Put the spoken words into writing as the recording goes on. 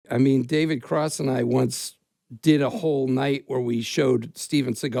I mean, David Cross and I once did a whole night where we showed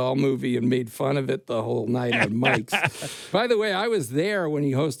Steven Seagal movie and made fun of it the whole night on mics. By the way, I was there when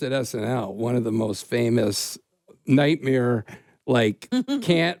he hosted SNL, one of the most famous nightmare, like,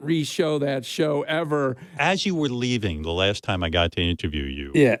 can't re-show that show ever. As you were leaving the last time I got to interview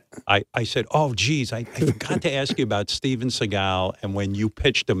you, Yeah. I said, oh, geez, I forgot to ask you about Steven Seagal and when you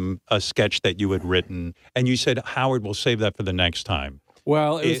pitched him a sketch that you had written, and you said, Howard, we'll save that for the next time.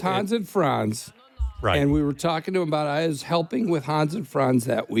 Well, it was Hans and Franz. Right. And we were talking to him about I was helping with Hans and Franz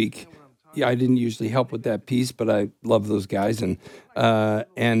that week. Yeah, I didn't usually help with that piece, but I love those guys. And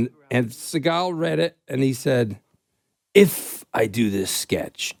Seagal read it, and he said, if I do this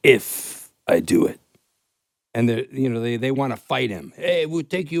sketch, if I do it. And they want to fight him. Hey, we'll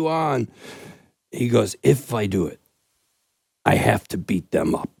take you on. He goes, if I do it, I have to beat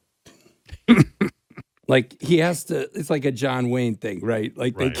them up. Like, he has to, it's like a John Wayne thing, right?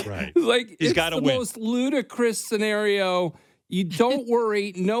 Like, right. Like, He's it's gotta the win. most ludicrous scenario. You don't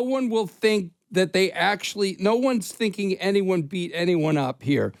worry. No one will think that no one's thinking anyone beat anyone up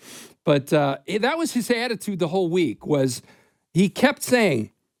here. But that was his attitude the whole week, was he kept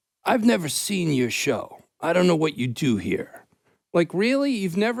saying, I've never seen your show. I don't know what you do here. Like, really?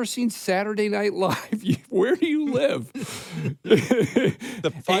 You've never seen Saturday Night Live? Where do you live?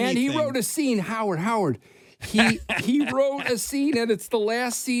 And he wrote a scene, Howard. He wrote a scene, and it's the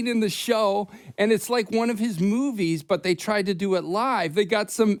last scene in the show, and it's like one of his movies, but they tried to do it live. They got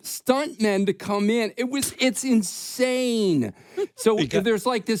some stuntmen to come in. It's insane. So there's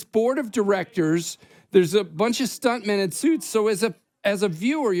like this board of directors. There's a bunch of stuntmen in suits. So as a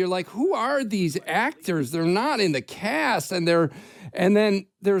viewer, you're like, who are these actors? They're not in the cast. And then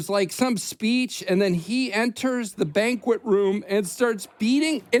there's like some speech, and then he enters the banquet room and starts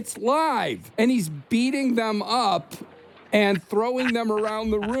beating. It's live. And he's beating them up and throwing them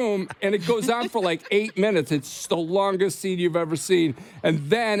around the room. And it goes on for like 8 minutes. It's the longest scene you've ever seen. And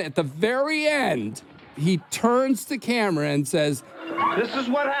then at the very end, he turns to camera and says, this is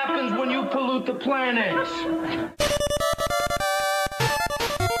what happens when you pollute the planet.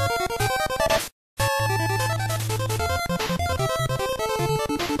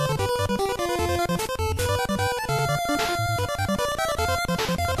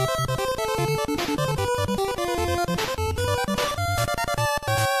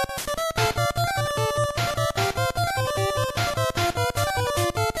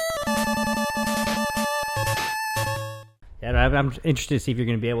 I'm interested to see if you're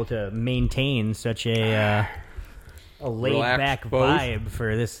going to be able to maintain such a laid-back vibe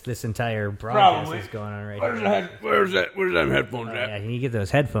for this entire broadcast that's going on right here. Where's them headphones at? Yeah, you get those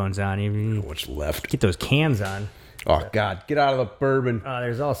headphones on. What's left? Get those cans on. Oh, God. Get out of the bourbon.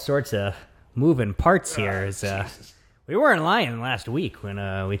 There's all sorts of moving parts here. We weren't lying last week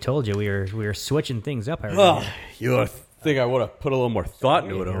when we told you we were switching things up. You would think I would have put a little more thought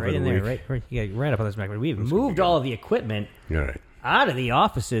into it over right the in week. there, right up on this mic. We've moved all of the equipment out of the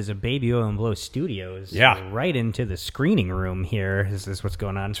offices of Baby Oil and Blow Studios, right into the screening room here. This is what's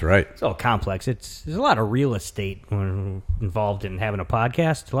going on. That's right. It's all complex. There's a lot of real estate involved in having a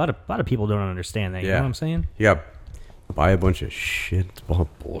podcast. A lot of people don't understand that. You know what I'm saying? Yeah. Buy a bunch of shit. It's all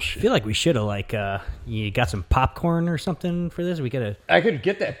bullshit. I feel like we should have you got some popcorn or something for this. I could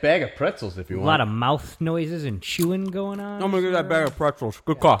get that bag of pretzels if you want. A lot of mouth noises and chewing going on. I'm gonna get that bag of pretzels.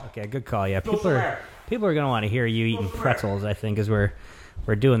 Good call. Okay, good call. Yeah, people are gonna want to hear you eating pretzels. I think as we're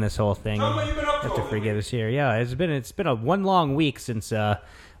doing this whole thing. You have to forgive us here. Yeah, it's been a one long week since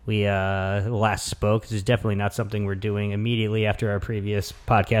we last spoke. This is definitely not something we're doing immediately after our previous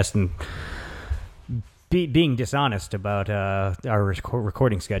podcast, and being dishonest about our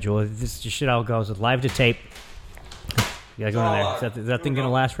recording schedule. This shit all goes live to tape. You gotta go in there. Is that thing gonna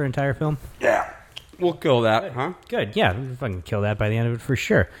last for an entire film? Yeah. We'll kill that, huh? Good. Yeah, we'll fucking kill that by the end of it for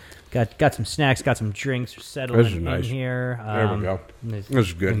sure. Got some snacks, got some drinks settling in here. There we go. This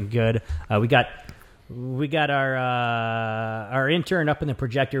is good. Good. We got our intern up in the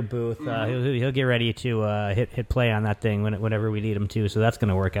projector booth. He'll get ready to hit play on that thing whenever we need him to. So that's going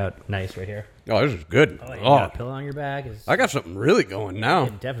to work out nice right here. Oh, this is good. Oh, you got a pillow on your back. I got something really going now.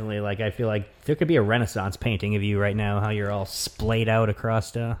 Definitely. I feel like there could be a Renaissance painting of you right now. How you're all splayed out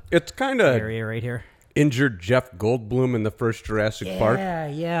across it's kind of area right here. Injured Jeff Goldblum in the first Jurassic Park.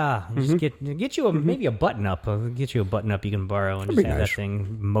 Yeah. Just get you maybe a button up. I'll get you a button up you can borrow and just have that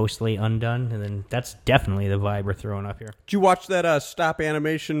thing mostly undone. And then that's definitely the vibe we're throwing up here. Did you watch that stop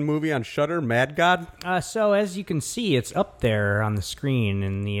animation movie on Shudder, Mad God? So as you can see, it's up there on the screen.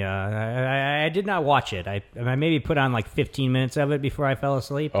 And I did not watch it. I maybe put on like 15 minutes of it before I fell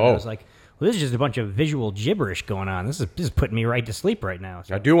asleep. I was like, Well, this is just a bunch of visual gibberish going on. This is putting me right to sleep right now.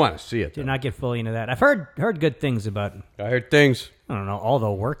 So I do want to see it. did not get fully into that. I've heard good things about. I heard things. I don't know all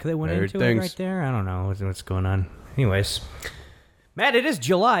the work that went I heard into things. it right there. I don't know what's going on. Anyways, Matt, it is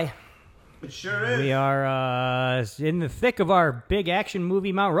July. It sure is. We are in the thick of our big action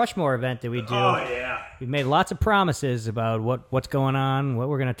movie Mount Rushmore event that we do. Oh, yeah. We've made lots of promises about what's going on, what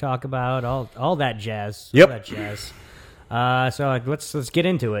we're going to talk about, all that jazz. Yep. All that jazz. So let's get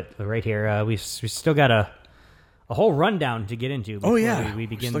into it right here. We still got a whole rundown to get into. Before we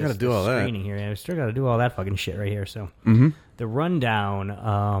begin. Still this, gotta do all that. screening here. Yeah, we still got to do all that fucking shit right here. So the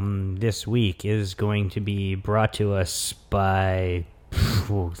rundown this week is going to be brought to us by,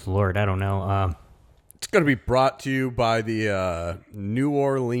 oh, Lord, I don't know. It's going to be brought to you by the New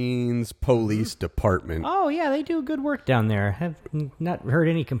Orleans Police Department. Oh yeah, they do good work down there. Have not heard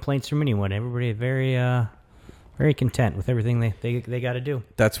any complaints from anyone. Everybody very content with everything they got to do.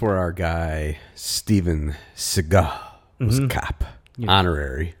 That's where our guy Steven Seagal was cop,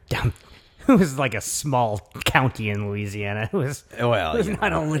 honorary. Down, it was like a small county in Louisiana. It was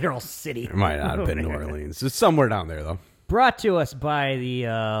not a literal city. It might not have been New Orleans. It's somewhere down there though. Brought to us by the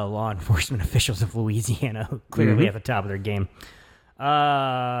law enforcement officials of Louisiana, who clearly at the top of their game.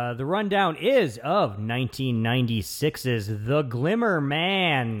 The rundown is of 1996's The Glimmer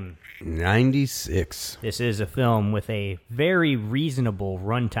Man. 96. This is a film with a very reasonable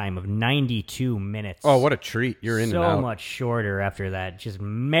runtime of 92 minutes. Oh, what a treat. You're in and out. So much shorter after that just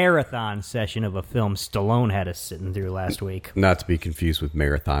marathon session of a film Stallone had us sitting through last week. Not to be confused with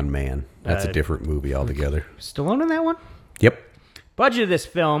Marathon Man. That's a different movie altogether. Stallone in that one? Yep. Budget of this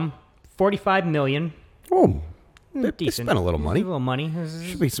film, $45 million. Oh, they Decent. spent a little money. A little money.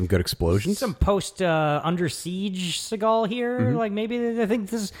 Should be some good explosions. Some post Under Siege Seagal here. Like maybe I think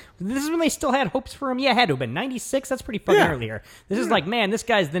this is when they still had hopes for him. Yeah, it had to have been 96. That's pretty fucking Yeah. earlier. This is like, man, this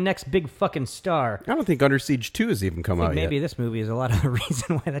guy's the next big fucking star. I don't think Under Siege 2 has even come out Maybe yet. this movie is a lot of the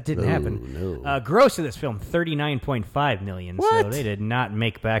reason why that didn't happen. Gross of this film, $39.5 million. So What? they did not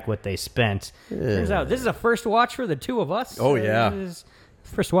make back what they spent. Turns out this is a first watch for the two of us. Oh, yeah. This is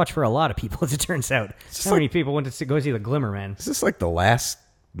first watch for a lot of people, as it turns out. How many people went to go see The Glimmer Man? Is this like the last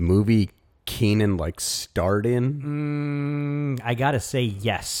movie Keenan starred in? I gotta say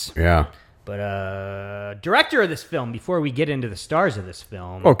yes. Yeah. But director of this film, before we get into the stars of this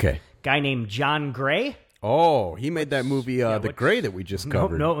film, Okay. guy named John Gray. Oh, he made that movie The which- Gray that we just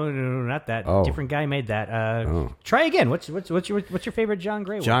covered. No, not that. Oh. Different guy made that. Try again. What's your favorite John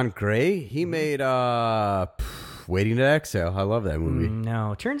Gray one? John Gray? He made Waiting to Exhale. I love that movie.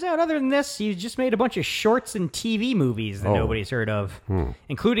 No. Turns out, other than this, he just made a bunch of shorts and TV movies that nobody's heard of,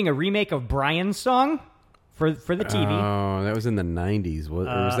 including a remake of Brian's Song for the TV, Oh, that was in the 90s. Or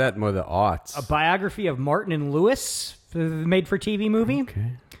was that more the aughts? a biography of Martin and Lewis, the made-for-TV movie.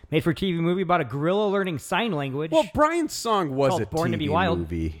 Okay. Made-for-TV movie about a gorilla learning sign language. Well, Brian's Song was Called a Born to TV Be Wild.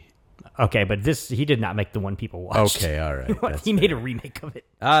 movie. Okay, but he did not make the one people watched. Okay, all right. That's he made a remake of it.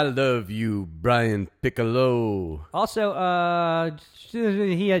 I love you, Brian Piccolo. Also,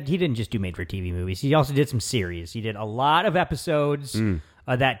 he didn't just do made-for-TV movies. He also did some series. He did a lot of episodes.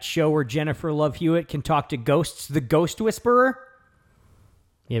 That show where Jennifer Love Hewitt can talk to ghosts, The Ghost Whisperer.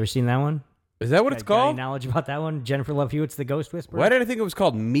 You ever seen that one? Is that what it's Got any called? knowledge about that one? Jennifer Love Hewitt's The Ghost Whisperer? Why did I think it was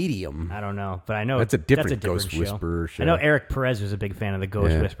called Medium? I don't know, but I know That's a different Ghost show. Whisperer show. I know Eric Perez was a big fan of The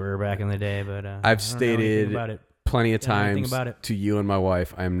Ghost Yeah. Whisperer back in the day, but I I've don't know anything stated about it. plenty of Don't know anything times about it. to you and my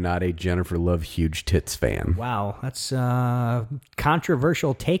wife, I'm not a Jennifer Love Huge Tits fan. Wow, that's a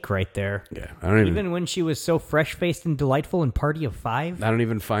controversial take right there. Yeah, I don't Even when she was so fresh-faced and delightful in Party of Five? I don't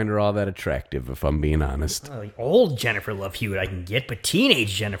even find her all that attractive, if I'm being honest. Old Jennifer Love Hewitt I can get, but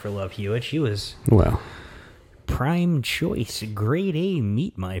teenage Jennifer Love Hewitt, she was Well, prime choice. Grade A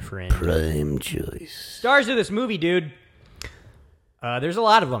meat, my friend. prime choice. Stars of this movie, dude. There's a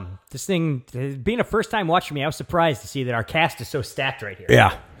lot of them. This thing, being a first-time watch for me, I was surprised to see that our cast is so stacked right here.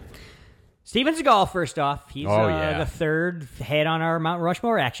 Yeah. Steven Seagal, first off. He's Oh, yeah. the third head on our Mount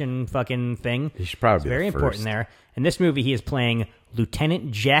Rushmore action fucking thing. He should probably It's be very the important first. there. In this movie, he is playing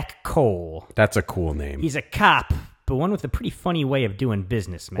Lieutenant Jack Cole. That's a cool name. He's a cop, but one with a pretty funny way of doing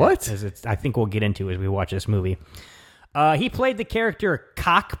business, man. What? As I think we'll get into as we watch this movie. He played the character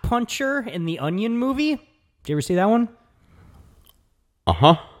Cock Puncher in the Onion movie. Did you ever see that one?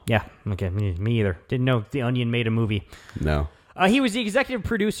 Uh-huh. Yeah, okay, me either. Didn't know the Onion made a movie. No. He was the executive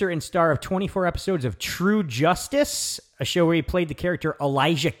producer and star of 24 episodes of True Justice, a show where he played the character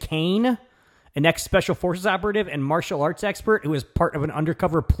Elijah Kane, an ex-special forces operative and martial arts expert who is part of an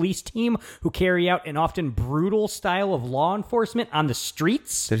undercover police team who carry out an often brutal style of law enforcement on the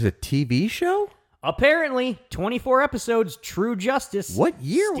streets. There's a TV show? Apparently, 24 episodes, True Justice. What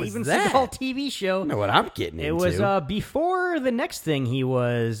year was Steven that? Seagal TV show. I know what I'm getting It into. was before the next thing he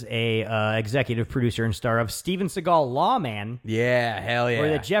was a executive producer and star of, Steven Seagal Lawman, Yeah, hell yeah. or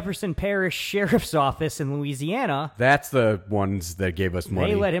the Jefferson Parish Sheriff's Office in Louisiana. That's the ones that gave us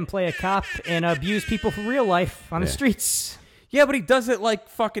money. They let him play a cop and abuse people for real life on the streets. Yeah, but he does it like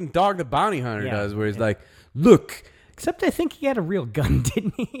fucking Dog the Bounty Hunter Yeah, does, where he's like, look. Except I think he had a real gun,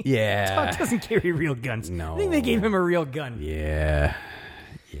 didn't he? Yeah. Dog doesn't carry real guns. No. I think they gave him a real gun. Yeah.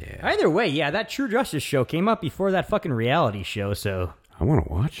 Either way, yeah, that True Justice show came up before that fucking reality show, so I want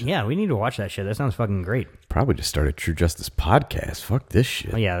to watch it. yeah, we need to watch that shit. That sounds fucking great. Probably just start a True Justice podcast. Fuck this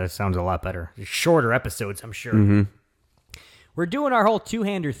shit. Oh, yeah, that sounds a lot better. Shorter episodes, I'm sure. Mm-hmm. We're doing our whole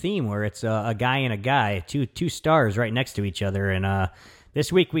two-hander theme where it's a guy and a guy, two stars right next to each other, and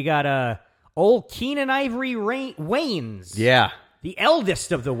this week we got old Keenan Ivory Wayans. Yeah. The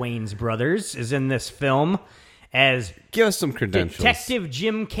eldest of the Wayans brothers is in this film as Give us some credentials. Detective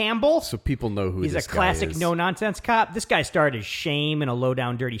Jim Campbell. So people know who He's a this guy classic is. no-nonsense cop. This guy starred as Shame in A Low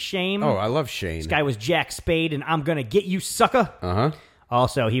Down Dirty Shame. Oh, I love Shane. This guy was Jack Spade and I'm Gonna Get You, Sucker. Uh-huh.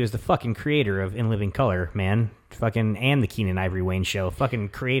 Also, he was the fucking creator of In Living Color, man. Fucking, and the Keenan Ivory Wayans show. Fucking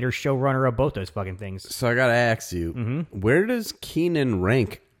creator, showrunner of both those fucking things. So I got to ask you, where does Keenan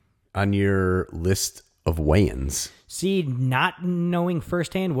rank on your list of Wayans? See, not knowing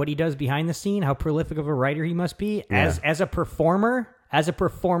firsthand what he does behind the scene, how prolific of a writer he must be, as a performer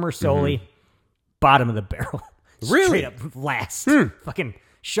solely, bottom of the barrel. Really? Straight up last. Fucking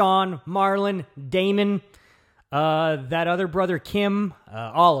Sean, Marlon, Damon, that other brother Kim,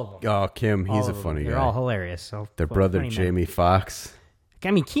 all of them. Oh, Kim, he's All a of them. funny They're guy. all hilarious. Their brother, funny men. Jamie Foxx.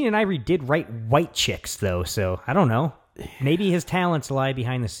 I mean, Keenan Ivory did write White Chicks, though, so I don't know. Maybe his talents lie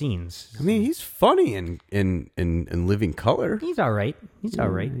behind the scenes. I mean, he's funny in Living Color. He's all right. He's all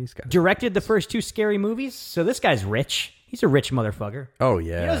right. he's got- Directed the first two Scary movies, so this guy's rich. He's a rich motherfucker. Oh, He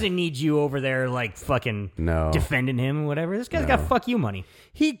yeah. doesn't need you over there, like, fucking No. defending him or whatever. This guy's got fuck you money.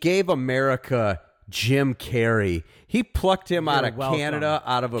 He gave America Jim Carrey. He plucked him out You're of welcome. Canada,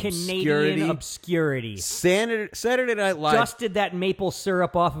 out of obscurity. Canadian obscurity. Saturday Night Live. Dusted that maple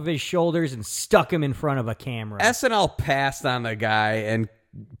syrup off of his shoulders and stuck him in front of a camera. SNL passed on the guy, and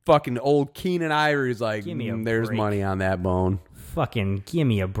fucking old Keenan Ivory's like, Give me a there's break. money on that bone. Fucking give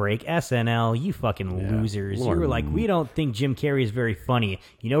me a break. SNL, you fucking losers. Lord. You were like, we don't think Jim Carrey is very funny.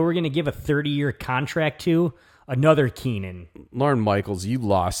 You know, we're going to give a 30-year contract to another Keenan, Lorne Michaels, you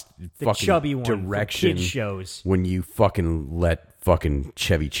lost the fucking chubby one direction for kid shows. when you fucking let fucking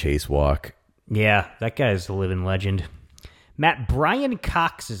Chevy Chase walk. Yeah, that guy's a living legend. Matt, Brian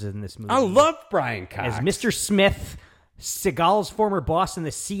Cox is in this movie. I love Brian Cox. As Mr. Smith, Seagal's former boss in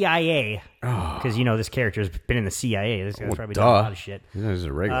the CIA. Because, you know, this character's been in the CIA. This guy's probably done a lot of shit. He's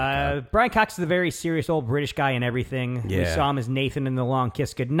a regular guy. Brian Cox is a very serious old British guy in everything. We Yeah. saw him as Nathan in The Long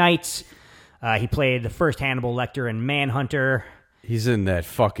Kiss Goodnight. He played the first Hannibal Lecter in Manhunter. He's in that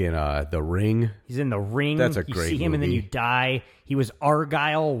fucking The Ring. He's in The Ring. That's a You great see him and then movie. you die. He was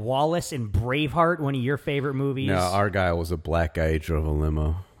Argyle Wallace in Braveheart, one of your favorite movies. No, Argyle was a black guy who drove a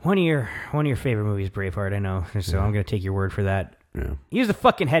limo. One of your favorite movies, Braveheart, I know. So I'm going to take your word for that. Yeah. He was the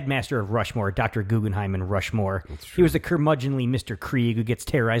fucking headmaster of Rushmore, Dr. Guggenheim in Rushmore. He was the curmudgeonly Mr. Krieg who gets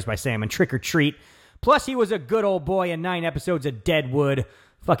terrorized by Sam in Trick or Treat. Plus, he was a good old boy in 9 episodes of Deadwood,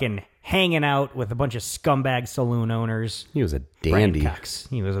 fucking hanging out with a bunch of scumbag saloon owners. He was a Brian dandy. Cox.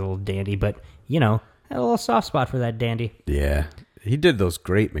 He was a little dandy, but, you know, had a little soft spot for that dandy. Yeah. He did those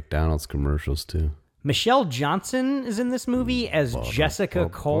great McDonald's commercials, too. Michelle Johnson is in this movie as Jessica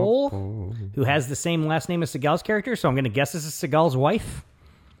Cole, who has the same last name as Seagal's character, so I'm going to guess this is Seagal's wife.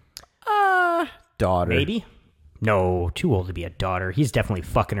 Daughter. Maybe? No, too old to be a daughter. He's definitely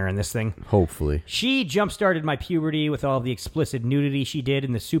fucking her in this thing. Hopefully. She jump-started my puberty with all the explicit nudity she did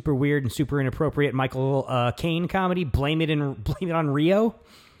in the super weird and super inappropriate Michael Caine comedy, Blame It on Rio.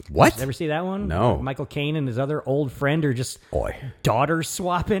 What? Ever see that one? No. Michael Caine and his other old friend are just Oi. daughter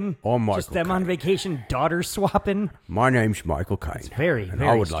swapping. Oh, Michael just them on Caine. vacation, daughter swapping. My name's Michael Caine. very, and very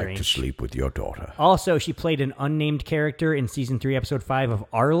I would like to strange. sleep with your daughter. Also, she played an unnamed character in season 3, episode 5 of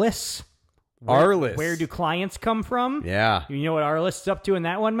Arliss. Arliss. Where do clients come from? Yeah. You know what Arliss is up to in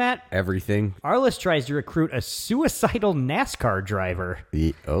that one, Matt? Everything. Arliss tries to recruit a suicidal NASCAR driver.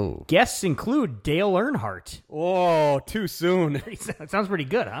 Oh. Guests include Dale Earnhardt. Oh, too soon. That sounds pretty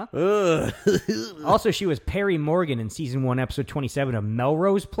good, huh? Also, she was Perry Morgan in season 1, episode 27 of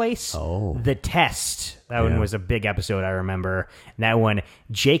Melrose Place. Oh. The Test. That one was a big episode, I remember. And that one,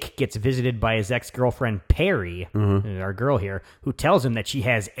 Jake gets visited by his ex-girlfriend, Perry, our girl here, who tells him that she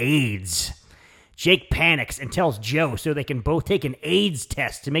has AIDS. Jake panics and tells Joe so they can both take an AIDS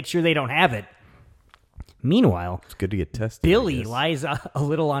test to make sure they don't have it. Meanwhile, It's good to get tested. I Billy guess. lies a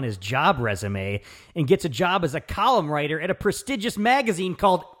little on his job resume and gets a job as a column writer at a prestigious magazine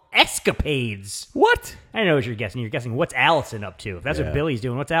called Escapades. What? I know what you're guessing. You're guessing, what's Allison up to? If that's what Billy's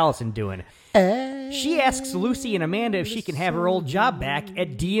doing, what's Allison doing? She asks Lucy and Amanda if she can have her old job back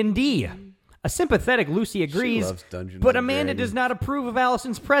at D&D. A sympathetic Lucy agrees, loves Dungeons but and Amanda Dragons. does not approve of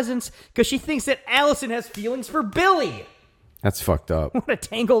Allison's presence because she thinks that Allison has feelings for Billy. That's fucked up. What a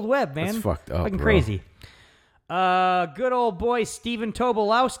tangled web, man. That's fucked up, Fucking bro. crazy. Good old boy Stephen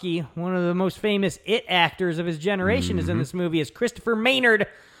Tobolowsky, one of the most famous It actors of his generation, is in this movie as Christopher Maynard,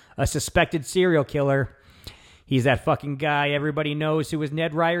 a suspected serial killer. He's that fucking guy everybody knows who was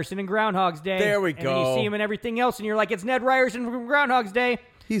Ned Ryerson in Groundhog's Day. There we And then go. you see him in everything else, and you're like, it's Ned Ryerson from Groundhog's Day.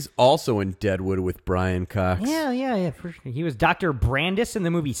 He's also in Deadwood with Brian Cox. Yeah. For sure. He was Dr. Brandis in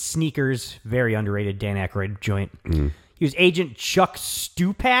the movie Sneakers. Very underrated Dan Aykroyd joint. He was Agent Chuck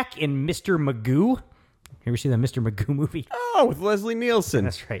Stupak in Mr. Magoo. You ever see that Mr. Magoo movie? Oh, with Leslie Nielsen.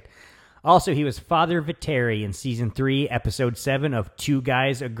 That's right. Also, he was Father Viteri in Season 3, Episode 7 of Two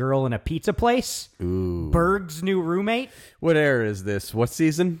Guys, a Girl, in a Pizza Place. Ooh. Berg's new roommate. What era is this? What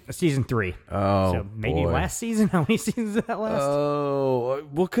season? Season 3. Oh, So maybe boy. last season? How many seasons did that last? Oh,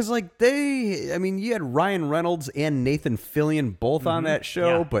 well, because you had Ryan Reynolds and Nathan Fillion both on that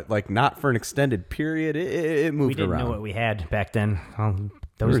show, Yeah. but like not for an extended period. It moved We didn't around. know what we had back then.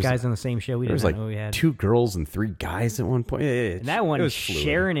 Those was- guys on the same show, we There didn't was know what we like had. 2 girls and 3 guys at one point. And that one,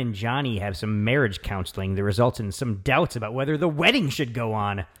 Sharon and Johnny have some marriage counseling that results in some doubts about whether the wedding should go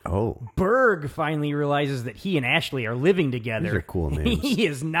on. Oh, Berg finally realizes that he and Ashley are living together. These are cool names. He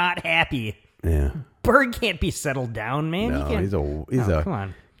is not happy. yeah. Berg can't be settled down, man. No, he can't. Come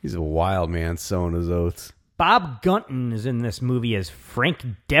on. he's a wild man sowing his oats. Bob Gunton is in this movie as Frank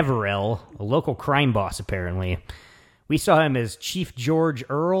Deverell, a local crime boss, apparently. We saw him as Chief George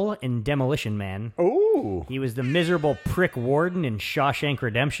Earl in Demolition Man. Oh, He was the miserable prick warden in Shawshank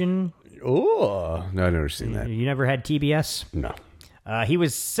Redemption. no, I've never seen that. You never had TBS? No. He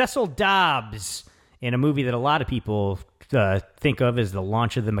was Cecil Dobbs in a movie that a lot of people think of as the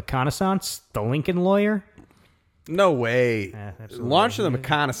launch of the reconnaissance, The Lincoln Lawyer. No way. absolutely. Launch of the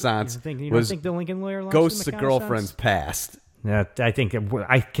reconnaissance You don't was think The Lincoln Lawyer launched Ghosts the of Girlfriends Past. I think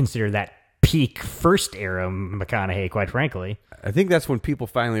I consider that peak first era McConaughey, quite frankly. I think that's when people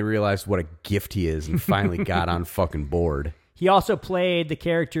finally realized what a gift he is and finally got on fucking board. He also played the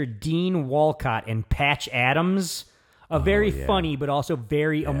character Dean Walcott in Patch Adams, a very funny but also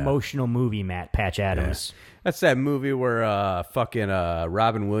very emotional movie, Matt, Patch Adams. That's that movie where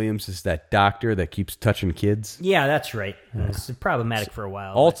Robin Williams is that doctor that keeps touching kids. Yeah, that's right. It's problematic for a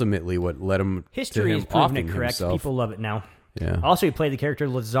while. but Ultimately, what led him history to him has proven it offing correct. himself. People love it now. Yeah. Also, he played the character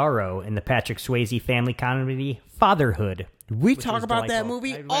Lazaro in the Patrick Swayze family comedy Fatherhood. We which talk was about that delightful.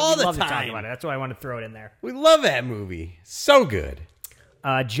 movie all we the love to talk time. about it. That's why I wanted to throw it in there. We love that movie. So good.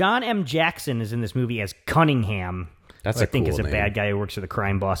 John M. Jackson is in this movie as Cunningham. That's who a I think cool is a name. bad guy who works for the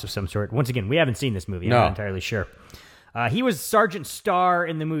crime boss of some sort. Once again, we haven't seen this movie. I'm No. not entirely sure. He was Sergeant Starr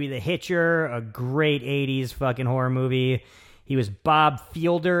in the movie The Hitcher, a great 80s fucking horror movie. He was Bob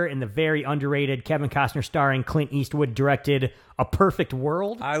Fielder in the very underrated Kevin Costner starring Clint Eastwood directed A Perfect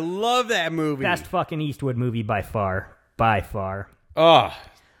World. I love that movie. Best fucking Eastwood movie by far. By far. Oh,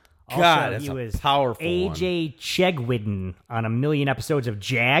 God, Also, that's he a was powerful A.J. Chegwidden on 1 million episodes of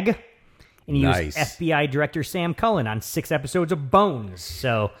Jag. And he Nice. was FBI director Sam Cullen on 6 episodes of Bones.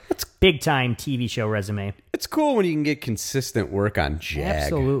 So, it's big time TV show resume. It's cool when you can get consistent work on Jag.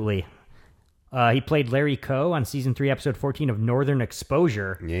 Absolutely. He played Larry Coe on season 3, episode 14 of Northern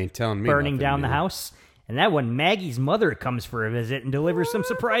Exposure, You ain't telling me burning nothing down the new. house. And that one, Maggie's mother comes for a visit and delivers some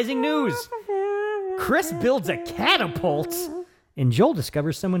surprising news. Chris builds a catapult, and Joel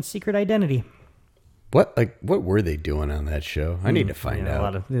discovers someone's secret identity. What were they doing on that show? I need to find Yeah,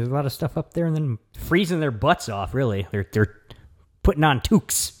 out. there's a lot of stuff up there, and then freezing their butts off. Really, they're putting on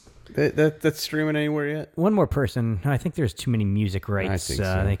toques. That's streaming anywhere yet? One more person. I think there's too many music rights. I think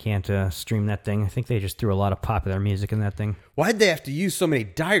so. They can't stream that thing. I think they just threw a lot of popular music in that thing. Why'd they have to use so many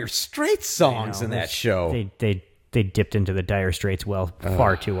Dire Straits songs You know, in that show? They dipped into the Dire Straits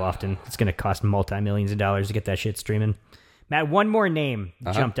far too often. It's going to cost multi-millions of dollars to get that shit streaming. Matt, one more name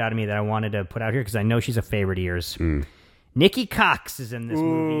jumped out at me that I wanted to put out here because I know she's a favorite of yours. Nikki Cox is in this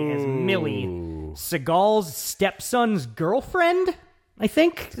movie as Millie, Seagal's stepson's girlfriend, I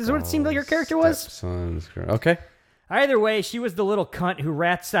think, is what it seemed like her character was. Stepson's girl. Okay. Either way, she was the little cunt who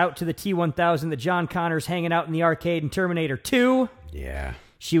rats out to the T-1000 that John Connor's hanging out in the arcade in Terminator 2. Yeah.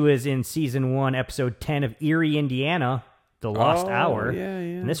 She was in Season 1, Episode 10 of Erie, Indiana. The Lost Hour. Yeah.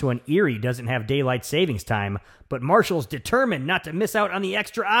 And this one, Erie doesn't have daylight savings time, but Marshall's determined not to miss out on the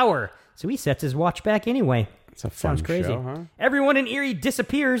extra hour, so he sets his watch back anyway. It's a fun Sounds crazy. show, huh? Everyone in Erie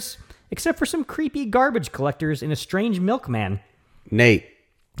disappears, except for some creepy garbage collectors and a strange milkman. Nate.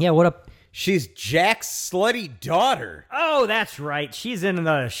 Yeah, what up? She's Jack's slutty daughter. Oh, that's right. She's in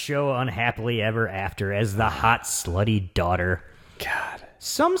the show Unhappily Ever After as the hot, slutty daughter. God.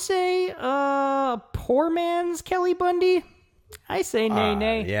 Some say, poor man's Kelly Bundy. I say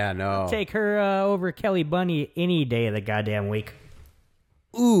nay. Yeah, no. Take her over Kelly Bundy any day of the goddamn week.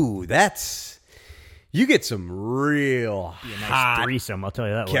 Ooh, that's... You get some real Be a nice hot threesome, I'll tell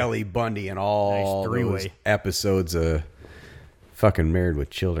you that. Kelly Bundy and all Nice three-way. those episodes of fucking Married with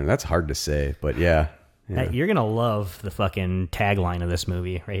Children. That's hard to say, but yeah. Hey, you're going to love the fucking tagline of this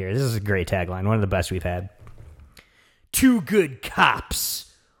movie right here. This is a great tagline. One of the best we've had. 2 good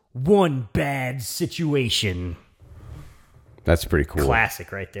cops, 1 bad situation. That's pretty cool.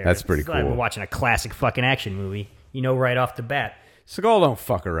 Classic right there. That's pretty It's like cool. we're watching a classic fucking action movie. You know right off the bat. Seagal don't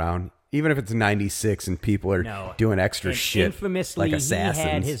fuck around. Even if it's 96 and people are doing extra And shit infamously, like assassins. he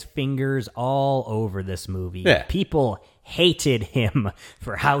had his fingers all over this movie. Yeah. People hated him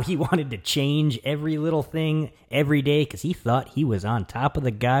for how he wanted to change every little thing every day because he thought he was on top of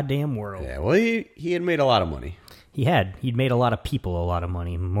the goddamn world. Yeah, well, he had made a lot of money. He'd made a lot of people a lot of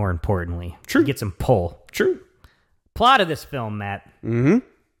money, more importantly. True. He gets some pull. True. Plot of this film, Matt. Mm-hmm.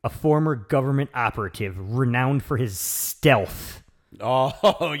 A former government operative renowned for his stealth.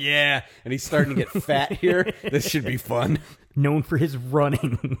 Oh, yeah. And he's starting to get fat here. This should be fun. Known for his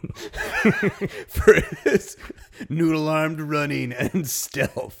running. For his noodle-armed running and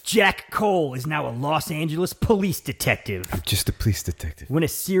stealth. Jack Cole is now a Los Angeles police detective. Just a police detective. When a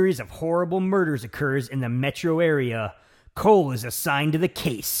series of horrible murders occurs in the metro area, Cole is assigned to the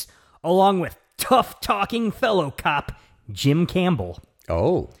case, along with tough-talking fellow cop Jim Campbell.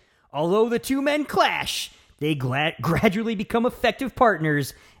 Oh. Although the two men clash, they gradually become effective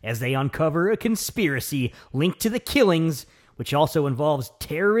partners as they uncover a conspiracy linked to the killings, which also involves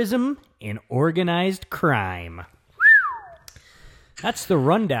terrorism and organized crime. That's the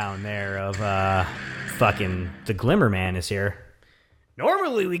rundown there of fucking the Glimmer Man is here.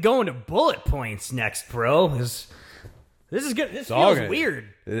 Normally we go into bullet points next, bro. This is good. This all feels good. weird.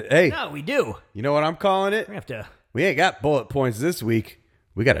 Hey, No, we do. you know what I'm calling it? We have to We ain't got bullet points this week.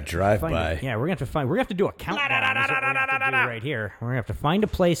 We got to drive find by. it. Yeah, we're gonna have to do a countdown. That's what we're gonna have to do right here. We're gonna have to find a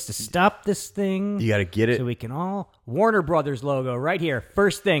place to stop this thing. You got to get it. so we can all Warner Brothers logo right here.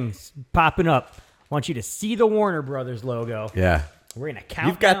 First things popping up. Want you to see the Warner Brothers logo. Yeah. We're gonna count.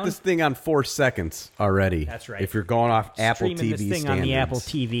 You've got this thing on 4 seconds already. That's right. If you're going off Apple Streaming TV this thing standards. on the Apple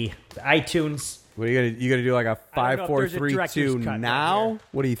TV, the iTunes. What are you gonna do? Like a I don't 5, know if 4, there's a 3, director's 2 cut right now? here.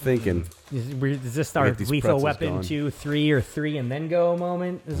 What are you thinking? Is this our Get these Lethal pretzels Weapon going. 2, 3, or 3 and then go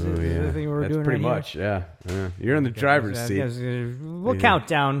moment? Is it the thing we're That's doing pretty right much. Yeah. You're in the driver's seat. We'll count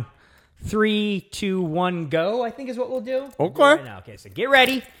down. 3, 2, 1, go, I think is what we'll do. Okay. Right now. Okay, so get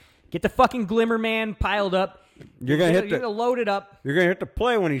ready. Get the fucking Glimmer Man piled up. You're gonna hit You're the. gonna load it up. You're gonna hit the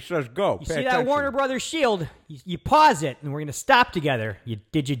play when he says go. You see that Warner Brothers shield? You pause it, and we're gonna stop together.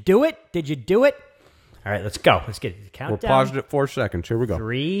 Did you do it? Did you do it? All right, let's go. Let's get it. We're Countdown. paused at 4 seconds. Here we go.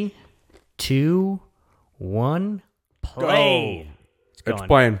 3, 2, 1, play. It's going.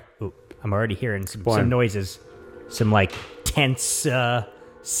 playing. Ooh, I'm already hearing some Fine. noises, some like tense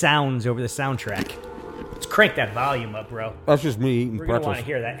sounds over the soundtrack. Let's crank that volume up, bro. That's just me eating We're gonna pretzels. want to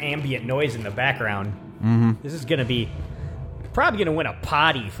hear that ambient noise in the background. Mm-hmm. This is gonna be probably gonna win a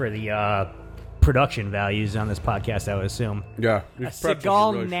potty for the production values on this podcast, I would assume. Yeah. A these pretzels are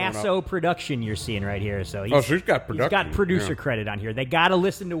Seagal really showing Nasso up. production you're seeing right here. So Oh, so he's got production. He's got producer Yeah. credit on here. They got to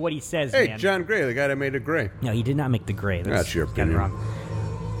listen to what he says, Hey, man. John Gray, the guy that made it gray. No, he did not make the gray. That's your got it opinion.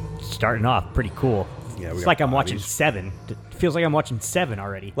 wrong. Starting off pretty cool. Yeah, we it's got like I'm watching bodies. 7. It feels like I'm watching 7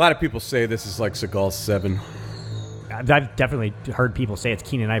 already. A lot of people say this is like Seagal's 7. I've definitely heard people say it's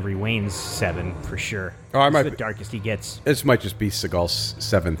Keenan Ivory Wayne's 7 for sure. Oh, I It's might the be- darkest he gets. This might just be Seagal's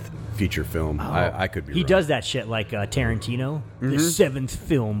 7th feature film. I could be He wrong. does that shit like Tarantino. The 7th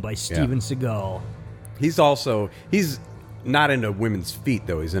film by Steven Seagal. He's not into women's feet,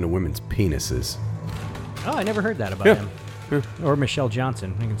 though. He's into women's penises. Oh, I never heard that about him. Or Michelle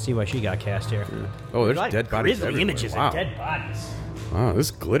Johnson. I can see why she got cast here. Oh, there's A lot of dead bodies grisly everywhere. images Wow. of dead bodies. Wow,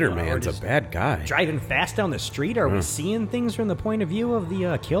 this glitter Or man's a just bad guy. Driving fast down the street, are we seeing things from the point of view of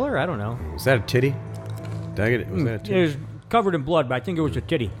the killer? I don't know. Was that a titty? Did I get it? Was that a titty? It was covered in blood, but I think it was a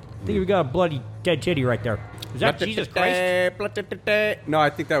titty. I think we got a bloody dead titty right there. Is that Jesus Christ? No, I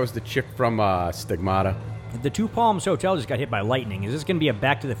think that was the chick from Stigmata. The Two Palms Hotel just got hit by lightning. Is this going to be a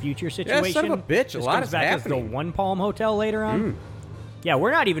Back to the Future situation? son of a bitch, a This lot comes is back happening. as the One Palm Hotel later on? Yeah,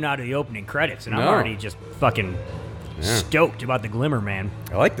 we're not even out of the opening credits, and I'm No. already just fucking stoked about the Glimmer Man.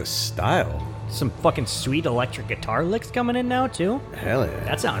 I like the style. Some fucking sweet electric guitar licks coming in now, too. Hell yeah.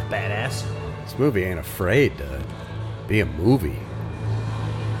 That sounds badass. This movie ain't afraid to be a movie.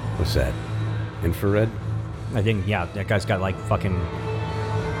 What's that? Infrared? I think, yeah, that guy's got like fucking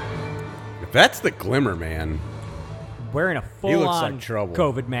If that's the Glimmer Man, wearing a He looks full-on like trouble.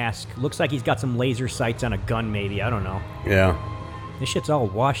 COVID mask. Looks like he's got some laser sights on a gun, maybe. I don't know. yeah. This shit's all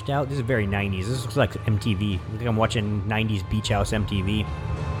washed out. This is very 90s. This looks like MTV. I think I'm watching 90s Beach House MTV.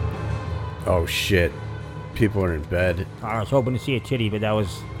 Oh shit. People are in bed. I was hoping to see a titty, but that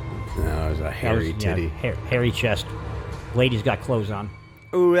was No, it was a hairy titty. hairy chest. Ladies got clothes on.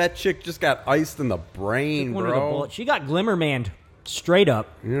 Ooh, that chick just got iced in the brain, One of the bro. bullets. She got Glimmer Man straight up.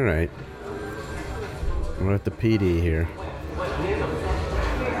 You're right. We're at the PD here.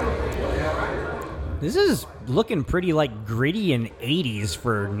 This is looking pretty like gritty and 80s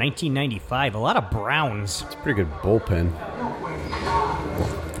for 1995. A lot of browns. It's a pretty good bullpen.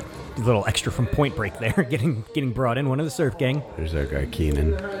 A little extra from Point Break there, getting brought in. One of the Surf Gang. There's our guy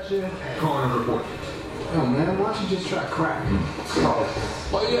Keenan. Calling a report. Oh man, why don't you just try crack?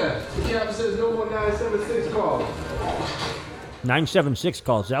 Oh yeah, the captain says no more 976 calls. 976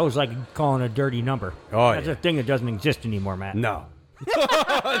 calls. That was like calling a dirty number. Oh, That's yeah. a thing that doesn't exist anymore, Matt. No.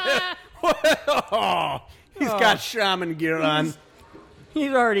 He's got shaman gear on.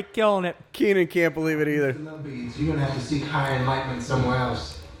 He's already killing it. Keenan can't believe it either. You're gonna have to seek higher enlightenment somewhere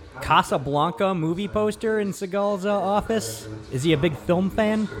else. Casablanca movie poster in Seagal's office. Is he a big film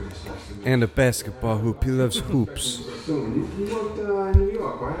fan? And a basketball hoop. He loves hoops. You worked in New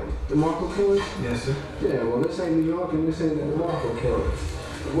York, right? The Marco Killers? Yes, sir. Yeah, well, this ain't New York and this ain't the Marco Killers.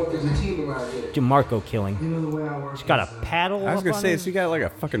 What is the team around here? DeMarco killing. You know the way I work. He's got a paddle. I was up gonna on say, him. has he got like a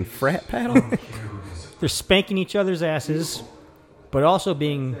fucking frat paddle? They're spanking each other's asses, but also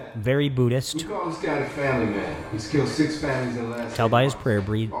being very Buddhist. We call this guy the family man. He's killed 6 families in the last. Tell by his prayer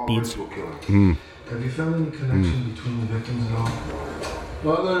all beads. ritual killing. Have you found any connection between the victims and all?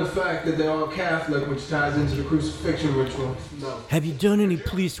 Well, other than the fact that they're all Catholic, which ties into the crucifixion ritual. No. Have you done any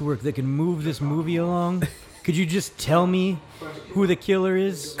police work that can move this movie along? Could you just tell me who the killer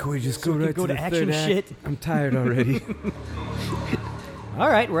is? Can we just So we can go to action shit? I'm tired already. All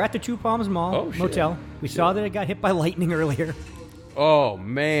right, we're at the Two Palms Mall Oh, shit. Motel. We saw that it got hit by lightning earlier. Oh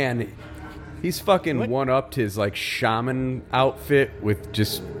man, he's fucking one-upped his like shaman outfit with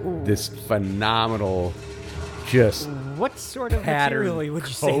just this phenomenal, just What sort of Patterned material would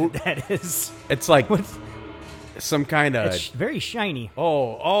you say coat. that is? it's like What's- some kind of It's very shiny.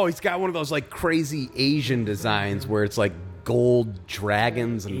 he's got one of those like crazy Asian designs where it's like gold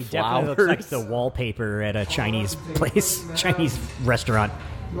dragons and He flowers. definitely looks like the wallpaper at a Chinese place, Chinese restaurant.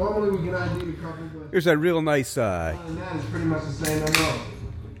 Normally we get ID to cover, but There's a real nice other than that, it's pretty much the same MO.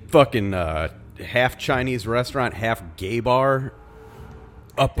 fucking half Chinese restaurant, half gay bar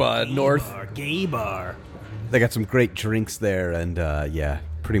up north. Gay bar. They got some great drinks there, and yeah,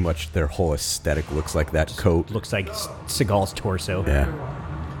 pretty much their whole aesthetic looks like that coat. Looks like Seagal's torso. Yeah.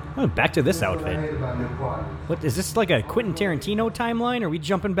 Oh, back to this I outfit. hate about Newport. What is this, like a Quentin Tarantino timeline? Are we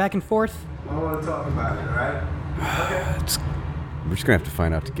jumping back and forth? I don't want to talk about it, alright? We're just gonna have to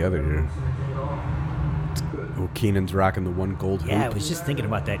find out together here. Oh, Keenan's rocking the one gold Yeah, I hoop. was just thinking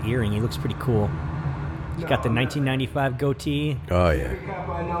about that earring. He looks pretty cool. He's got the 1995 goatee. Oh yeah. Every cop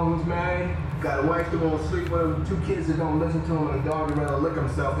I know who's married, got a wife that won't sleep with him, 2 kids that don't listen to him, and a dog that rather lick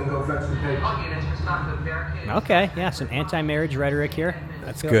himself than go fetch the paper. Okay, yeah, some anti-marriage rhetoric here.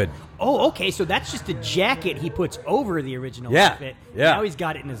 That's good. Oh, okay, so that's just a jacket he puts over the original Yeah, outfit. yeah. Now he's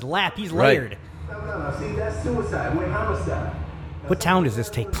got it in his lap. He's Right. layered. No, see, that's suicide. We're homicide. What town does this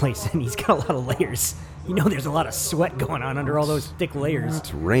take place in? He's got a lot of layers. You know there's a lot of sweat going on under all those thick layers.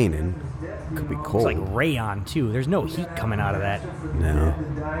 It's raining. Could be cold. It's like rayon, too. There's no heat coming out of that. No.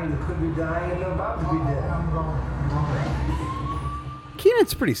 The dying, that could be dying, and about to be dead.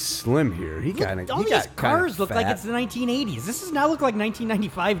 Keenan's pretty slim here. He kind of. All these cars look like it's the 1980s. This does not look like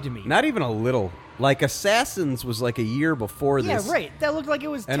 1995 to me. Not even a little. Like Assassins was like a year before yeah, this. right. That looked like it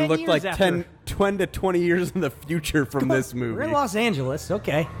was 10 And looked years like after. 10 to 20 years in the future from this movie. We're in Los Angeles.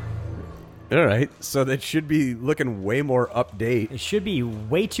 Okay. All right. So that should be looking way more update. It should be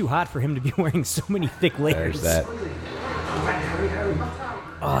way too hot for him to be wearing so many thick layers. There's that.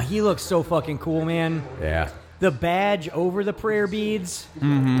 Oh, he looks so fucking cool, man. Yeah. The badge over the prayer beads.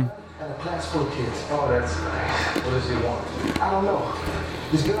 And a class 4 kids. Oh, that's nice. What does he want? I don't know.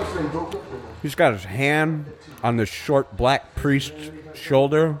 His girlfriend broke up with him. He's got his hand on the short black priest's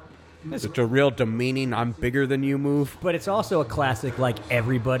shoulder. It's a real demeaning, I'm bigger than you move. But it's also a classic, like,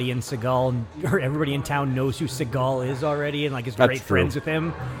 everybody in Seagal, or everybody in town knows who Seagal is already and, like, is That's great true. friends with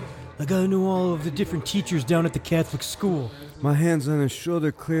him. Like, I know all of the different teachers down at the Catholic school. My hand's on his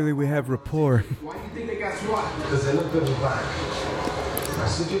shoulder, clearly we have rapport. Why do you think they got SWAT? Because they look good in black. I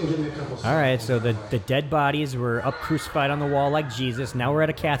see people give me a couple. All right, so the dead bodies were up crucified on the wall like Jesus. Now we're at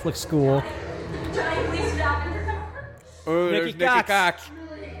a Catholic school. Johnny, please stop. Oh, Nicky there's Nicky Cox. Cox.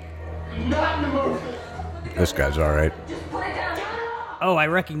 Not in the movie. This guy's all right. Just put it down. Oh, I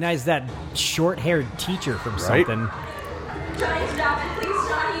recognize that short-haired teacher from Right? something. Johnny, stop it, please,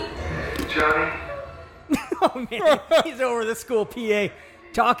 Johnny. Johnny, Oh, man, he's over the school PA.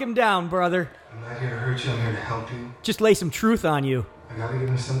 Talk him down, brother. I'm not here to hurt you. I'm here to help you. Just lay some truth on you. I gotta give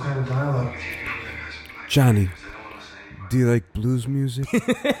him some kind of dialogue. Johnny, do you like blues music? I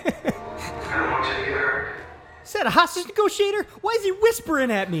don't want you to get hurt. Is that a hostage negotiator? Why is he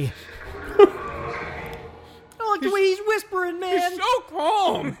whispering at me? I don't like the way he's whispering, man. so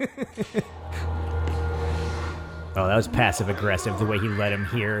calm. Oh, that was passive aggressive. The way he let him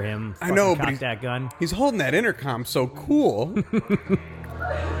hear him. I know, fucking but cock that gun. He's holding that intercom so cool.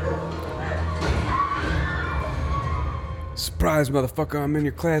 Surprise, motherfucker, I'm in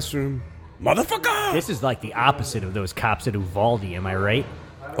your classroom. Motherfucker! This is like the opposite of those cops at Uvalde. Am I right?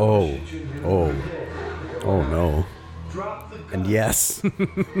 Oh no. And yes.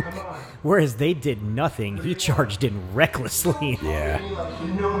 Whereas they did nothing, he charged in recklessly. Yeah.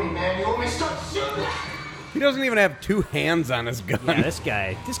 You know me, man. You want me to start shooting? He doesn't even have two hands on his gun. Yeah, this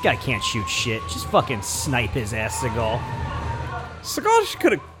guy can't shoot shit. Just fucking snipe his ass, Seagal.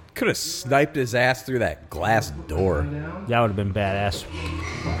 Seagal could have sniped his ass through that glass door. That would have been badass.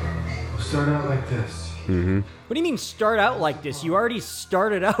 We'll start out like this. What do you mean start out like this? You already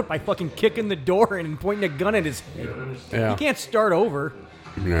started out by fucking kicking the door in and pointing a gun at his head. Yeah. You can't start over.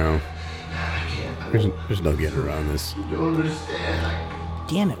 No. There's no getting around this. You don't understand.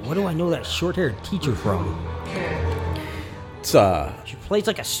 Damn it, what do I know that short-haired teacher from? It's She plays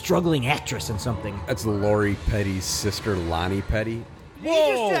like a struggling actress in something. that's Lori Petty's sister, Lonnie Petty. Did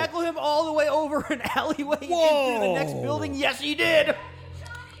he just tackle him all the way over an alleyway and into the next building? Yes, he did.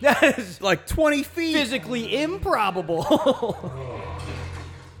 That is Like 20 feet. physically improbable.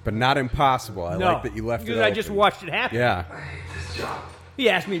 But not impossible. I No, like that you left it because I just open. watched it happen. Yeah. This job. If you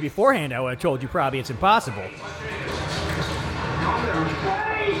asked me beforehand, I would have told you probably it's impossible.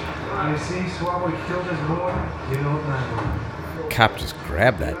 You see, SWAT would have killed his boy. You know what? Cop just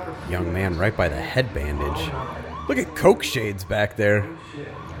grabbed that young man right by the head bandage. Look at Coke shades back there.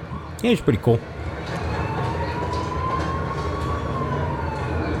 Yeah, it's pretty cool.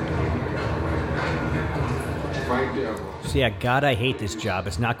 Right there, bro. So yeah, God, I hate this job.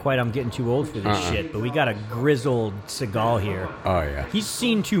 It's not quite I'm getting too old for this shit, but we got a grizzled Seagal here. Oh, yeah. He's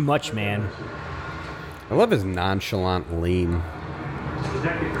seen too much, man. I love his nonchalant lean.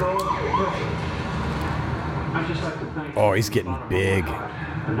 Oh, he's getting big.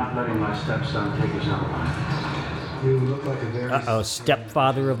 For not letting my stepson take his own life. You look like a very. Uh-oh,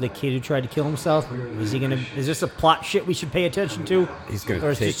 stepfather of the kid who tried to kill himself? Is this a plot shit we should pay attention to? He's gonna Or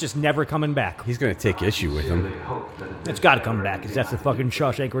is take- this just never coming back? He's gonna take issue with him. It's gotta come back, because that's the fucking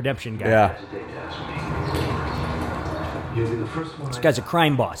Shawshank Redemption guy. Yeah. You'll be the first one. This guy's a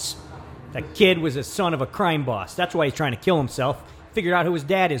crime boss. That kid was a son of a crime boss. That's why he's trying to kill himself. Figured out who his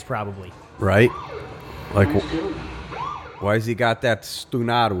dad is, probably. Right? Like, why has he got that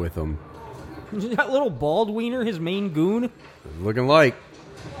stunado with him? That little bald wiener, his main goon? Looking like.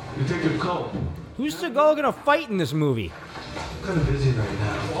 Detective Cole. Who's Seagal gonna fight in this movie? I'm kind of busy right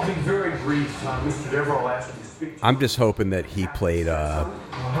now. I'll be very brief. Mr. Devereaux asked me to speak to I'm just hoping that he played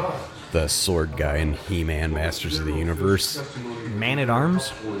the sword guy in He-Man Masters of the Universe.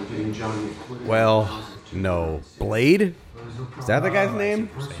 Man-at-Arms? Well, no. Blade? Is that the guy's name?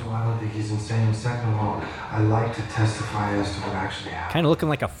 First of all, I don't think he's insane. Second of all, I like to testify as to what actually happened. Kind of looking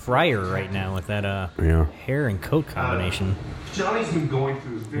like a friar right now with that Yeah. hair and coat combination. Johnny's been going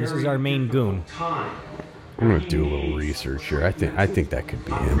through very This is our main goon. time. I'm gonna do a little research here. I think that could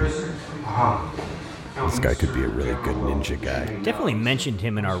be him. This guy could be a really good ninja guy. Definitely mentioned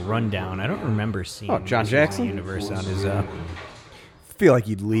him in our rundown. I don't remember seeing Oh, John Masters of Jackson? the Universe on his. Feel like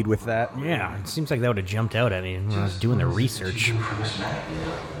you'd lead with that. Yeah, it seems like that would have jumped out at me when I was doing the research.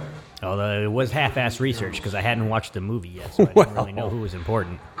 Although it was half-ass research because I hadn't watched the movie yet, so I didn't really know who was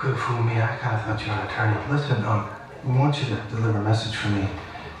important. Good fool me. I kind of thought you were an attorney. Listen, we want you to deliver a message for me.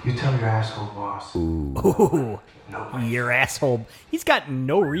 You tell your asshole boss. Ooh, your asshole. He's got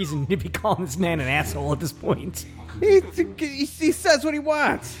no reason to be calling this man an asshole at this point. He says what he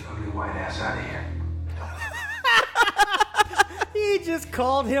wants. Ugly white ass out of here. He He just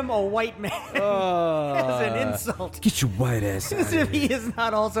called him a white man as an insult. Get your white ass As if he is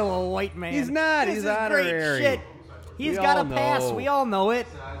not also a white man. He's not. This He's is honorary. great shit. He's We got all a pass. know. We all know it.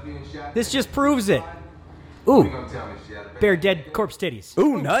 Being shot. This just proves it. You Ooh, gonna tell me she had a bare dead corpse titties.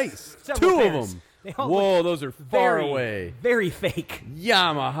 Ooh, nice. Several Two pairs. of them. They all Whoa, look those are far very, away. very fake.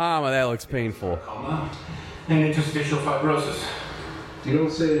 Yamahama, that looks painful. And interstitial fibrosis. You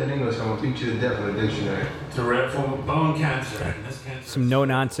don't say it in English, I'm gonna beat you to death in the dictionary. It's a rare form of bone cancer. And this cancer Some no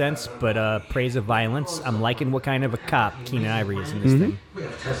nonsense, but praise of violence. I'm liking what kind of a cop Keenan Ivory is in this thing. we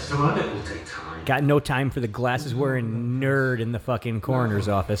have tests to run. It will take time. Got no time for the glasses wearing nerd in the fucking coroner's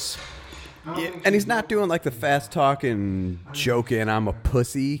office. Yeah, and he's not doing like the fast talking, joking, I'm a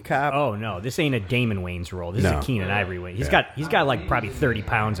pussy cop. Oh no, this ain't a Damon Wayans role. This No. is a Keenan Ivory Wayne. He's got like probably 30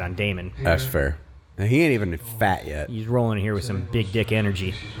 pounds on Damon. That's fair. And he ain't even fat yet. He's rolling in here with some big dick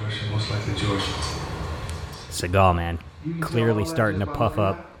energy. She's Russian, most likely Georgian. Seagal, man, clearly starting to puff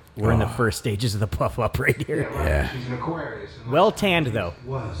up. We're in the first stages of the puff up right here. Yeah. She's an Aquarius. and Well tanned though.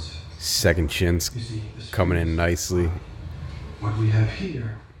 was. Second chin's You see, this coming in nicely. What we have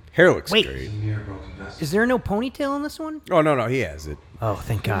here Hair looks Wait. great. is a mere broken vessel. Is there no ponytail in this one? Oh, no, he has it. Oh,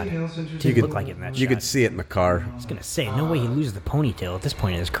 thank God. Anything else interesting? Didn't look like it in that You shot. could see it in the car. I was gonna say, no way he loses the ponytail at this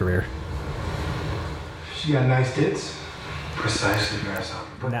point in his career. She got nice tits. Precisely,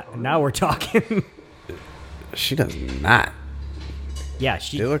 grasshopper. Now we're talking. She does not. Yeah,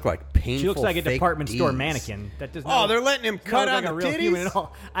 They look like painful. she looks like a fake department store Ds. mannequin. That does Oh, not. they're letting him not cut look on like a the real human titties? at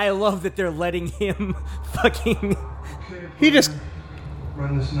all. I love that they're letting him fucking He just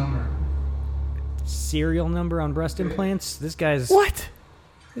Run this number. serial number on breast implants. This guy's what?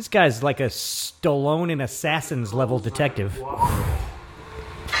 This guy's like a Stallone and Assassins level detective.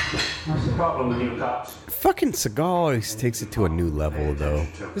 What's the problem with you cops? Fucking Seagal always takes it to a new level, though.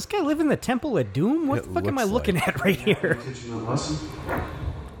 This guy live in the Temple of Doom? What It the fuck am I looks looking like. at right here? Teaching you a lesson?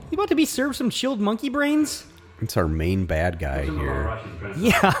 You about to be served some chilled monkey brains? It's our main bad guy here. Russian princess.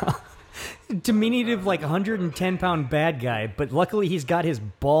 Yeah. Diminutive, like 110-pound bad guy, but luckily he's got his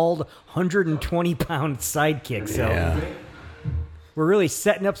bald 120-pound sidekick, so Yeah. we're really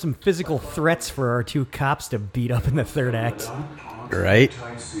setting up some physical threats for our two cops to beat up in the third act. Right?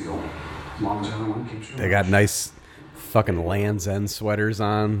 Tight seal. As long as everyone keeps your They got nice fucking Land's End sweaters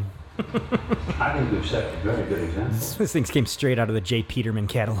on. I think we've set a very good example. This thing came straight out of the J. Peterman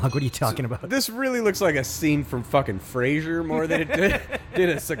catalog. What are you talking about? This really looks like a scene from fucking Frasier more than it did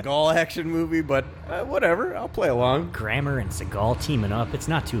a Seagal action movie, but whatever. I'll play along. Grammer and Seagal teaming up. It's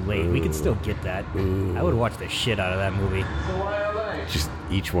not too late. We can still get that. I would watch the shit out of that movie. Just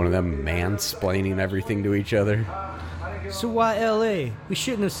each one of them mansplaining everything to each other. So why L.A.? We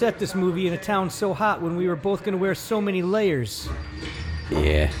shouldn't have set this movie in a town so hot when we were both going to wear so many layers.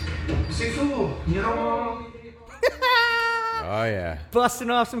 Yeah. See, fool, you know. Oh, yeah. Busting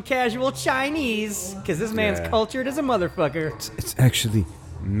off some casual Chinese, because this man's Yeah. cultured as a motherfucker. It's actually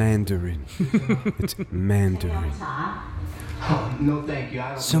Mandarin. It's Mandarin. Oh, no, thank you. I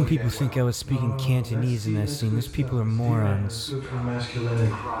don't Some know people that. think I was speaking Cantonese in that scene. Those people are morons. Good for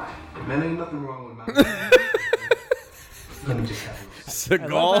masculinity. Man, ain't nothing wrong with my. Let me just have I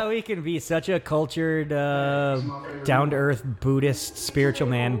love how Seagal. he can be such a cultured, down-to-earth Buddhist spiritual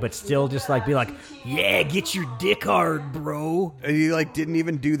man, but still just like be like, yeah, get your dick hard, bro. He like didn't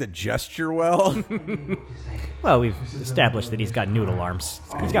even do the gesture well. Well, we've established that he's got noodle arms.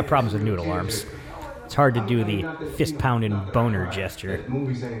 He's got problems with noodle arms. It's hard to do the fist-pounding boner gesture.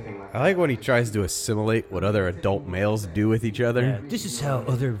 movies, anything like I like when he tries to assimilate what other adult males do with each other. This is how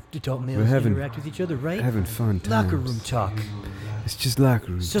other adult males having- interact with each other, right? Having fun times. Locker room talk. It's just locker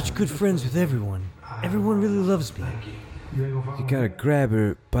room. Such good friends with everyone. Everyone really loves me. You gotta grab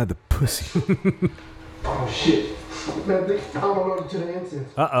her by the pussy. Oh shit. Man, I'm allergic to the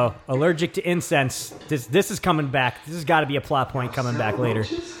incense. Uh-oh. Allergic to incense. This is coming back. This has got to be a plot point coming back later.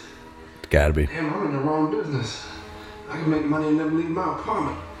 Gotta be. Damn, I'm in the wrong business. I can make money and never leave my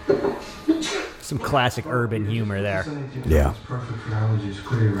apartment. Some classic urban humor there. Yeah. It's perfect for allergies.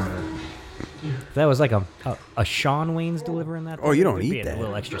 Clear right. If that was like a Sean Wayne's delivering that. Oh, you don't there'd be eat a that.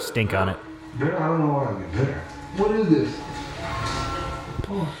 little extra stink on it. Bitter? I don't know why I'm bitter. What is this?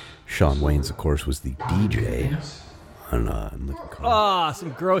 Sean Wayans, of course, was the DJ on Living Color. Oh,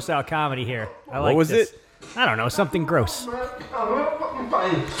 some gross out comedy here. I like What was this. it? I don't know, something gross. I'm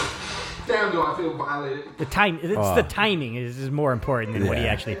fine. Damn, do I feel violated? The time, the timing is more important than what he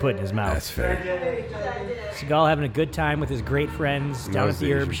Yeah. actually put in his mouth. That's fair. Seagal having a good time with his great friends down at Those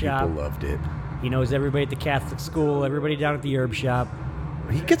the herb Asian shop. People loved it. He knows everybody at the Catholic school, everybody down at the herb shop.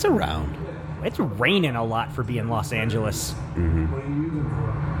 He gets around. It's raining a lot for being Los Angeles. What do you use them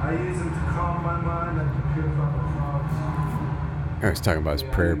for? I use them to calm my mind and to purify my thoughts. I was talking about his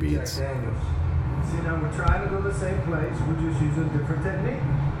prayer beads. Daniels. See, now we're trying to go to the same place. We're just using a different technique.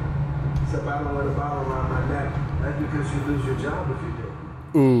 Except I don't wear the bottle around my neck. That's because you lose your job if you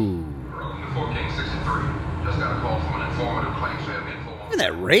do. Ooh. Road 4 King 63. Just got a call from an informative claim to info. Even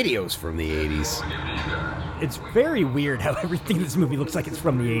that radio's from the 80s. It's very weird how everything in this movie looks like it's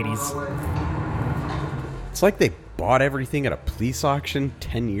from the 80s. It's like they bought everything at a police auction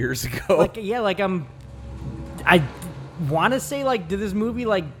 10 years ago. I want to say, like, did this movie,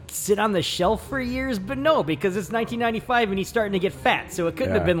 like, sit on the shelf for years? But no, because it's 1995 and he's starting to get fat, so it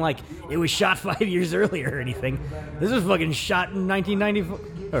couldn't have been like it was shot 5 years earlier or anything. This was fucking shot in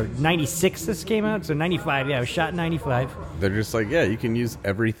 1994, or 96 this came out, so 95, yeah, it was shot in 95. They're just like, yeah, you can use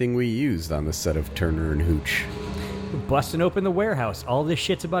everything we used on the set of Turner and Hooch. Busting open the warehouse. All this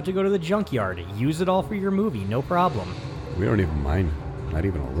shit's about to go to the junkyard. Use it all for your movie, no problem. We don't even mind. Not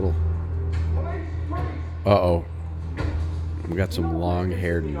even a little. Uh-oh. We got some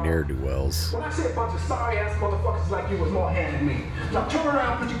long-haired ne'er-do-wells. When I say a bunch of sorry-ass motherfuckers like you was more hand than me. Now turn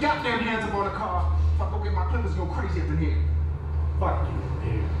around, put your goddamn hands up on the car. If I go get my clippers, go crazy up in here. Fuck you,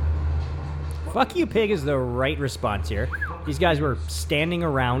 pig. Fuck you, pig is the right response here. These guys were standing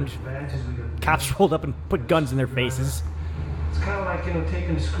around. Cops rolled up and put guns in their faces. It's kind of like,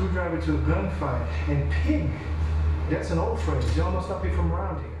 taking a screwdriver to a gunfight. And pig, that's an old phrase. Y'all must not be from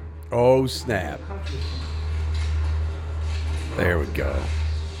around here. Oh, snap. There we go.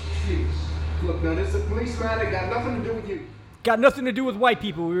 Jeez. Look, now, this is a police matter. Got nothing to do with you. Got nothing to do with white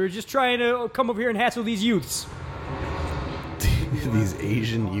people. We were just trying to come over here and hassle these youths. These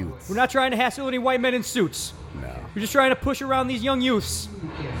Asian youths. We're not trying to hassle any white men in suits. No. We're just trying to push around these young youths. You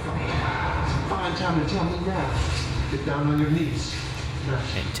can't fight. It's a fine time to tell me now. Get down on your knees.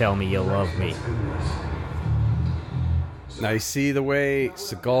 And tell me you love me. Now you see the way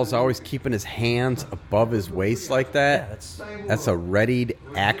Seagal's always keeping his hands above his waist like that? That's a readied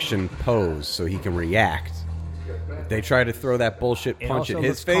action pose so he can react. If they try to throw that bullshit punch at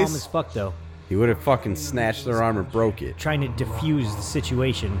his calm face, as fuck, though. he would have fucking snatched their arm and broke it. Trying to diffuse the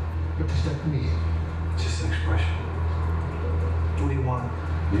situation. What does that mean? Just an expression. What do you want?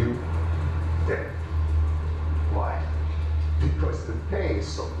 You? Dead. Why? Because the pain is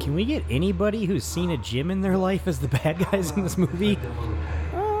so. Can we get anybody who's seen a gym in their life as the bad guys in this movie?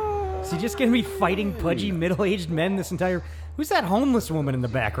 Is he just gonna be fighting pudgy middle-aged men this entire... Who's that homeless woman in the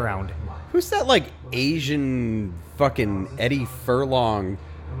background? Who's that, like, Asian fucking Eddie Furlong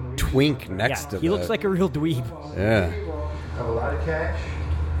twink next to he looks like a real dweeb. Yeah. Have a lot of cash,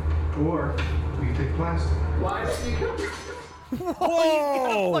 or we can take plastic.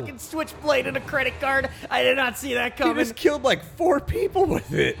 Whoa! Fucking switchblade and a credit card. I did not see that He coming. just killed like 4 people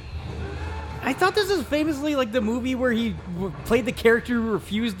with it. I thought this was famously like the movie where he played the character who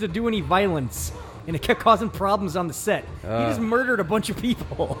refused to do any violence, and it kept causing problems on the set. He just murdered a bunch of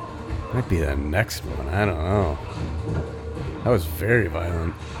people. Might be the next one. I don't know. That was very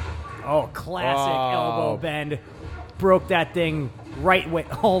violent. Oh, classic elbow bend. Broke that thing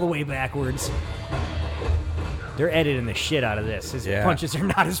all the way backwards. They're editing the shit out of this. His punches are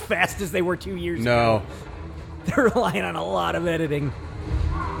not as fast as they were 2 years ago. No. They're relying on a lot of editing.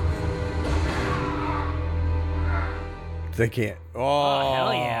 They can't. Oh,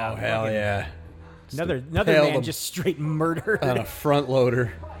 hell yeah. Hell yeah. Another impale man them just straight murdered. On a front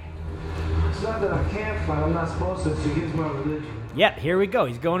loader. It's not that I can't fight. I'm not supposed to. It's against my religion. Yep, here we go.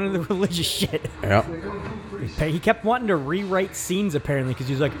 He's going into the religious shit. Yep. He kept wanting to rewrite scenes, apparently, because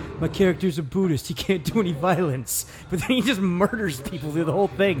he was like, my character's a Buddhist. He can't do any violence. But then he just murders people through the whole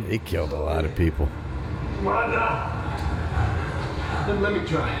thing. He killed a lot of people. Let me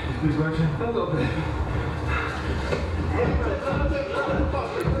try. Please, Russian. A little bit.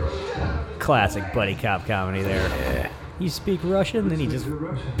 Classic buddy cop comedy there. Yeah. You speak Russian? Then he just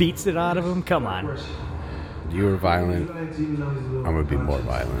beats it out of him? Come on. You were violent. I'm going to be more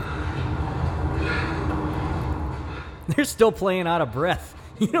violent. They're still playing out of breath.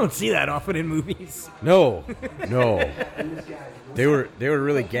 You don't see that often in movies. No. They were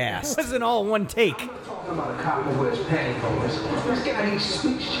really gassed. It wasn't all one take. Talking about a cop who wears pantyhose. This guy, he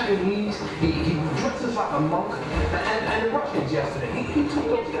speaks Chinese. He dresses like a monk. And the Russians yesterday, he took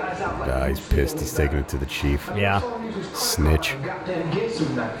those guys out like... He's pissed. He's taking it to the chief. Yeah. Snitch. Goddamn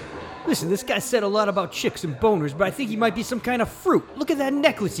Ginsu knife. Listen, this guy said a lot about chicks and boners, but I think he might be some kind of fruit. Look at that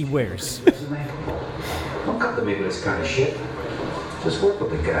necklace he wears. Don't come to me with this kind of shit. Just work with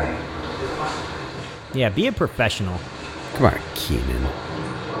the guy. Yeah, be a professional. Come on, Keenan.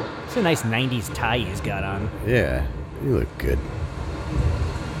 It's a nice 90s tie he's got on. Yeah, you look good.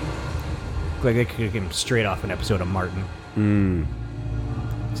 Look like they could get him straight off an episode of Martin.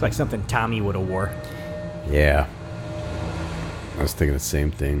 It's like something Tommy would have wore. Yeah. I was thinking the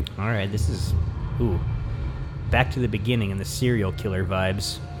same thing. All right, this is back to the beginning and the serial killer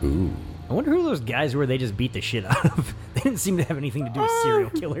vibes. Ooh. I wonder who those guys were they just beat the shit out of. They didn't seem to have anything to do with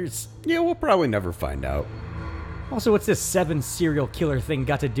serial killers. Yeah, we'll probably never find out. Also, what's this 7 serial killer thing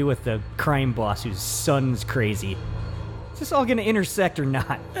got to do with the crime boss whose son's crazy? Is this all going to intersect or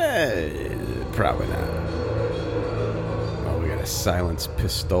not? Probably not. Oh, we got a silenced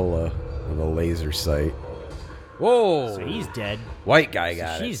pistola with a laser sight. Whoa! So he's dead. White guy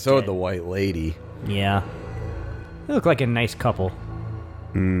got it. So dead. did the white lady. Yeah. They look like a nice couple.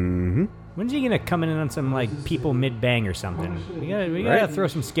 Mm-hmm. When's he gonna come in on some, like, people mid-bang or something? We gotta throw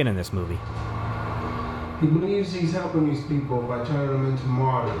some skin in this movie. He believes he's helping these people by turning them into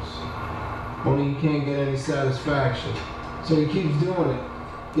martyrs. Only he can't get any satisfaction. So he keeps doing it.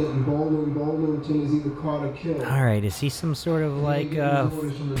 Getting bolder and bolder until he's either caught or killed. Alright, is he some sort of, like,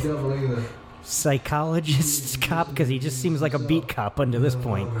 orders from the devil either. psychologist cop? Because he just seems like a beat cop up to this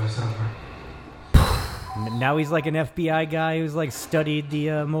point. Now he's like an FBI guy who's like studied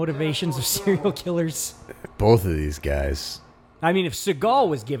the motivations of serial killers. Both of these guys. I mean, if Seagal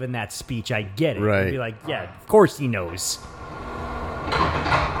was given that speech, I get it. Right. He'd be like, yeah, of course he knows.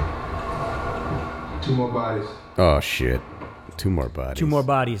 2 more bodies. Oh, shit. 2 more bodies. 2 more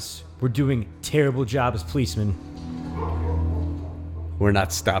bodies. We're doing a terrible job as policemen. We're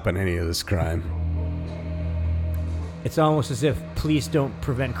not stopping any of this crime. It's almost as if police don't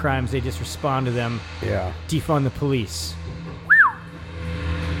prevent crimes, they just respond to them. Yeah. Defund the police.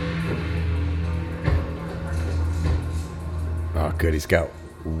 Oh, good. He's got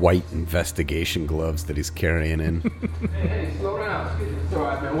white investigation gloves that he's carrying in. Hey, slow down. It's all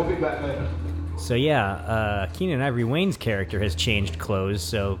right, man. We'll be back later. So yeah, Keenan Ivory Wayne's character has changed clothes,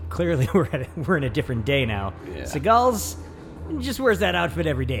 so clearly we're in a different day now. Yeah. Seagal's just wears that outfit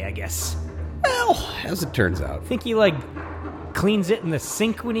every day, I guess. Well, as it turns out. Think he like cleans it in the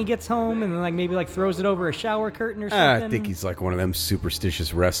sink when he gets home, and then like maybe like throws it over a shower curtain or something. I think he's like one of them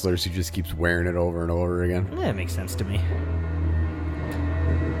superstitious wrestlers who just keeps wearing it over and over again. Yeah, that makes sense to me.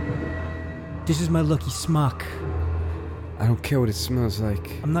 This is my lucky smock. I don't care what it smells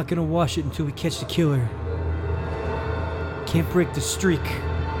like. I'm not gonna wash it until we catch the killer. Can't break the streak.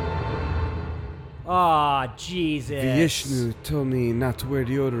 Aw, Jesus. Vishnu told me not to wear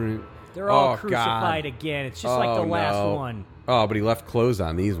deodorant. They're all Oh, crucified God. again. It's just like the last no. one. Oh, but he left clothes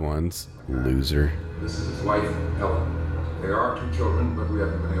on these ones. Loser. This is his wife, Helen. There are 2 children, but we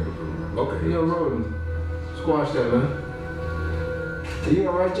haven't been able to locate Yo, them. Roden. Squash that, man. Are you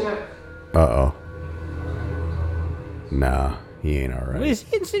alright, Jack? Uh-oh. Nah, he ain't alright. Wait, is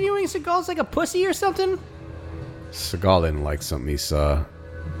he insinuating Seagal's like a pussy or something? Seagal didn't like something he saw.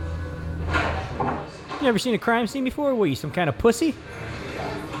 You never seen a crime scene before? What, you some kind of pussy?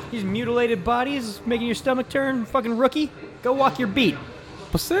 These mutilated bodies making your stomach turn? Fucking rookie? Go walk your beat.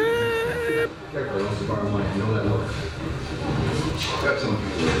 Pussy! A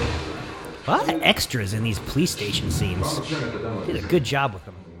lot of extras in these police station scenes. Did a good job with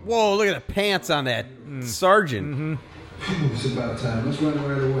them. Whoa, look at the pants on that sergeant. It's about time. Let's run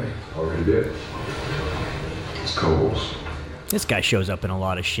right away. Already did. It's Coles. This guy shows up in a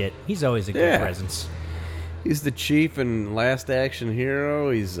lot of shit. He's always a good Yeah. presence. He's the chief and last action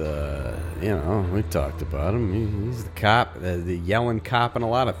hero. He's, we talked about him. He's the cop, the yelling cop in a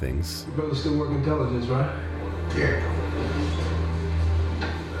lot of things. Your brother still work intelligence, right? Yeah.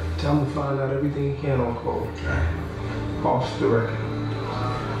 Tell him to find out everything he can on Cole. Off the record.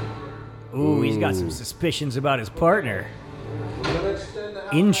 Ooh, he's got some suspicions about his partner.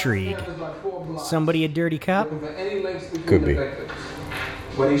 Intrigue. Somebody a dirty cop? Could be.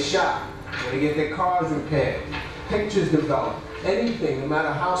 When they shot, when they get their cars repaired, pictures developed, anything, no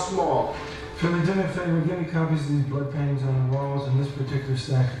matter how small. Philly, do me a favor, give me copies of these blood paintings on the walls and this particular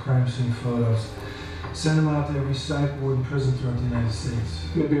stack of crime scene photos. Send them out to every psych ward and prison throughout the United States.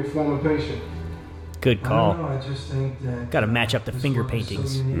 Maybe a former patient. Good I call. don't know, I just think that... Gotta match up the this finger work is so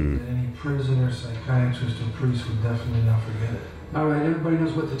paintings. unique that any prisoner, psychiatrist, or priest would definitely not forget it. All right, everybody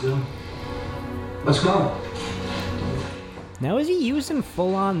knows what to do. Let's go. Now, is he using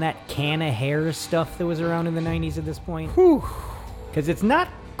full-on that can of hair stuff that was around in the 90s at this point? Because it's not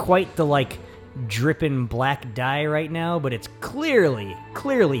quite the, like, dripping black dye right now, but it's clearly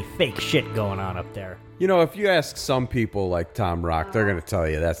fake shit going on up there. You know, if you ask some people like Tom Rock, they're going to tell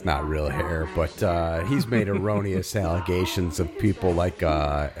you that's not real hair, but he's made erroneous allegations of people like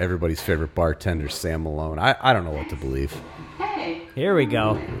everybody's favorite bartender, Sam Malone. I don't know what to believe. Hey. Here we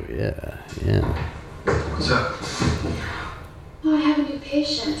go. Yeah. What's up? Oh, I have a new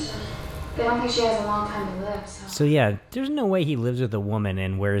patient. They don't think she has a long time to live, so... So yeah, there's no way he lives with a woman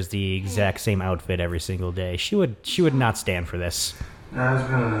and wears the exact same outfit every single day. She would not stand for this. Nah, there's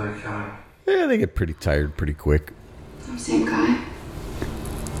been another killing. Yeah, they get pretty tired pretty quick. Same guy?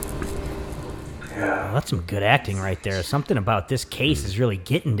 Yeah. Well, that's some good acting right there. Something about this case is really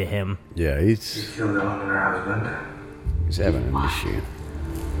getting to him. Yeah, He killed Ellen and her husband. he's having an issue.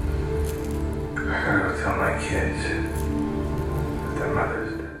 I gotta go tell my kids that their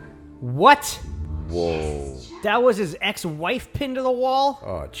mother's dead. What? Whoa. That was his ex-wife pinned to the wall?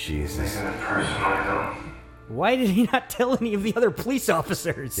 Oh, Jesus. Making it personal, though. Why did he not tell any of the other police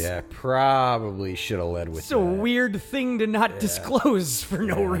officers? Yeah, probably should have led with It's a that. weird thing to not disclose for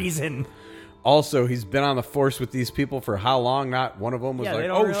no reason. Also, he's been on the force with these people for how long? Not one of them was Yeah, like, they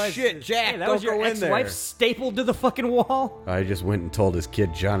don't oh realize- shit, Jack, Hey, that don't was your go in there. ex-wife stapled to the fucking wall? I just went and told his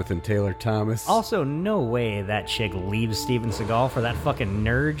kid, Jonathan Taylor Thomas. Also, no way that chick leaves Steven Seagal for that fucking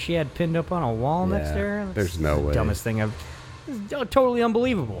nerd she had pinned up on a wall next to her. there's no way. Dumbest thing I've... It's totally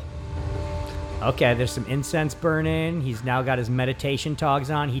unbelievable. Okay, there's some incense burning. He's now got his meditation togs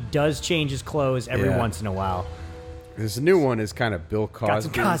on. He does change his clothes every Yeah. once in a while. This new one is kind of Bill Cosby Got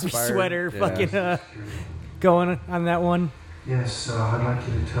some Cosby inspired. sweater Yeah. fucking going on that one. Yes, I'd like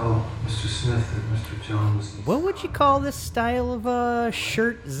you to tell Mr. Smith that Mr. Jones... What would you call this style of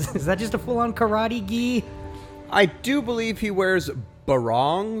shirt? Is that just a full-on karate gi? I do believe he wears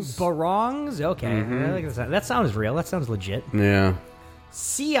barongs. Barongs? Okay. Mhm. I like that sounds real. That sounds legit. Yeah.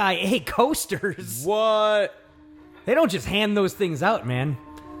 CIA coasters. What? They don't just hand those things out, man.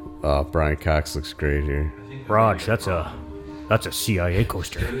 Oh, Brian Cox looks great here. Raj, that's a CIA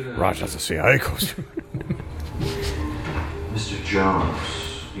coaster. Raj, that's a CIA coaster. Mr. Jones,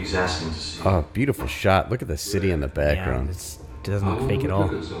 he's asking to see. Oh, beautiful shot. Look at the city in the background. Yeah, it doesn't look fake at all.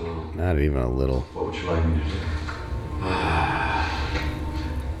 Not even a little. What would you like me to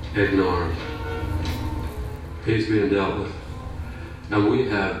do? Ignore him. He's being dealt with. And we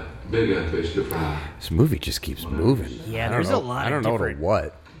have bigger fish to fry. This movie just keeps moving. Yeah, I don't there's know- a lot I don't of know different...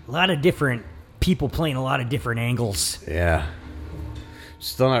 what. A lot of different people playing a lot of different angles. Yeah.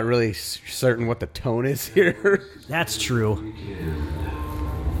 Still not really certain what the tone is here. That's true.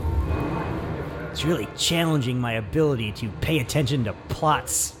 It's really challenging my ability to pay attention to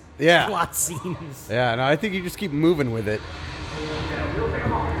plots. Yeah. Plot scenes. Yeah, no, I think you just keep moving with it.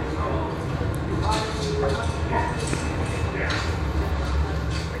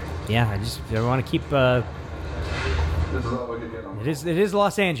 Yeah, I want to keep. It is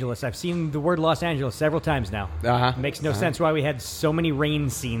Los Angeles. I've seen the word Los Angeles several times now. Uh-huh. It makes no sense why we had so many rain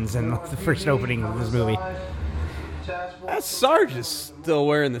scenes in the first opening of this movie. That Sarge is still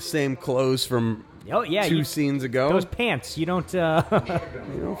wearing the same clothes from Oh yeah, two scenes ago. Those pants, you don't. forget.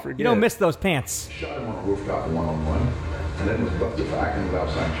 You don't miss those pants. Shot him on a rooftop one-on-one, and then was busted for acting without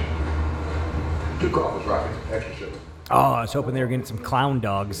sanction. 2 coffers, Rocky. Extra sugar. Oh, I was hoping they were getting some clown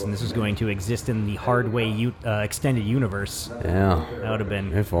dogs, and this was going to exist in the Hardway extended universe. Yeah. That would have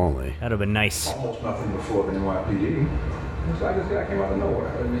been. If only. That would have been nice. Almost nothing before the NYPD. Looks like this guy came out of nowhere.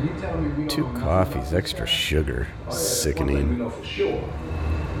 I mean, you tell me we don't 2 know nothing coffees, about extra sugar. One thing we Sickening. know for sure.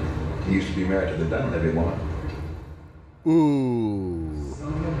 He used to be married to the Dunleavy woman. Ooh.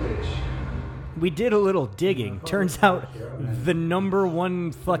 We did a little digging. Turns out the number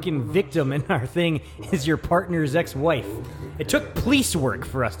one fucking victim in our thing is your partner's ex-wife. It took police work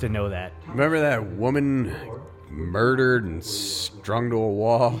for us to know that. Remember that woman murdered and strung to a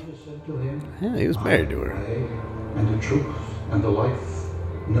wall? Yeah, he was married to her. And the truth and the life,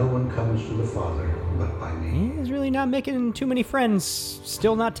 no one comes to the Father but by me. He's really not making too many friends.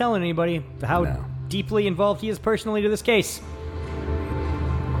 Still not telling anybody how deeply involved he is personally to this case.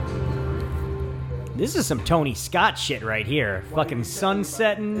 This is some Tony Scott shit right here. Fucking sun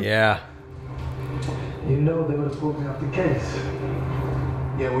setting. Yeah. You know they would have pulled me off the case.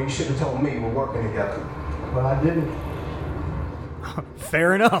 Yeah, well, you should have told me we're working together. But I didn't.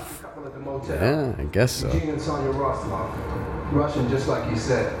 Fair enough. Couple at the motel. Yeah, I guess so. Eugene and Sonia Rosloff. Russian, just like you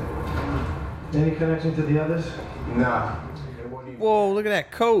said. Any connection to the others? Nah. Whoa, look at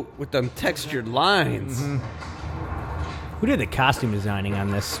that coat with them textured lines. Who did the costume designing on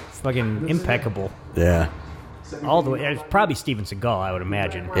this? Fucking impeccable. Yeah. All the way. It's probably Steven Seagal, I would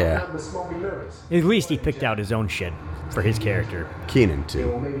imagine. Yeah. At least he picked out his own shit for his character. Keenan, too.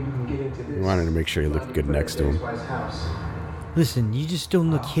 He wanted to make sure he looked good next to him. Listen, you just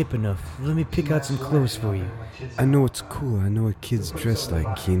don't look hip enough. Let me pick out some clothes for you. I know it's cool. I know what kids dress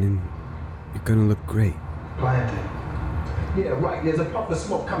like, Keenan. You're gonna look great. Planted. Yeah, right. There's a puff of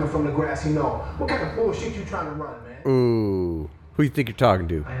smoke coming from the grass, you know. What kind of bullshit you trying to run, man? Ooh. Who you think you're talking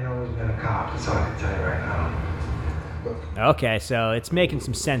to? I ain't always been a cop, that's all I can tell you right now. Look, Okay, so it's making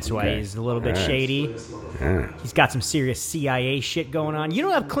some sense why he's a little bit shady. He's got some serious CIA shit going on. You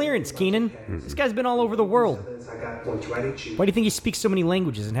don't have clearance, Keenan. This guy's been all over the world. Why do you think he speaks so many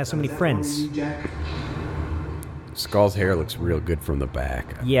languages and has so many friends? Skull's hair looks real good from the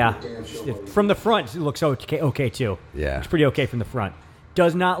back. Yeah. From the front, it looks okay too. Yeah. It's pretty okay from the front.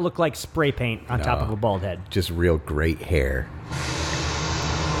 Does not look like spray paint on top of a bald head. Just real great hair.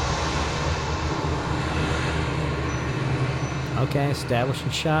 Okay, establishing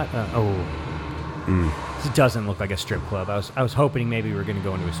shot. This doesn't look like a strip club. I was hoping maybe we were going to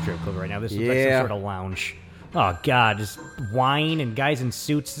go into a strip club right now. This looks like some sort of lounge. Oh, God, just wine and guys in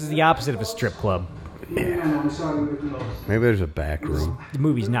suits. This is the opposite of a strip club. Yeah. Maybe there's a back room. The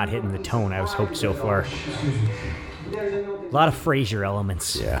movie's not hitting the tone I was hoped so far. A lot of Frasier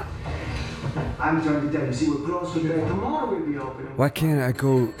elements. Yeah. I'm trying to tell you, see, we're close to that. Tomorrow we'll be open. Why can't I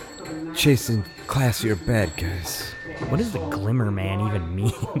go chasing classier bad guys? What does the Glimmer Man even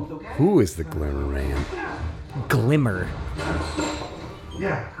mean? Who is the Glimmer Man? Glimmer.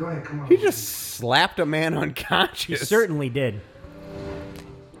 Yeah, go ahead, come on. He just slapped a man unconscious. He certainly did.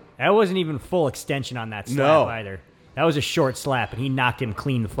 That wasn't even full extension on that slap either. That was a short slap, and he knocked him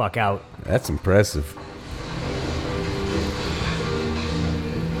clean the fuck out. That's impressive.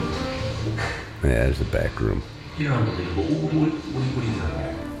 Yeah, there's the back room. You're unbelievable. What are you doing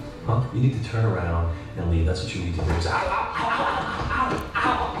here? Huh? You need to turn around and leave. That's what you need to do.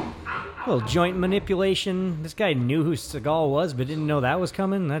 A little joint manipulation. This guy knew who Seagal was, but didn't know that was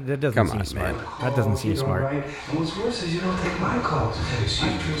coming. That doesn't seem smart. That doesn't seem smart. Right? And what's worse is you don't take my calls.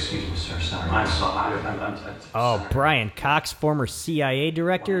 Excuse me, sir. Sorry. I'm sorry. Oh, Brian Cox, former CIA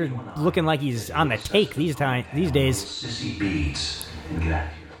director, looking like he's on the take these days. Sissy beads and get out of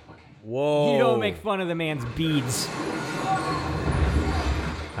here. Whoa. You don't make fun of the man's beads.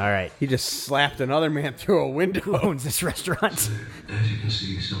 All right. He just slapped another man through a window. Who owns this restaurant? As you can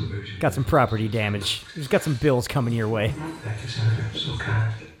see, celebration. Got some property damage. He's got some bills coming your way. Thank you, Senator. So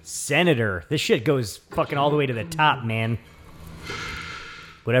kind. Senator. This shit goes fucking all the way to the top, man.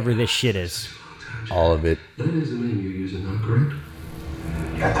 Whatever this shit is. All of it. That is the name you're using now, correct?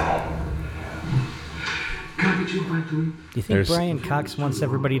 Got that. Can I get you a bite to eat? Do you think Brian Cox wants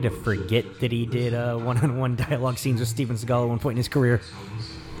everybody to forget that he did one-on-one dialogue scenes with Steven Seagal at one point in his career?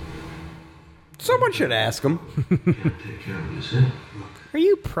 Someone should ask him. Take care of this, eh? Are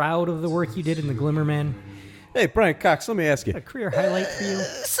you proud of the work you did in The Glimmer Man? Hey, Brian Cox, let me ask you. A career highlight for you?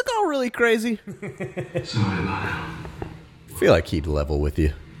 Seagal really crazy? Sorry about it. I feel like he'd level with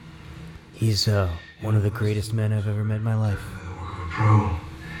you. He's one of the greatest men I've ever met in my life. Pro.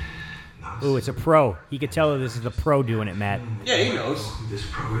 Ooh, it's a pro. You could tell that this is the pro doing it, Matt. Yeah, he knows. This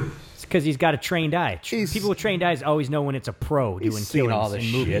pro is. It's because he's got a trained eye. People with trained eyes always know when it's a pro doing killings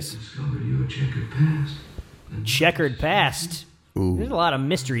in movies. Discovered you a checkered past. Checkered past. Ooh. There's a lot of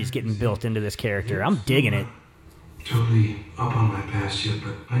mysteries getting built into this character. I'm digging it. Totally up on my past yet,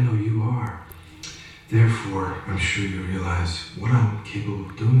 but I know you are. Therefore, I'm sure you realize what I'm capable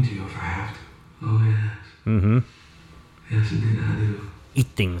of doing to you if I have to. Oh, yes. Mm-hmm. Yes, indeed, I do. Eat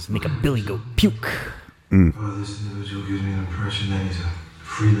things, make a billy go puke. Oh, this individual gives me an impression that he's a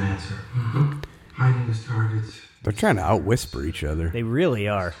freelancer. Hiding his targets. They're trying to out-whisper each other. They really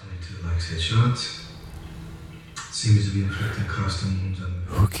are. He likes headshots. Seems to be inflicting custom wounds on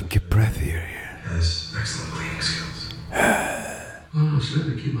the... Who can get breathier here? Has excellent cleaning skills. Oh, so let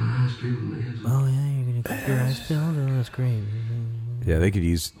me keep my eyes peeled and my hands up. Oh, yeah, you're going to keep your eyes peeled? Oh, that's great. Yeah, they could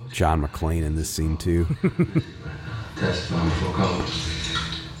use John McClane in this scene, too. Testifying before college.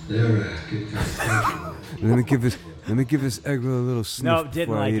 There, good time. Let me give this egg roll a little sniff No, didn't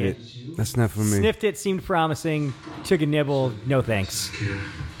before like I eat it. That's not for me. Sniffed it, seemed promising. Took a nibble. No thanks.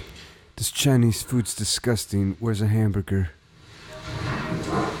 This Chinese food's disgusting. Where's a hamburger?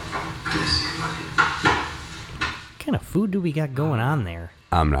 What kind of food do we got going on there?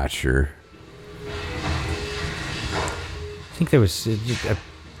 I'm not sure. I think there was a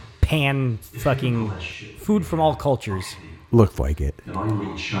pan fucking food from all cultures. Looked like it. And I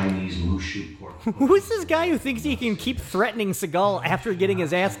read Chinese mushu pork. Who's this guy who thinks he can keep threatening Seagal after getting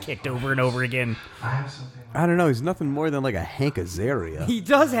his ass kicked over and over again? I don't know. He's nothing more than like a Hank Azaria. He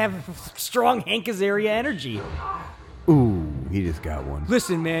does have strong Hank Azaria energy. Ooh, he just got one.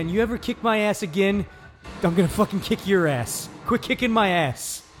 Listen, man, you ever kick my ass again, I'm gonna fucking kick your ass. Quit kicking my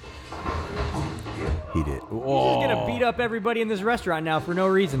ass. He did. He's just gonna beat up everybody in this restaurant now for no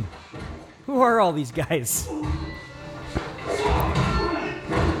reason. Who are all these guys?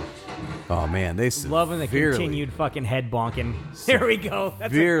 Oh man, they Loving the continued fucking head bonking. There we go.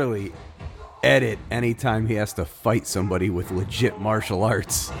 That's severely edit anytime he has to fight somebody with legit martial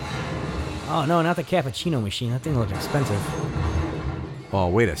arts. Oh, no, not the cappuccino machine. That thing looks expensive. Oh,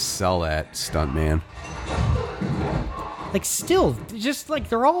 way to sell that, stuntman. Like, still, just like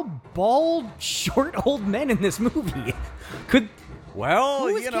they're all bald, short, old men in this movie. Well,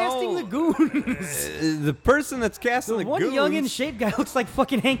 who is casting the goons? The person that's casting the one goons. young and shaped guy looks like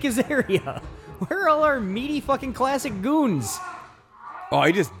fucking Hank Azaria. Where are all our meaty fucking classic goons? Oh,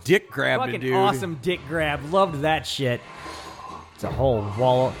 he just dick grabbed Fucking a dude. awesome dick grab. Loved that shit. It's a whole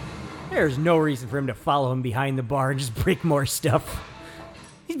wall. There's no reason for him to follow him behind the bar and just break more stuff.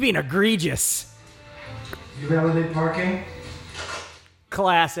 He's being egregious. You validate parking?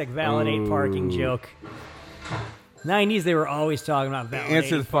 Classic validate parking joke. 90s, they were always talking about validating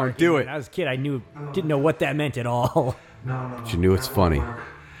Answer the phone. parking. Do it. When I was a kid, didn't know what that meant at all. No. But you knew it's funny.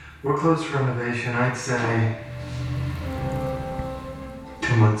 We're closed for renovation. I'd say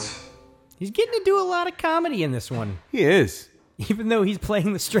 2 months. He's getting to do a lot of comedy in this one. He is. Even though he's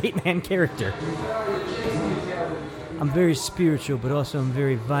playing the straight man character. I'm very spiritual, but also I'm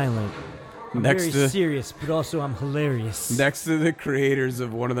very violent. I'm very serious, but also I'm hilarious. Next to the creators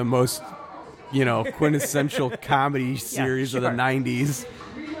of one of the most, quintessential comedy series of the 90s.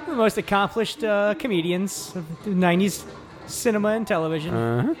 The most accomplished comedians of the 90s cinema and television.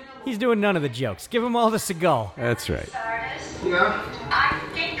 Uh-huh. He's doing none of the jokes. Give them all to Seagal. That's right. Yeah? I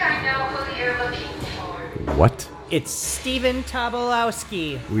think I know who you're looking for. What? It's Steven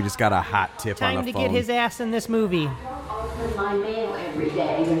Tobolowsky. We just got a hot tip on Time the to phone. get his ass in this movie. Open my mail every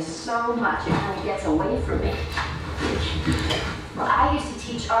day. There's so much it kind of gets away from me. Well, I used to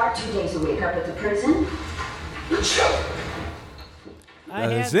teach art 2 days a week up at the prison. I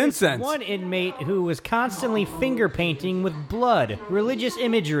had this one inmate who was constantly finger painting with blood, religious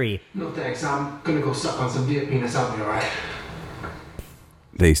imagery. No thanks, I'm gonna go suck on some deer penis out there, alright?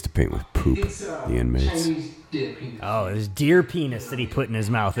 They used to paint with poop, It's the inmates. Chinese deer penis. Oh, this deer penis that he put in his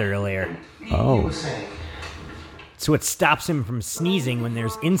mouth earlier. Oh. It's what stops him from sneezing when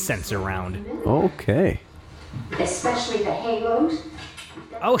there's incense around. Okay. Especially the halos.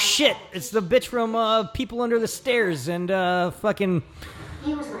 Oh shit! It's the bitch from People Under the Stairs and fucking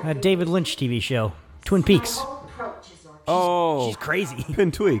David Lynch TV show, Twin Peaks. Oh. She's crazy.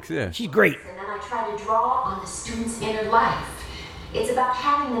 Pin Tweaks, yeah. She's great. And then I try to draw on the student's inner life. It's about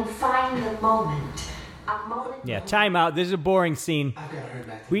having them find the moment. A moment. Yeah, time out. This is a boring scene.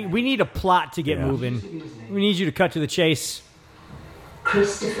 We need a plot to get moving. We need you to cut to the chase.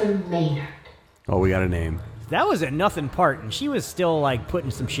 Christopher Maynard. Oh, we got a name. That was a nothing part, and she was still like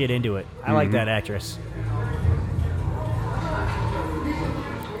putting some shit into it. I like that actress.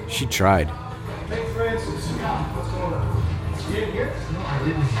 She tried. Hey, Francis. What's going on? You didn't get it? No, I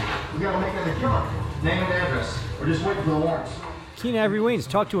didn't. We gotta make that a killer. Name and address. We're just waiting for the warrants. Keenan Ivory Wayans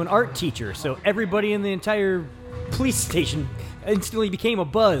talked to an art teacher, so everybody in the entire police station instantly became a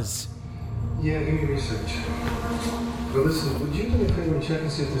buzz. Yeah, give me research. Well, listen, would you do me a favor and check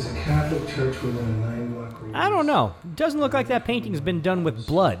and see if there's a Catholic church within a 9-block radius? I don't know. It doesn't look like that painting's been done with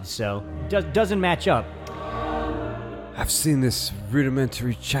blood, so it doesn't match up. I've seen this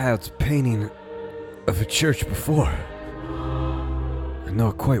rudimentary child's painting of a church before. I know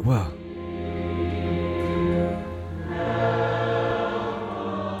it quite well.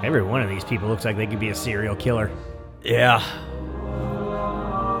 Every one of these people looks like they could be a serial killer. Yeah.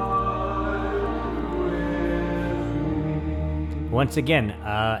 Once again,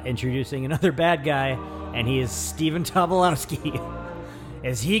 introducing another bad guy, and he is Steven Tobolowsky.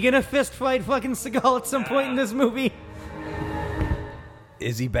 Is he gonna fist fight fucking Seagal at some point in this movie?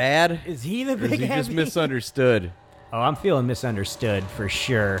 Is he bad? Is he the Or big is he just heavy? misunderstood? Oh, I'm feeling misunderstood for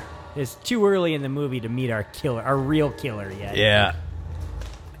sure. It's too early in the movie to meet our killer, our real killer yet. Yeah.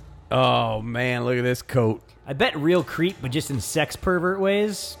 Oh, man, look at this coat. I bet real creep, but just in sex pervert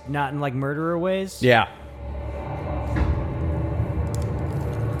ways, not in like murderer ways. Yeah.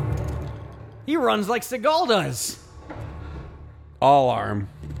 He runs like Seagal does. All arm.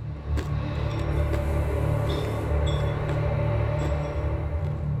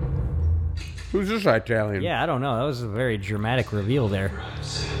 Who's this Italian? Yeah, I don't know. That was a very dramatic reveal there.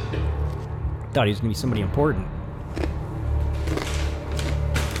 Thought he was going to be somebody important.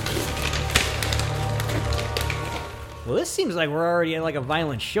 Well, this seems like we're already at like a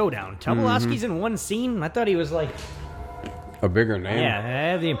violent showdown. Tobolowsky's in one scene. I thought he was like... A bigger name. Yeah,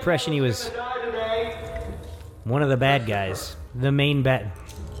 I have the impression he was one of the bad guys. The main bad...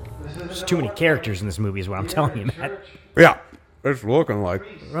 There's too many characters in this movie is what I'm telling you, Matt. Yeah, it's looking like.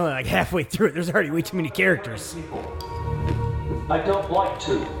 We're only like halfway through it. There's already way too many characters. I don't like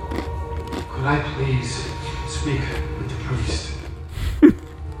to. Could I please speak with the priest?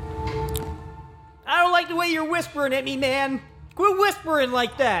 I don't like the way you're whispering at me, man. Quit whispering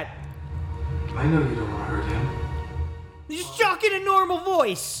like that. I know you don't want to hurt him. Just talk in a normal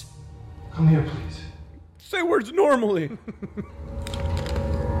voice. Come here, please. Say words normally.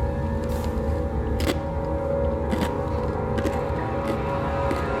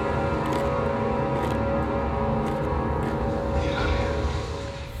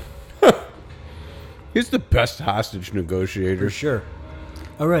 He's the best hostage negotiator. For sure.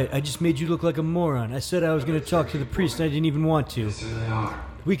 All right, I just made you look like a moron. I said I was going to talk to the priest, and I didn't even want to. Yes, they are.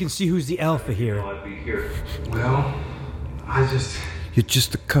 We can see who's the alpha here. Well, I just... You're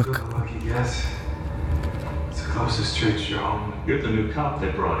just a cook. Lucky guess. It's the closest church to your home. You're the new cop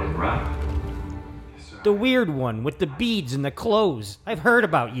they brought in, right? The weird one with the beads and the clothes. I've heard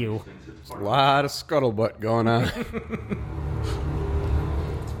about you. A lot of scuttlebutt going on.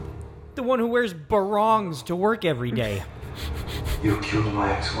 The one who wears barongs to work every day. You killed my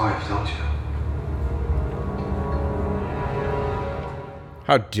ex-wife, don't you?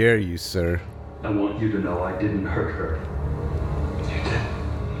 How dare you, sir? I want you to know I didn't hurt her. You did?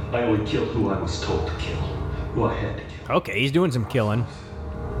 I only killed who I was told to kill. Who I had to kill. Okay, he's doing some killing.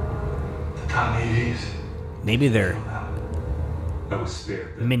 The Tommies. Maybe they're I was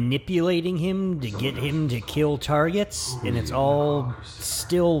spared them. manipulating him to get him to kill targets, and it's all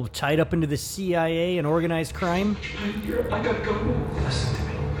still tied up into the CIA and organized crime? I gotta go. Listen to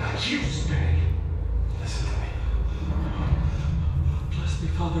me. You stay. Listen to me. Bless me,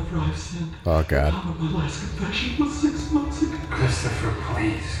 Father, for I've sinned. Oh, God. My last confession was 6 months ago. Christopher,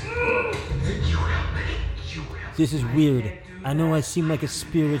 please. You help me. You help me. This is weird. I know I seem like a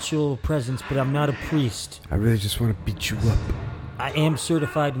spiritual presence, but I'm not a priest. I really just want to beat you up. I am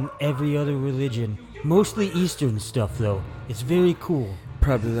certified in every other religion. Mostly Eastern stuff, though. It's very cool.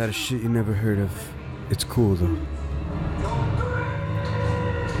 Probably a lot of shit you never heard of. It's cool, though.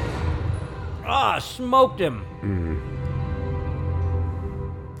 Ah, smoked him.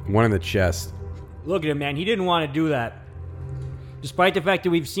 One in the chest. Look at him, man. He didn't want to do that. Despite the fact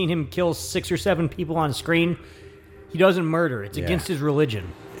that we've seen him kill 6 or 7 people on screen, he doesn't murder. It's against his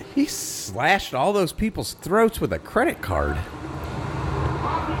religion. He slashed all those people's throats with a credit card.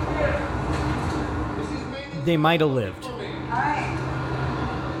 They might have lived.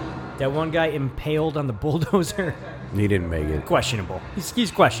 That one guy impaled on the bulldozer. He didn't make it. Questionable.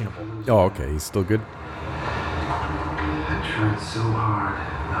 He's questionable. Oh, okay. He's still good. I tried so hard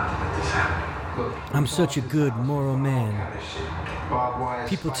not to let this happen. I'm such a good, moral man.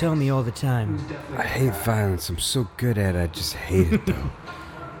 People tell me all the time. I hate violence. I'm so good at it. I just hate it, though.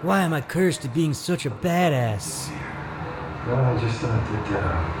 Why am I cursed to being such a badass? Well, I just thought that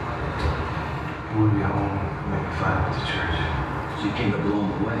you wouldn't be home and make a fight with the church. So you came to blow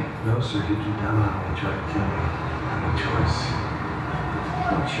him away? No, sir. He drew down on me and tried to kill me. I had no choice.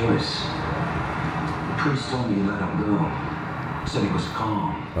 No choice. The priest told me you let him go. Said he was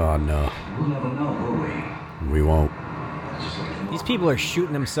calm. Oh, no. We'll never know, will we? We won't. These people are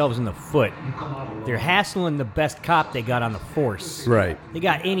shooting themselves in the foot. They're hassling the best cop they got on the force. Right. They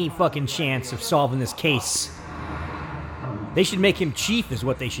got any fucking chance of solving this case. They should make him chief is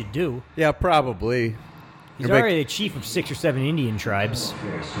what they should do. Yeah, probably. He's already the chief of 6 or 7 Indian tribes.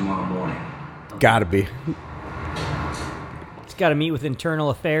 Tomorrow morning. Gotta be. He's got to meet with internal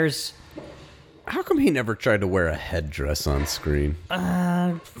affairs. How come he never tried to wear a headdress on screen?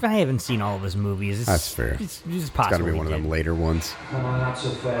 I haven't seen all of his movies. That's fair. It's It's possible. gotta be one of them later ones. Come on, not so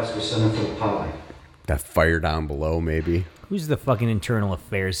fast. We're sending for the pie. That fire down below, maybe. Who's the fucking internal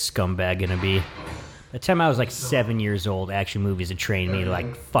affairs scumbag gonna be? The time I was like 7 years old, action movies had trained me to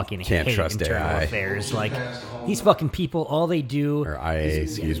like fucking Can't hate trust internal AI. affairs. Like these fucking people, all they do Or IA,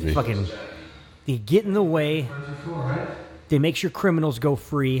 excuse me. fucking they get in the way. They make sure criminals go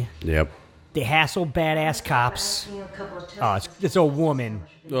free. Yep. They hassle badass cops. Oh, it's a woman.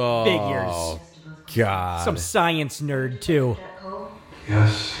 Oh, Figures. God. Some science nerd too.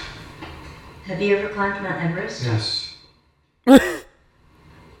 Yes. Have you ever climbed Mount Everest? Yes.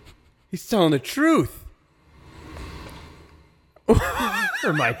 He's telling the truth.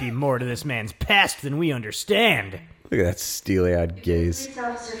 There might be more to this man's past than we understand. Look at that steely-eyed gaze. Police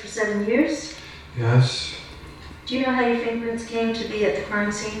officer for 7 years. Yes. Do you know how your fingerprints came to be at the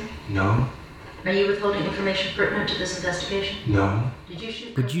crime scene? No. Are you withholding information pertinent to this investigation? No. Did you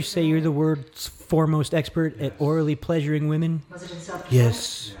shoot? Would you say you're the world's foremost expert at orally pleasuring women? Was it in self-defense?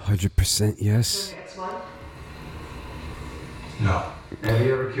 Yes. 100% yes. Your ex-wife? No. Have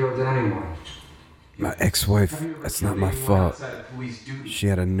you ever killed anyone? My ex-wife, that's not my fault. She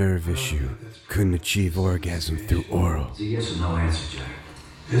had a nerve issue. Couldn't achieve orgasm through oral. It's a yes or no answer, Jack.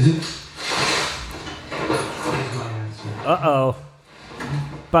 Is it? Uh-oh.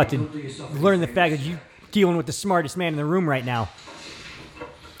 About to learn the fact that you're dealing with the smartest man in the room right now.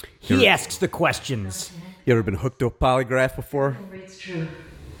 He asks the questions. You ever been hooked to a polygraph before? It's true.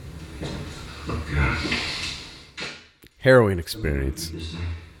 Harrowing experience.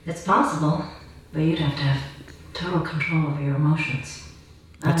 It's possible, but you'd have to have total control over your emotions.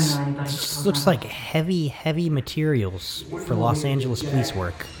 I don't know anybody. This looks like heavy materials for Los Angeles police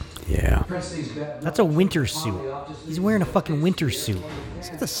work. Yeah. That's a winter suit. He's wearing a fucking winter suit. Is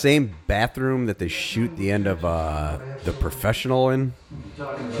it the same bathroom that they shoot the end of The Professional in?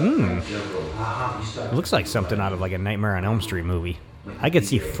 It looks like something out of like a Nightmare on Elm Street movie. I could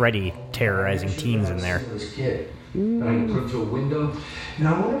see Freddy terrorizing teens in there. I can put through a window. And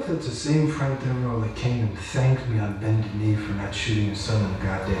I wonder if it's the same Frank Devereaux that came and thanked me on bended knee for not shooting his son in the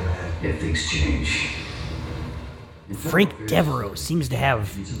goddamn head. If things change. Frank Devereaux seems to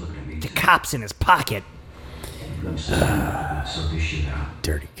have the cops in his pocket.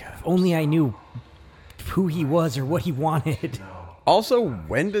 Dirty cop. If only I knew who he was or what he wanted. Also,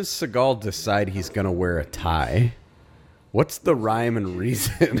 when does Seagal decide he's going to wear a tie? What's the rhyme and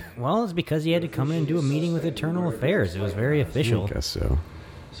reason? Well, it's because he had to come in and do a meeting with Internal Affairs. It was very official. I guess so.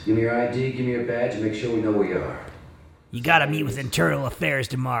 So give me your ID, give me your badge, and make sure we know where you are. You gotta meet with Internal Affairs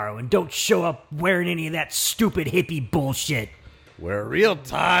tomorrow, and don't show up wearing any of that stupid hippie bullshit. Wear a real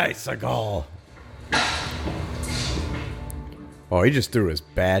tie, Seagal. Oh, he just threw his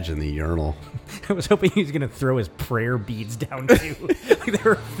badge in the urinal. I was hoping he was gonna throw his prayer beads down too. Like they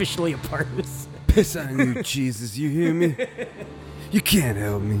were officially a part of this. Piss on you, Jesus, you hear me? You can't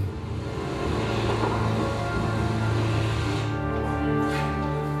help me.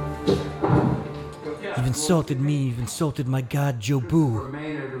 You've insulted me, you've insulted my God, Joe Boo.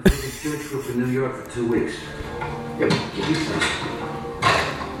 Remain at a Lutheran church group in New York for 2 weeks. Yep, give me some.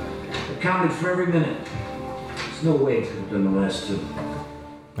 Accounted for every minute. There's no way it could have been the last two.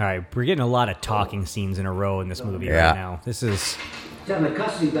 Alright, we're getting a lot of talking scenes in a row in this movie Yeah. right now. This is Telling the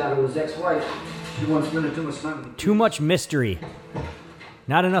custody battle with his ex-wife. She wants spending too much time. too much mystery.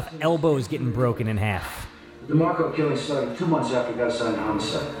 Not enough elbows getting broken in half. The Marco killing started 2 months after he got assigned to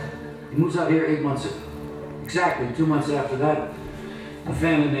homicide. He moves out here 8 months ago. Exactly 2 months after that, the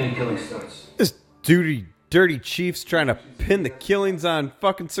family man killing starts. This dirty chief's trying to pin the killings on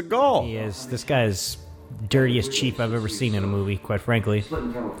fucking Seagal. He is. This guy's dirtiest chief I've ever seen in a movie, quite frankly.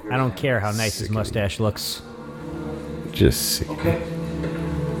 I don't care how nice his mustache looks. Just sick. Okay.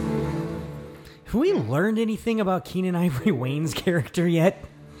 Have we learned anything about Keenen Ivory Wayne's character yet?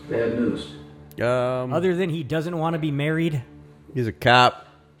 Bad news. Other than he doesn't want to be married? He's a cop.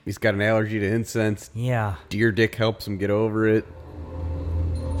 He's got an allergy to incense. Yeah. Deer dick helps him get over it.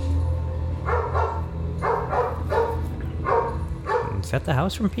 Is that the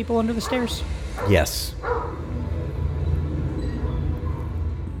house from People Under the Stairs? Yes.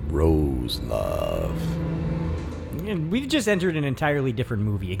 Rose love. And we've just entered an entirely different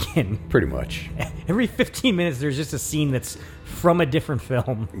movie again. Pretty much. Every 15 minutes there's just a scene that's from a different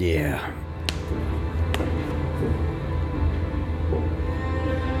film. Yeah.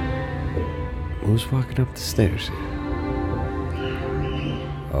 Who's walking up the stairs here?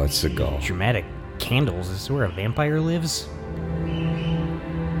 Oh, it's Seagal. Dramatic candles. Is this where a vampire lives?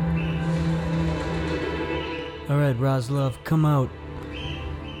 Alright, Roslov, come out.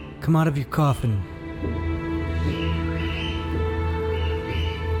 Come out of your coffin.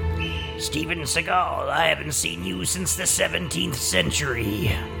 Steven Seagal, I haven't seen you since the 17th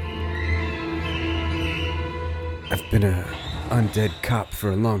century. I've been a undead cop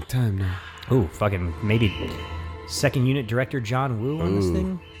for a long time now. Ooh, fucking maybe second unit director John Woo on this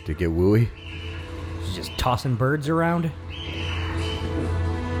thing? To get wooey? He's just tossing birds around.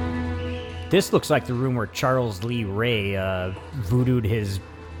 This looks like the room where Charles Lee Ray voodooed his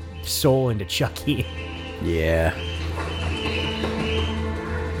soul into Chucky. Yeah.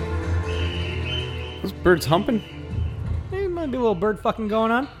 Those birds humping? There might be a little bird fucking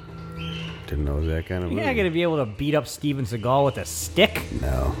going on. Didn't know it was that kind of You're movie. not gonna be able to beat up Steven Seagal with a stick.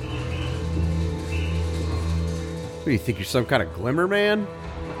 No. What do you think? You're some kind of glimmer man?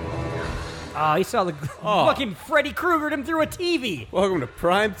 Oh, he saw the fucking Freddy Kruegered him through a TV. Welcome to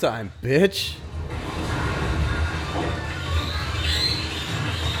primetime, bitch.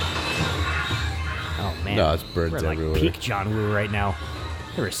 Oh man, No, it's birds we're like everywhere. peak John Woo right now.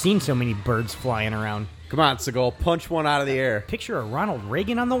 Never seen so many birds flying around. Come on, Seagal, punch one out of the air. Picture of Ronald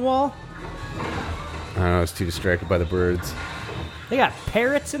Reagan on the wall. I don't know, I was too distracted by the birds. They got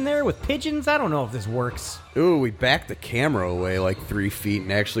parrots in there with pigeons. I don't know if this works. Ooh, we backed the camera away like 3 feet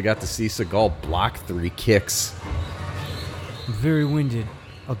and actually got to see Seagal block 3 kicks. I'm very winded.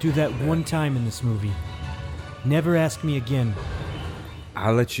 I'll do that one time in this movie. Never ask me again.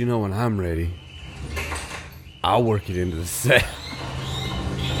 I'll let you know when I'm ready. I'll work it into the set.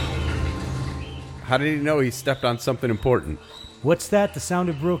 How did he know he stepped on something important? What's that? The sound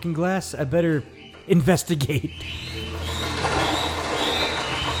of broken glass? I better investigate.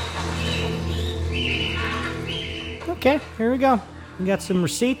 Okay, here we go. We got some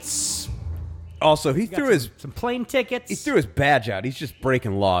receipts. Also, he threw some plane tickets. He threw his badge out. He's just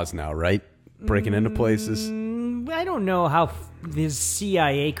breaking laws now, right? Breaking into places. I don't know how his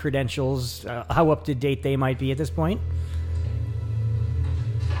CIA credentials, how up to date they might be at this point.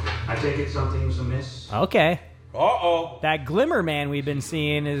 I take it something's amiss. Okay. Uh-oh. That Glimmer man we've been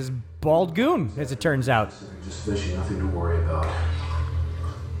seeing is Bald Goon, as it turns out. Just fishing, nothing to worry about.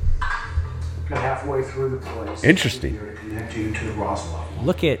 Got halfway through the place. Interesting. Here to connect you to Roswell.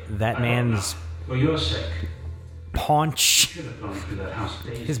 Look at that man's For your sake. paunch, Should have gone through that house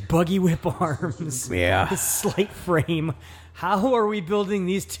days. his buggy whip arms, Yeah. his slight frame. How are we building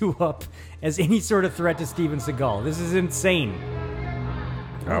these two up as any sort of threat to Steven Seagal? This is insane.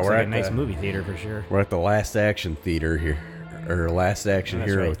 Looks we're like at a nice the- movie theater for sure. We're at the Last Action Theater here. Or Last Action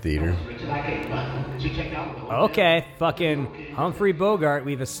That's Hero right. Theater. Okay, fucking Humphrey Bogart,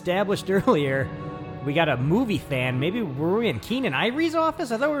 we've established earlier. We got a movie fan. Maybe were we in Keenan Ivory's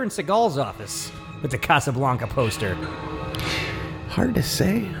office? I thought we were in Seagal's office with the Casablanca poster. Hard to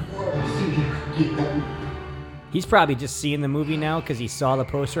say. He's probably just seeing the movie now because he saw the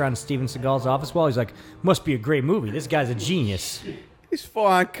poster on Steven Seagal's office wall. He's like, must be a great movie. This guy's a genius. He's full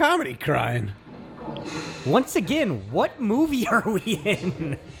on comedy crying. Once again, what movie are we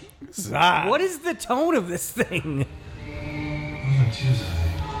in? Zod. What is the tone of this thing?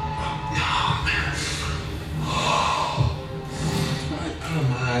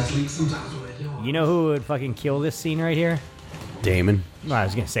 You know who would fucking kill this scene right here? Damon. Well, I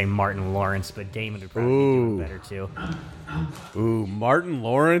was going to say Martin Lawrence, but Damon would probably be doing better too. Ooh, Martin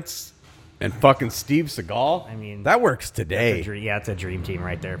Lawrence and fucking Steve Seagal? I mean, that works today. It's a dream team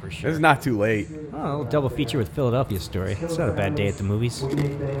right there for sure. It's not too late. Oh, a little double feature with Philadelphia Story. It's not a bad day at the movies.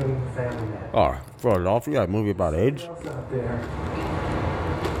 Oh, Philadelphia, a movie about AIDS? He's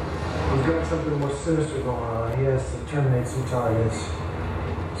got something more sinister going on. He has to terminate some targets.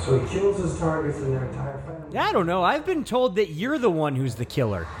 So he kills his targets and their entire family. I don't know. I've been told that you're the one who's the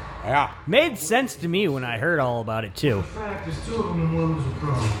killer. Yeah. Made sense to me when I heard all about it too. In fact, there's two of them and one was a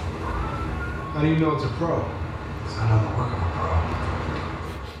pro. How do you know it's a pro? Because I know the work of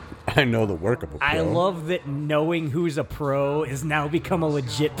a pro. I know the work of a pro. I love that knowing who's a pro has now become a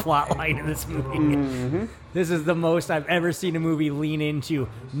legit plot line in this movie. Mm-hmm. This is the most I've ever seen a movie lean into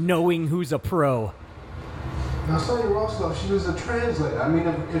knowing who's a pro. Now, Sonny Rosloff, she was a translator. I mean,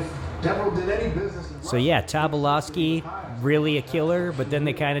 if Deborah did any business in So yeah, Tobolowsky, really a killer, but then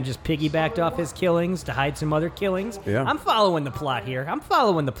they kind of just piggybacked off his killings to hide some other killings. Yeah. I'm following the plot here. I'm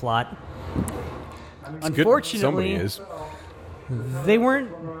following the plot. It's good somebody Unfortunately, is. they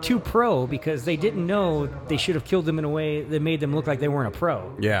weren't too pro because they didn't know they should have killed them in a way that made them look like they weren't a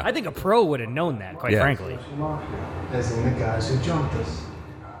pro. Yeah. I think a pro would have known that, quite Yeah. frankly. As in the guys who jumped us.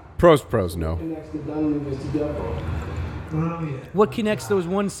 Pros know. Next to Dunn was to Deborah. Oh, yeah. What connects those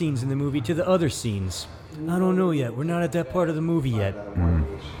one scenes in the movie to the other scenes? I don't know yet. We're not at that part of the movie yet.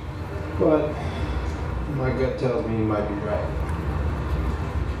 But my gut tells me you might be right.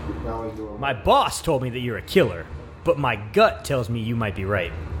 Now he's doing My boss told me that you're a killer, but my gut tells me you might be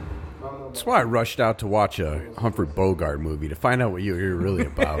right. That's why I rushed out to watch a Humphrey Bogart movie to find out what you're really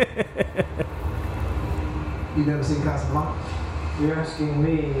about. You never seen Casablanca? You're asking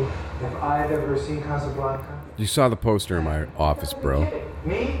me if I've ever seen Casablanca? You saw the poster in my office, bro.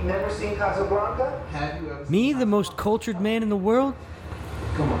 Me? Never seen Casablanca? Have you ever seen Me, the most cultured man in the world?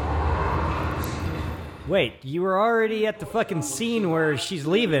 Come on. Wait, you were already at the fucking scene where she's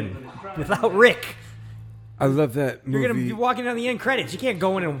leaving without Rick. I love that You're gonna be movie walking down the end credits. You can't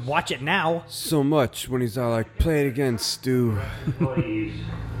go in and watch it now. so much when he's all like, play it again, Stu. Please.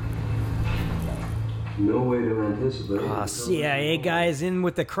 No way to anticipate. Aw, CIA guys in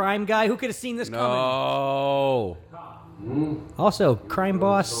with the crime guy. Who could have seen this coming? No. Also, crime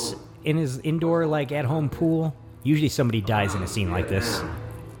boss in his indoor, like, at-home pool. Usually somebody dies in a scene like this.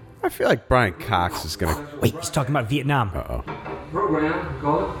 I feel like Brian Cox is gonna. Wait, he's talking about Vietnam. Uh-oh. Program,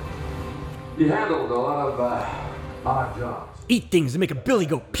 call it. You handled a lot of odd jobs. Eat things that make a Billy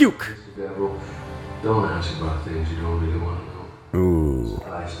go puke. Devil, don't ask about things you don't really want to know. Ooh.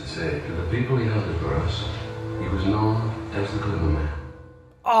 Suffice to say, to the people he hunted for us, he was known as the Glimmer Man.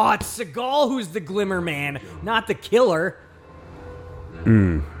 Oh, it's Seagal who's the Glimmer Man, not the killer.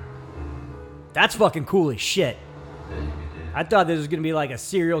 That's fucking cool as shit. I thought this was gonna be like a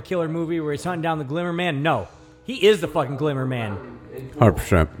serial killer movie where he's hunting down the Glimmer Man. No, he is the fucking Glimmer Man.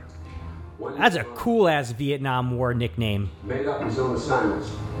 100%. That's a cool ass Vietnam War nickname. Made up his own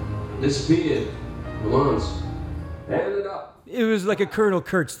assignments. Disappeared. Milan's. Hand it up. It was like a Colonel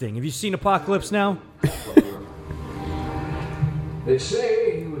Kurtz thing. Have you seen Apocalypse Now? They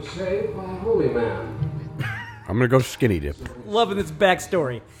say he was saved by a holy man. I'm gonna go skinny dip. Loving this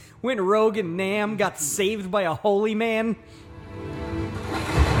backstory. Went rogue and Nam got saved by a holy man.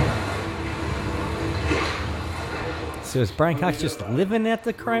 So is Brian Cox just living at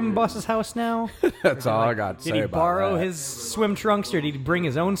the crime boss's house now? That's all I got to say Did he about borrow that. his swim trunks, or did he bring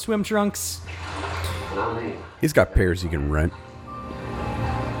his own swim trunks? He's got pairs he can rent.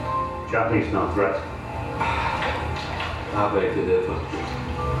 Japanese no threat. I beg to differ.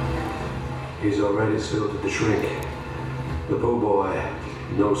 He's already spilled at the shrink. The poor boy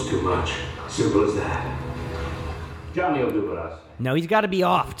knows too much. Simple as that. Johnny will do with us. No, he's got to be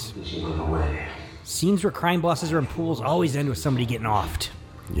offed. There's another way. Scenes where crime bosses are in pools always end with somebody getting offed.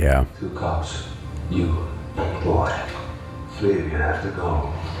 Yeah. 2 cops. You and the boy. 3 of you have to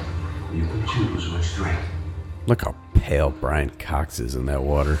go. You can choose which 3. Look how pale Brian Cox is in that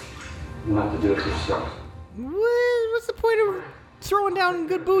water. You have to do it yourself. What's the point of throwing down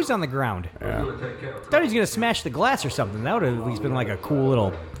good booze on the ground? Yeah. Thought he was gonna smash the glass or something. That would have at least been like a cool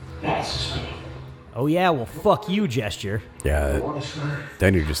little. Oh yeah, well fuck you gesture. Yeah.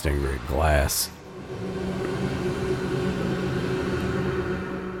 Then you're just angry at glass.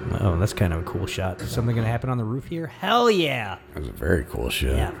 Oh, that's kind of a cool shot. Is something gonna happen on the roof here? Hell yeah! That was a very cool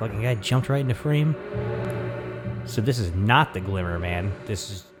shot. Yeah, fucking guy jumped right into frame. So this is not the Glimmer Man.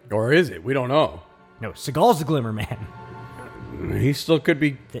 This is. Or is it? We don't know. No, Seagal's the Glimmer Man. He still could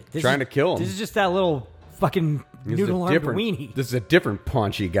be trying to kill him. This is just that little fucking noodle-armed weenie. This is a different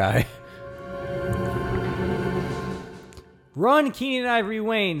paunchy guy. Run, Keenan Ivory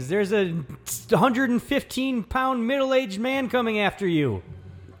Waynes. There's a 115-pound middle-aged man coming after you.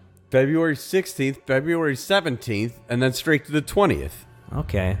 February 16th, February 17th, and then straight to the 20th.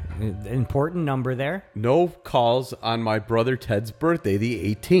 Okay. Important number there. No calls on my brother Ted's birthday,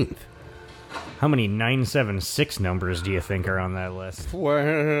 the 18th. How many 976 numbers do you think are on that list?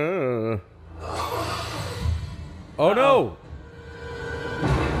 Oh, no.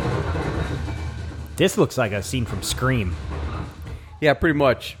 This looks like a scene from Scream. Yeah, pretty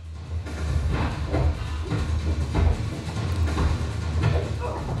much.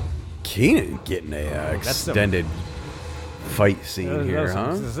 Keenan getting a extended fight scene here,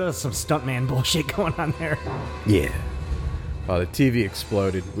 huh? There's some stuntman bullshit going on there. Yeah. Oh, the TV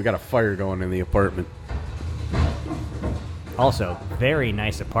exploded. We got a fire going in the apartment. Also, very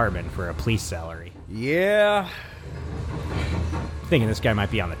nice apartment for a police salary. Yeah. Thinking this guy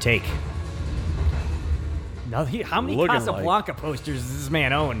might be on the take. Now, how many Looking Casablanca posters does this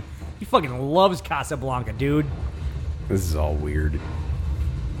man own? He fucking loves Casablanca, dude. This is all weird.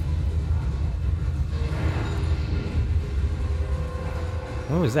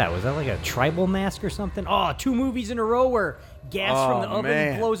 What was that? Was that like a tribal mask or something? Oh, 2 movies in a row where gas from the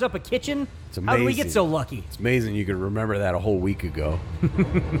oven blows up a kitchen? It's amazing. How did we get so lucky? It's amazing you could remember that a whole week ago.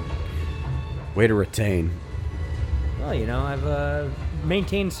 Way to retain. Well, you know, I've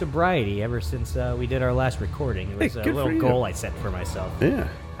maintained sobriety ever since we did our last recording. It was a little goal I set for myself. Yeah.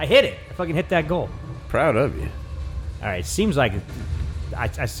 I hit it. I fucking hit that goal. Proud of you. All right, seems like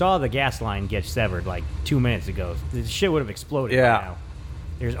I saw the gas line get severed like 2 minutes ago. This shit would have exploded by now.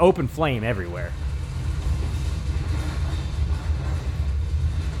 There's open flame everywhere.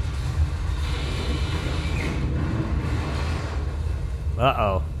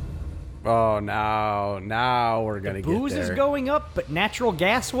 Uh-oh. Oh, now we're going to get there. Booze is going up, but natural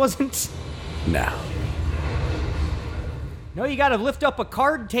gas wasn't? No. No, you gotta lift up a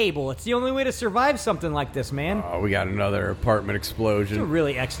card table. It's the only way to survive something like this, man. Oh, we got another apartment explosion. It's a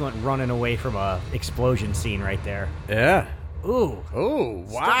really excellent running away from a explosion scene right there. Yeah. Ooh. Ooh,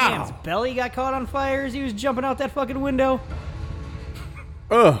 wow. Stuntman's belly got caught on fire as he was jumping out that fucking window.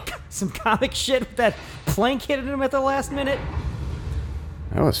 Ugh. Some comic shit with that plank hitting him at the last minute.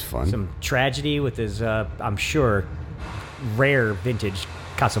 That was fun. Some tragedy with his, I'm sure, rare vintage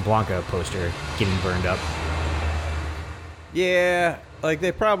Casablanca poster getting burned up. Yeah, like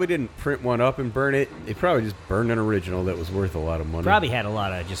they probably didn't print one up and burn it. They probably just burned an original that was worth a lot of money. Probably had a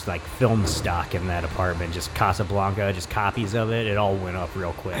lot of just like film stock in that apartment, just Casablanca, just copies of it. It all went up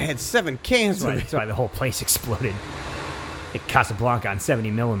real quick. I had 7 cans of it. That's why the whole place exploded. Like Casablanca on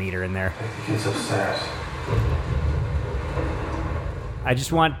 70mm in there. It's so sad. I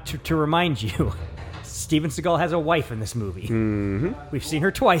just want to remind you, Steven Seagal has a wife in this movie. Mm-hmm. We've seen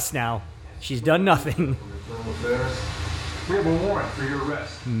her twice now. She's done nothing. We have a warrant for your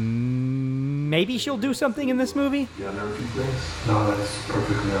arrest. Maybe she'll do something in this movie? You got nerve things? No, that's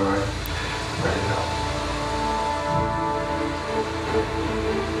perfectly all right. Right now.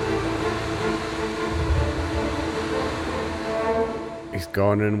 He's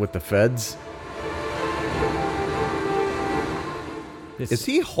going in with the feds. Is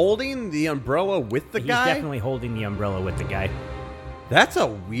he holding the umbrella with the guy? He's definitely holding the umbrella with the guy. That's a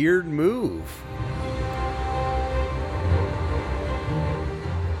weird move.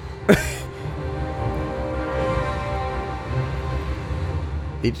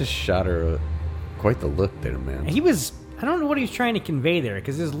 He just shot her quite the look there, man. He was... I don't know what he was trying to convey there,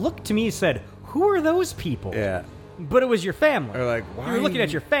 because his look to me said, who are those people? Yeah. But it was your family. Or like, why you were looking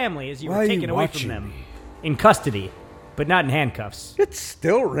at your family as you why were are taken you away from watching them. me? In custody, but not in handcuffs. It's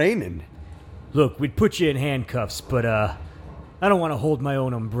still raining. Look, we'd put you in handcuffs, but I don't want to hold my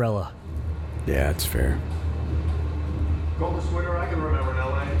own umbrella. Yeah, it's fair. Coldest winter I can remember in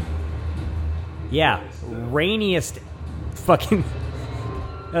LA. Yeah, rainiest fucking...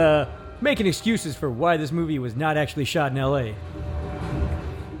 making excuses for why this movie was not actually shot in L.A.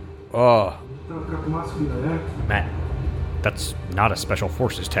 Oh. Matt, that's not a Special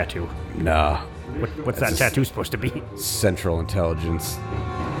Forces tattoo. Nah. What's that tattoo supposed to be? Central Intelligence.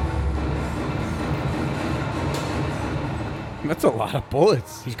 That's a lot of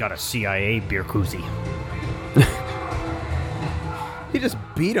bullets. He's got a CIA beer koozie. He just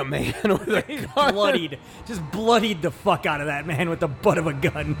beat a man with a gun. Just bloodied the fuck out of that man with the butt of a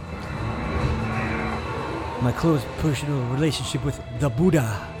gun. My close personal relationship with the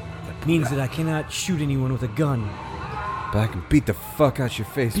Buddha means that I cannot shoot anyone with a gun. But I can beat the fuck out your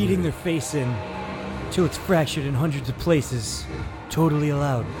face. Beating their face in till it's fractured in hundreds of places. Totally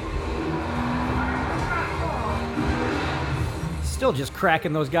allowed. Still just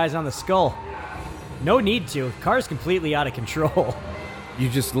cracking those guys on the skull. No need to. Car's completely out of control. You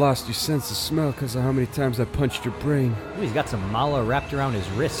just lost your sense of smell because of how many times I punched your brain. Ooh, he's got some mala wrapped around his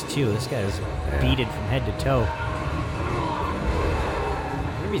wrist, too. This guy is beaded from head to toe.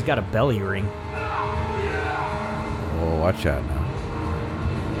 Maybe he's got a belly ring. Oh, watch out now.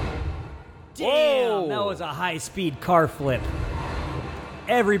 Damn, that was a high-speed car flip.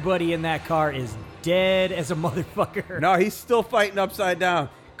 Everybody in that car is dead as a motherfucker. No, he's still fighting upside down.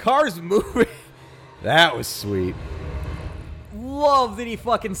 Car's moving. That was sweet. Love that he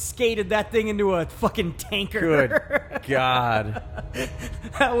fucking skated that thing into a fucking tanker. Good God.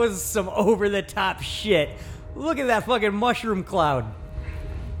 That was some over-the-top shit. Look at that fucking mushroom cloud.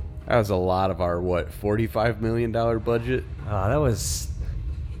 That was a lot of our, $45 million budget? Oh, that was...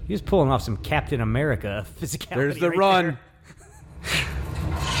 He was pulling off some Captain America physicality. There's the right run. There.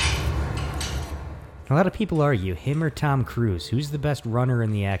 A lot of people argue, him or Tom Cruise, who's the best runner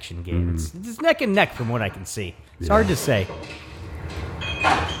in the action game? It's neck and neck from what I can see. It's hard to say.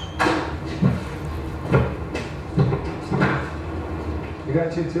 You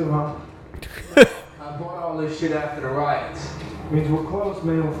got you too, huh? I bought all this shit after the riots. Means we're close,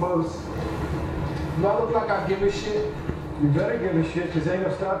 man, we're close. Do I look like I give a shit? You better give a shit, because they ain't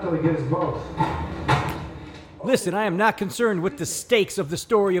gonna stop till he gets us both. Listen, I am not concerned with the stakes of the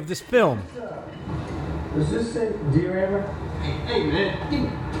story of this film. Does this say Deer Hammer? Hey man,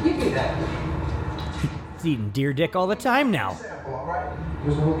 give me that. He's eating deer dick all the time now. All right?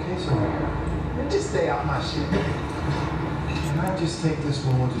 There's a whole case on here. Man, just stay out my shit. Can I just take this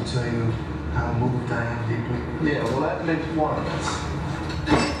moment to tell you how moved I am deeply? Yeah, well that makes one of us.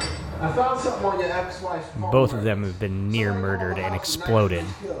 I found something on your ex-wife's phone. Both of them have been near murdered and exploded.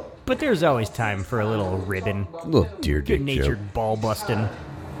 But there's always time for a little ribbon. A little deer dick Good-natured ball busting.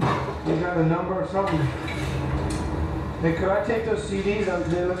 You got a number or something? Hey, could I take those CDs?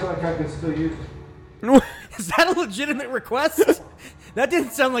 They look like I could still use them. Is that a legitimate request? That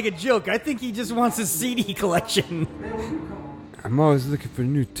didn't sound like a joke. I think he just wants a CD collection. I'm always looking for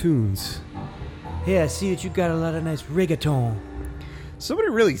new tunes. Yeah, I see that you got a lot of nice reggaeton. Somebody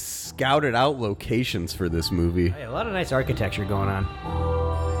really scouted out locations for this movie. Hey, a lot of nice architecture going on.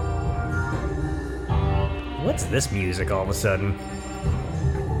 What's this music all of a sudden?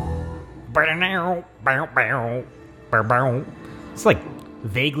 It's like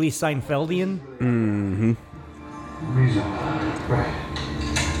vaguely Seinfeldian. Mm-hmm. Reason. Right.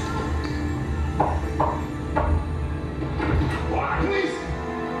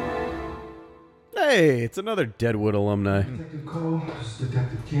 Hey, it's another Deadwood alumni. Detective Cole, this is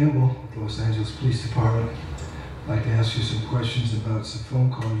Detective Campbell, Los Angeles Police Department. I'd like to ask you some questions about some phone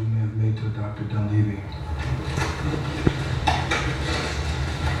calls you may have made to a Dr. Dunleavy.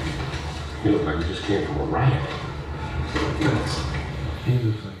 You look like you just came from a riot. He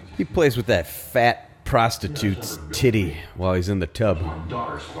looks like He plays with that fat prostitute's titty while he's in the tub. My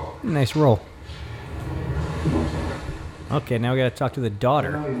daughter's fault. Nice roll. Okay, now we gotta talk to the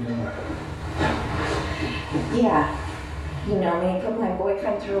daughter. Yeah. You know me, put my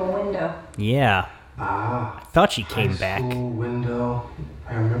boyfriend through a window. Yeah. Ah. I thought she came back. School window.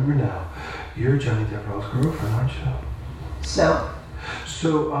 I remember now. You're Johnny Devereaux's girlfriend, aren't you? So?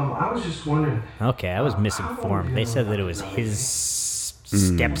 So, I was just wondering. Okay, I was misinformed. They said that it was his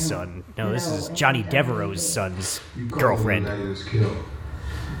stepson. No, this is Johnny Devereaux's son's girlfriend.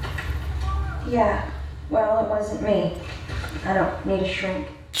 Yeah. Well, it wasn't me. I don't need a shrink.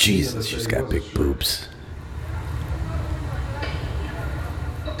 Jesus, she's got big boobs.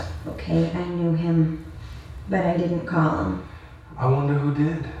 Okay, I knew him, but I didn't call him. I wonder who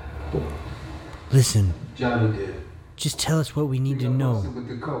did. Listen. Johnny did. Just tell us what we need to know.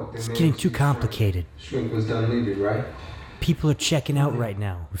 It's getting too complicated. Shrink was done needed, right? People are checking out right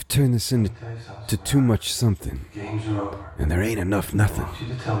now. We've turned this into too much something. Games are over. And there ain't enough nothing. I want you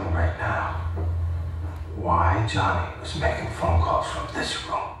to tell me right now why Johnny was making phone calls from this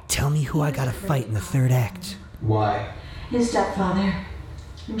room. Tell me who I gotta fight in the third act. Why? His stepfather.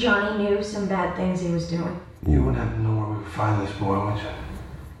 Johnny knew some bad things he was doing. You wouldn't have to know where we would find this boy, would you?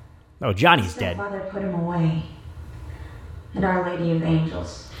 Oh, Johnny's His dead. stepfather put him away. At Our Lady of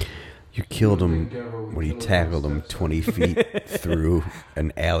Angels. You killed him when you tackled him 20 feet through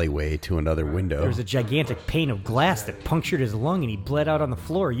an alleyway to another window. There was a gigantic pane of glass that punctured his lung and he bled out on the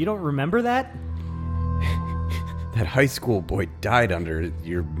floor. You don't remember that? That high school boy died under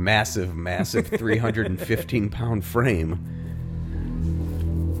your massive 315-pound frame.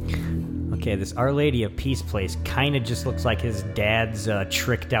 Okay, this Our Lady of Peace place kind of just looks like his dad's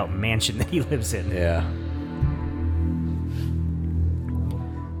tricked out mansion that he lives in. Yeah.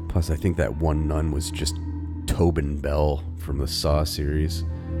 Plus, I think that one nun was just Tobin Bell from the Saw series.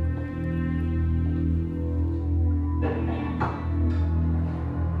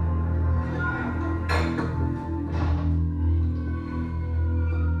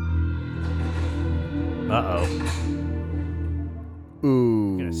 Uh-oh.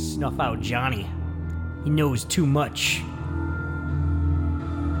 Ooh. Gonna snuff out Johnny. He knows too much.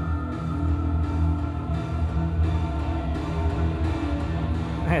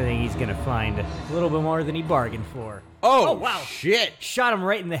 I think he's gonna find a little bit more than he bargained for. Oh, wow. Shit. Shot him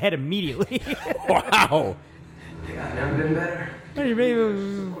right in the head immediately. Wow. Think I've never been better. You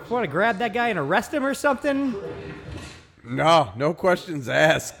maybe want to grab that guy and arrest him or something? No questions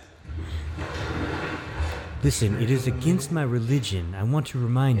asked. Listen, it is against my religion. I want to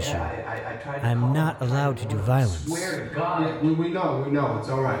remind you. I'm not allowed to do violence. Swear to God. Yeah, we know. It's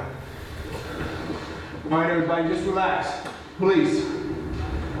all right. All right, everybody, just relax. Please.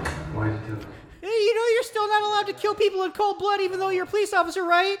 Why'd you do it? Hey, you know you're still not allowed to kill people in cold blood even though you're a police officer,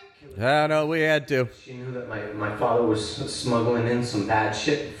 right? No, we had to. She knew that my father was smuggling in some bad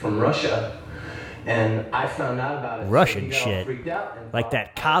shit from Russia. And I found out about it. Russian so he got all shit. freaked out and Like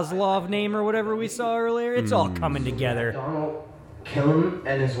that Kozlov name or whatever we saw earlier. It's all coming together. Donald kill him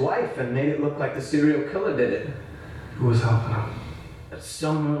and his wife and made it look like the serial killer did it. Who was helping him?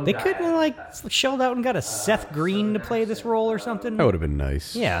 Some They guy. couldn't have, like, shelled out and got a Seth Green to play this role or something? That would have been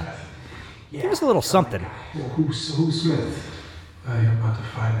nice. Yeah. Give us a little something. Well, who's Smith? You're about to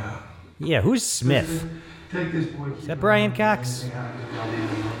find out. Yeah, who's Smith? Take this boy. Is that Brian Cox?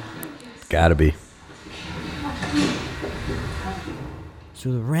 Gotta be.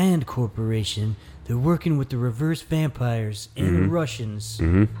 So the Rand Corporation, they're working with the reverse vampires and the Russians See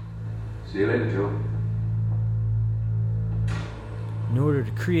you later, Joe. in order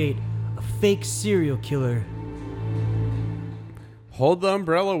to create a fake serial killer. Hold the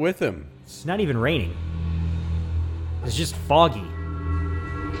umbrella with him. It's not even raining. It's just foggy.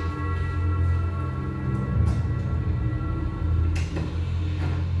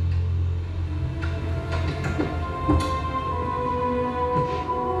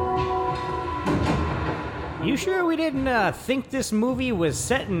 You sure we didn't think this movie was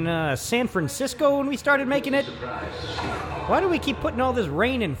set in San Francisco when we started making it? Why do we keep putting all this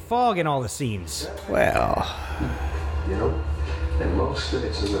rain and fog in all the scenes? Well, You know, in most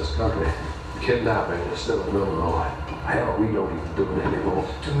states in this country, kidnapping is still a no-no. Hell, we don't even do it anymore.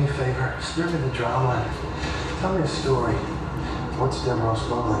 Do me a favor. Spare me the drama. Tell me a story. What's Devereaux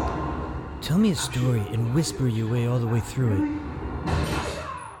smuggling? Tell me a story and whisper your way all the way through it.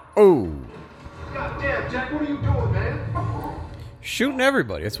 oh, God damn, Jack, what are you doing, man? shooting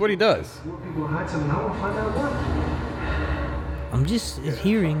everybody. That's what he does. More people hide something. I want to find out what. I'm just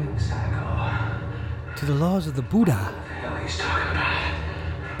adhering to the laws of the Buddha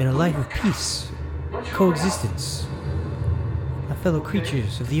in a life of peace, coexistence, my fellow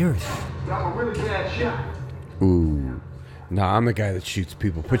creatures of the earth. I'm a really bad shot. Ooh. Nah, I'm the guy that shoots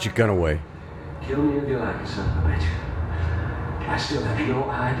people. Put your gun away. Kill me if you like, son of a bitch. I still have no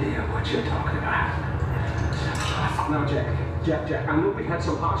idea what you're talking about. Now, Jack, Jack, I know we had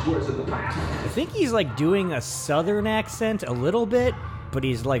some harsh words in the past. I think he's like doing a southern accent a little bit, but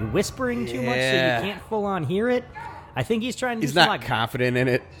he's like whispering too much, so you can't full on hear it. I think he's trying to. He's do some, not like, confident in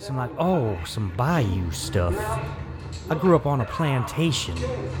it. some like, some bayou stuff. I grew up on a plantation.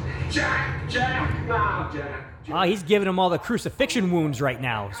 Jack, no, Jack. Oh, he's giving him all the crucifixion wounds right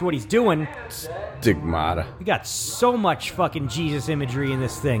now. That's what he's doing. Stigmata. We got so much fucking Jesus imagery in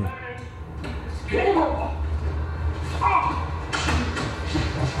this thing.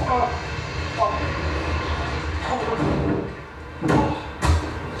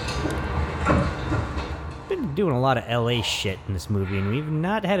 Been doing a lot of LA shit in this movie, and we've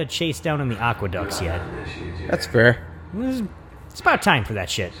not had a chase down in the aqueducts yet. That's fair. It's about time for that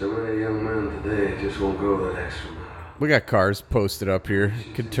shit. So many young men today just won't go that extra mile. We got cars posted up here.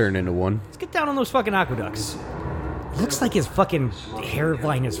 Could turn into one. Let's get down on those fucking aqueducts. Looks like his fucking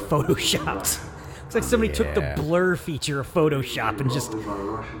hairline is photoshopped. Looks like somebody took the blur feature of Photoshop and just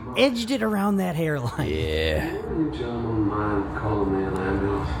edged it around that hairline. Yeah. You gentlemen mind calling me an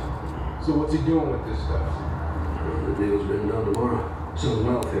ambulance? So what's he doing with this stuff? The deal's been done tomorrow. Some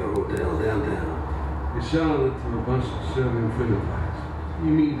welfare hotel downtown. You're selling it to a bunch of Serbian freedom fighters.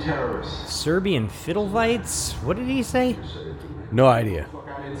 You mean terrorists? Serbian fiddlevites? What did he say? No idea. Fuck,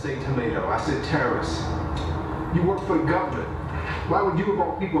 I didn't say tomato. I said terrorists. You work for the government. Why would you of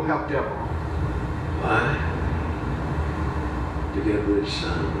all people help Deborah? Why? To get rich,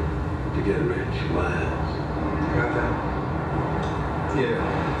 son. To get rich. Why else? Got that? Yeah,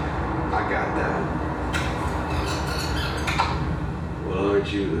 I got that. Well,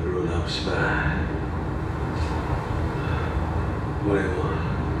 aren't you the grown-up spy? What do you want?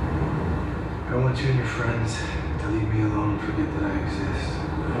 I want you and your friends to leave me alone and forget that I exist. I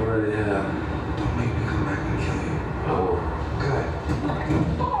already have. Don't make me come back and kill you. I won't.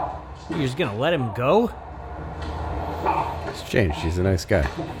 Good. You're just gonna let him go? It's changed. He's a nice guy.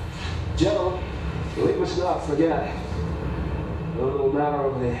 Jello, leave us not forget. The little matter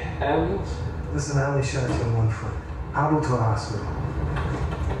of the ambulance? Listen, I only shot you in one foot. I'll go to a hospital.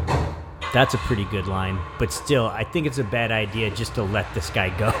 That's a pretty good line, but still, I think it's a bad idea just to let this guy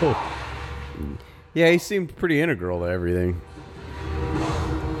go. Yeah, he seemed pretty integral to everything.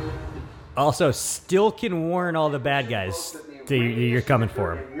 Also, still can warn all the bad guys that you're coming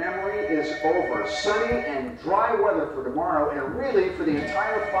for him. Memory is over. Sunny and dry weather for tomorrow, and really for the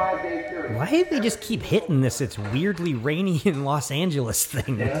entire 5-day period. Why do they just keep hitting this it's weirdly rainy in Los Angeles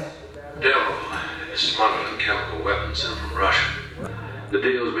thing? Devil is smuggling chemical weapons in from Russia. The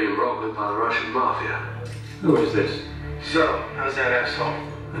deal's being brokered by the Russian mafia. Who is this? So, how's that asshole?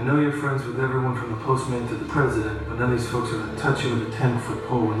 I know you're friends with everyone from the postman to the president, but none of these folks are gonna touch you with a 10-foot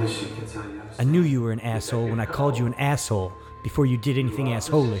pole when this shit gets out of you. I knew you were an asshole when I called you an asshole before you did anything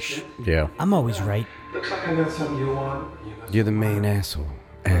assholish. Yeah. I'm always right. Looks like I got something you want. You're the main asshole.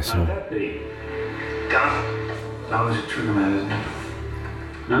 Asshole. Donald's a trigger man, isn't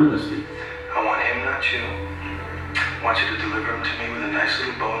he? I'm listening. I want him, not you. I want you to deliver him to me with a nice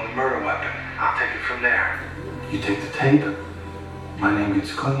little bow and murder weapon. I'll take it from there. You take the tape, my name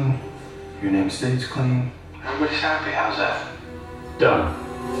gets clean, your name stays clean. Everybody's happy, how's that? Done.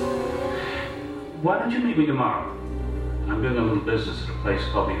 Why don't you meet me tomorrow? I'm doing a little business at a place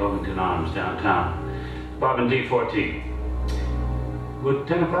called the Ovington Arms downtown. Bob and D14. Would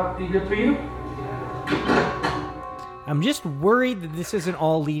 10 o'clock be good for you? I'm just worried that this isn't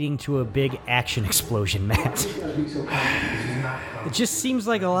all leading to a big action explosion, Matt. It just seems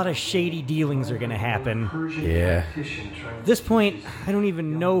like a lot of shady dealings are going to happen. Yeah. At this point, I don't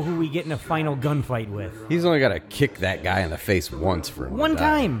even know who we get in a final gunfight with. He's only got to kick that guy in the face once for him. One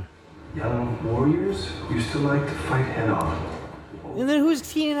time. Young warriors used to like to fight head on. And then who's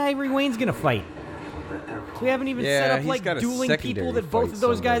Keenan Ivory Wayne's going to fight? We haven't even set up like dueling people that both of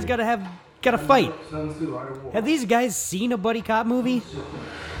those guys gotta fight. Have these guys seen a buddy cop movie? It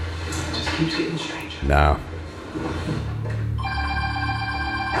just keeps getting stranger. No.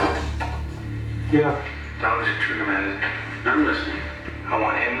 Yeah. Donald's a trigger man, isn't he? I'm listening. I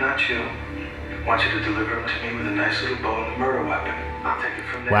want him, not you. I want you to deliver him to me with a nice little bow and murder weapon. I'll take it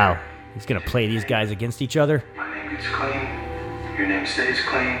from there. Wow. He's gonna play these guys against each other? My name gets clean. Your name stays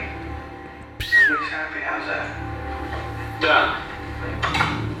clean. Everybody's happy, how's that? Done.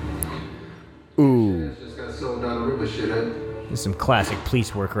 Ooh. Just got sold down the river, shithead. This is some classic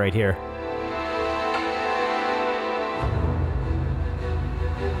police work right here.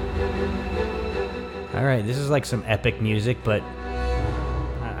 Alright, this is like some epic music, but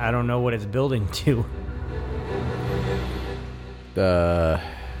I don't know what it's building to.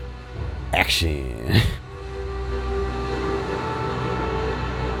 Action.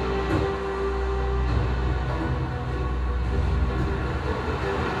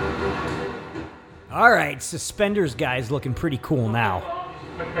 All right, suspenders guy's looking pretty cool now.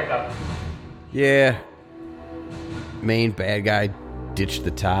 Yeah. Main bad guy ditched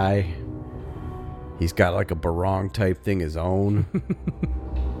the tie. He's got like a barong type thing his own.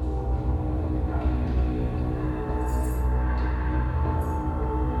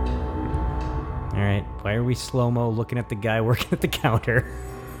 All right, why are we slow-mo looking at the guy working at the counter?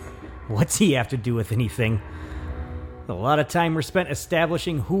 What's he have to do with anything? A lot of time we're spent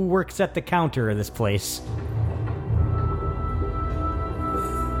establishing who works at the counter of this place.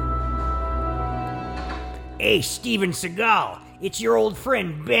 Hey, Steven Seagal, it's your old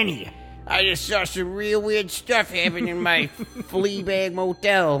friend Benny. I just saw some real weird stuff happening in my Fleabag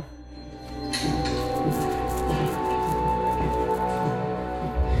motel.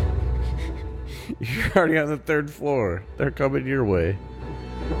 You're already on the 3rd floor. They're coming your way.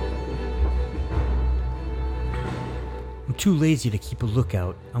 I'm too lazy to keep a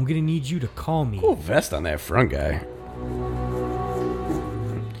lookout. I'm gonna need you to call me. Cool vest on that front guy.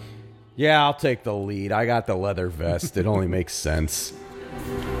 Yeah, I'll take the lead. I got the leather vest. It only makes sense.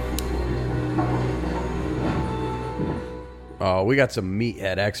 Oh, we got some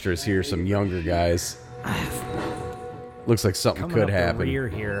meathead extras here, some younger guys. Looks like something Coming could up happen. the rear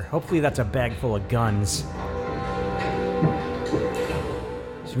here. Hopefully that's a bag full of guns.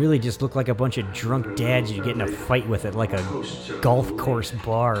 These really just look like a bunch of drunk dads you get in a fight with at like a golf course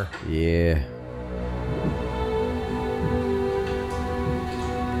bar. Yeah.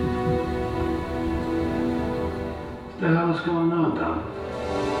 What the hell is going on, Don?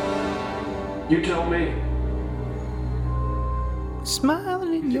 You tell me.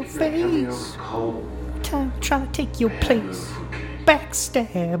 Smiling in your face. Time trying to take your place.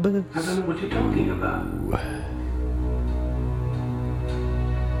 Backstabbers. I don't know what you're talking about.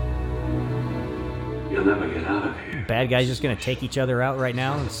 You'll never get out of here. Bad guys just gonna take each other out right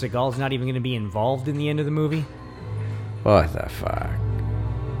now, and Seagal's not even gonna be involved in the end of the movie? What the fuck?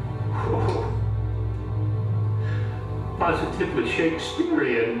 Positively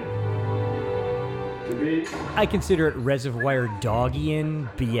Shakespearean. To me. I consider it Reservoir Doggian,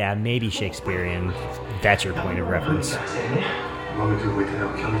 but yeah, maybe Shakespearean. If that's your point of reference. Want me to wait to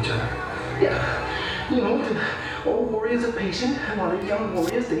help kill each other? Yeah. You know, the old warriors are patient, while the young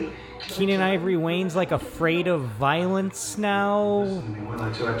warriors, they... Keenan Ivory Wayne's like afraid of violence now.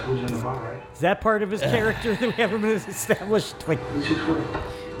 I told you in the bar, right? Is that part of his character that we haven't been established? Like, He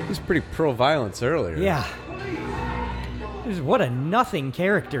was pretty pro-violence earlier. yeah. What a nothing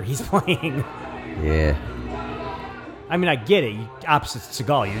character he's playing. Yeah. I mean, I get it. Opposite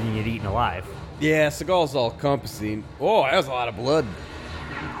Seagal, you're gonna get eaten alive. Yeah, Seagal's all encompassing. Oh, that was a lot of blood.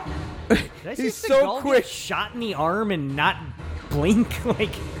 Did I see He's Seagal so get quick. shot in the arm and not blink?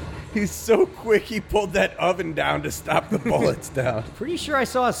 Like, he's so quick. He pulled that oven down to stop the bullets down. Pretty sure I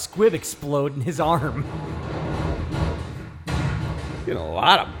saw a squib explode in his arm. Getting a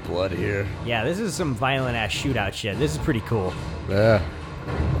lot of blood here. Yeah, this is some violent ass shootout shit. This is pretty cool. Yeah.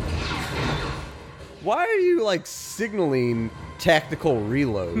 Why are you like signaling tactical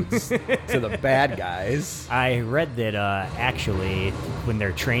reloads to the bad guys? I read that actually, when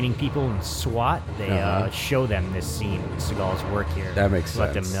they're training people in SWAT, they show them this scene with Seagal's work here. That makes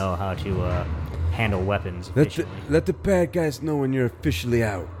Let sense. them know how to handle weapons Let efficiently. let the bad guys know when you're officially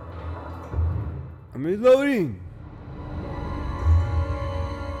out. I'm reloading.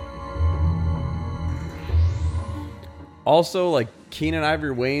 Also, like, Keenan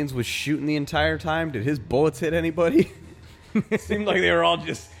Ivory Wayans was shooting the entire time. Did his bullets hit anybody? Seemed like they were all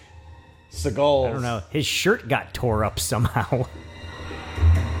just Seagal's. I don't know. His shirt got tore up somehow.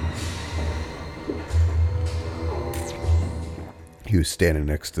 He was standing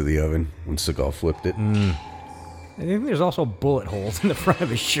next to the oven when Seagal flipped it. I think there's also bullet holes in the front of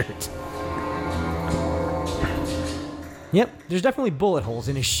his shirt. Yep, there's definitely bullet holes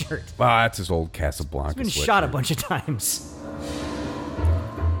in his shirt. Ah, that's his old Casablanca He's been sweatshirt. shot a bunch of times.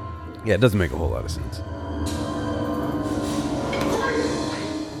 Yeah, it doesn't make a whole lot of sense.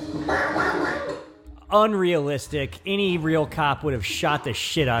 Unrealistic. Any real cop would have shot the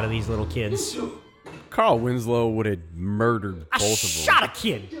shit out of these little kids. Carl Winslow would have murdered I both of them. shot a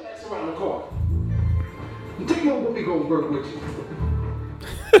kid. That's around the corner. You take your Whoopi Goldberg with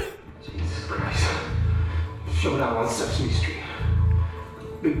you. Jesus Christ. Showed out on Sesame Street.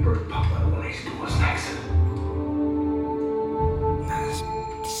 Big Bird popped out of one of these doors next.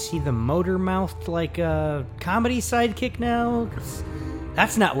 See the motor mouthed like a comedy sidekick now? 'Cause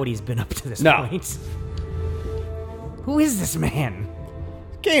that's not what he's been up to this No. point. Who is this man?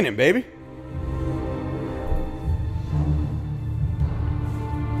 Kanan, baby.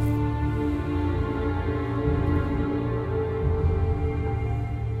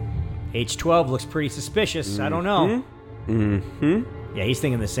 H-12 looks pretty suspicious. I don't know. Mm-hmm. Yeah, he's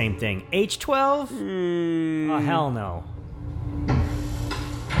thinking the same thing. H-12? Oh, hell no.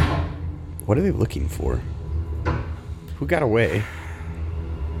 What are they looking for? Who got away?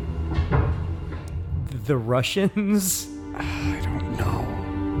 The Russians? I don't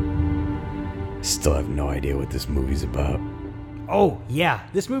know. Still have no idea what this movie's about. Oh, yeah.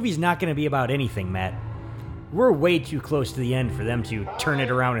 This movie's not going to be about anything, Matt. We're way too close to the end for them to turn it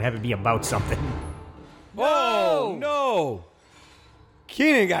around and have it be about something. Oh, no!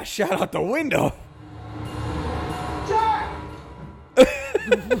 Keenan got shot out the window.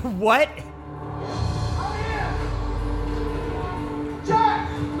 What?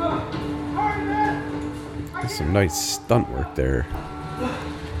 There's some nice stunt work there.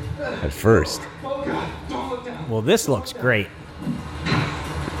 At first. Well, this looks great.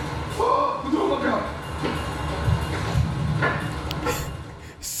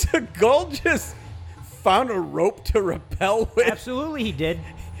 Seagal just found a rope to rappel with. Absolutely, he did.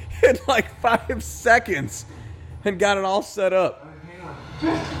 In like 5 seconds. And got it all set up.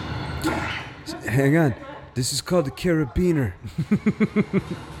 Hang on. This is called a carabiner.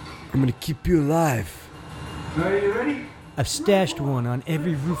 I'm gonna keep you alive. Are you ready? I've stashed one on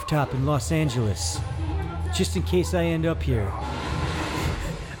every rooftop in Los Angeles, just in case I end up here.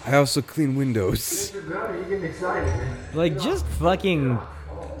 I also clean windows. You're getting excited, man. Like, just fucking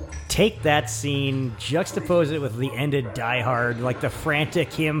take that scene, juxtapose it with the end of Die Hard, like the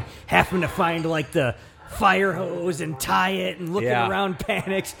frantic him having to find like the fire hose and tie it and looking around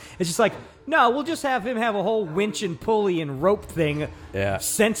panics. It's just like, no, we'll just have him have a whole winch and pulley and rope thing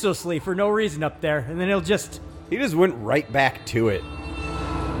senselessly for no reason up there, and then he just went right back to it.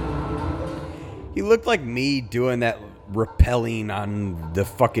 He looked like me doing that rappelling on the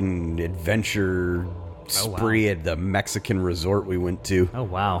fucking adventure spree at the Mexican resort we went to. Oh,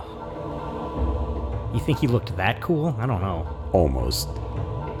 wow. You think he looked that cool? I don't know. Almost.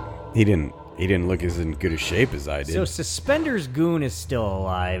 He didn't look as in good a shape as I did. So Suspenders Goon is still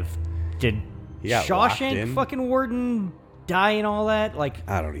alive. Did got locked Shawshank in. fucking Warden die and all that? Like,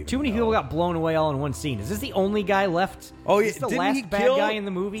 I don't even too many people got blown away all in one scene. Is this the only guy left? Oh, Is yeah, this the didn't last he bad kill- guy in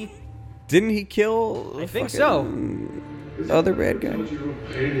the movie? Didn't he kill? I think so. The other bad guy.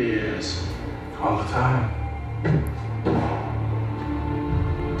 Pain in the ass all the time.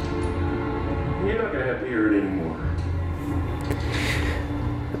 You're not gonna have to hear it anymore.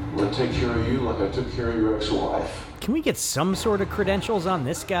 I'm gonna take care of you like I took care of your ex-wife. Can we get some sort of credentials on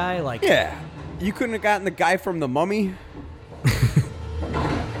this guy? Like, Yeah. You couldn't have gotten the guy from The Mummy?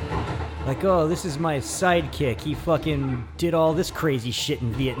 like, oh, this is my sidekick. He fucking did all this crazy shit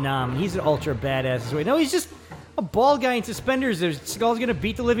in Vietnam. He's an ultra badass. No, he's just a bald guy in suspenders that Seagal's gonna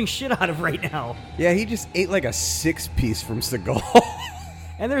beat the living shit out of right now. Yeah, he just ate like a 6-piece from Seagal.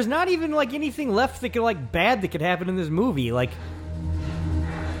 And there's not even like anything left that could like bad that could happen in this movie. Like,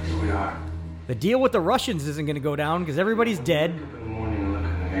 Here we are. the deal with the Russians isn't gonna go down because everybody's dead. In the morning and look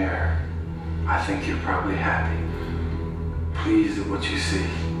in the mirror. I think you're probably happy. Pleased at what you see.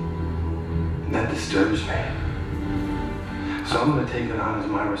 And that disturbs me. So I'm gonna take it on as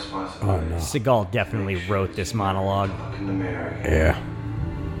my responsibility. Oh, no. Seagal definitely wrote this monologue. Look in the mirror. Yeah.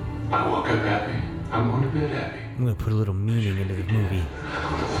 I woke up happy. I'm going to bed happy. I'm gonna put a little meaning into the movie.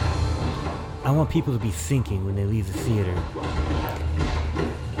 I want people to be thinking when they leave the theater.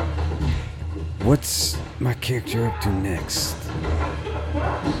 What's my character up to next?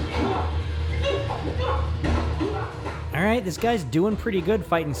 All right, this guy's doing pretty good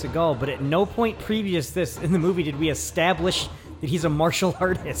fighting Seagal, but at no point previous this in the movie did we establish that he's a martial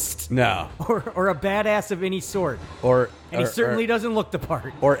artist. No. Or a badass of any sort. And he certainly doesn't look the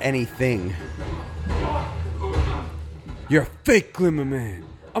part. Or anything. You're a fake Glimmer Man.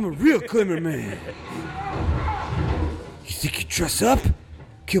 I'm a real Glimmer Man. You think you dress up?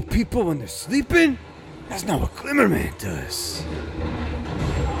 Kill people when they're sleeping? That's not what Glimmer Man does.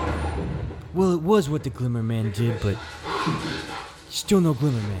 Well, it was what the Glimmer Man did, but still no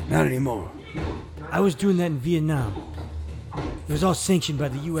Glimmer Man. Not anymore. I was doing that in Vietnam. It was all sanctioned by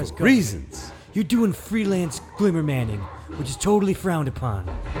the U.S. government. Reasons. You're doing freelance Glimmer Manning, which is totally frowned upon.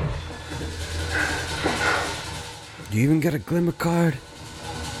 You even got a Glimmer card?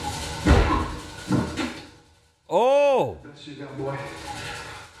 Oh! Best you got, boy.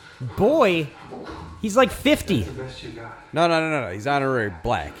 Boy? He's like 50. The best you got. No. He's honorary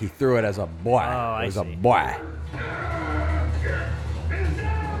black. He threw it as a boy. Oh, it was I a see. boy.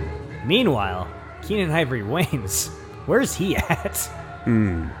 Meanwhile, Keenan Ivory Wayans, where's he at?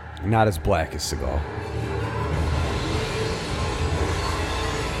 Not as black as Seagal.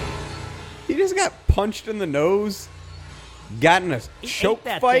 He just got punched in the nose. got in a choke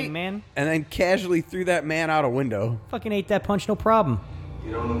that fight, thing, man. and then casually threw that man out a window. Fucking ate that punch, no problem.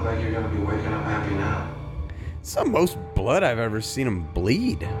 You don't look like you're gonna be waking up happy now. It's the most blood I've ever seen him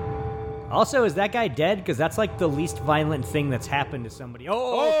bleed. Also, is that guy dead? Because that's like the least violent thing that's happened to somebody. Oh,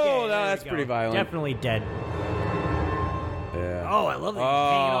 okay, no, there that's we go. pretty violent. Definitely dead. Yeah. Oh, I love that he's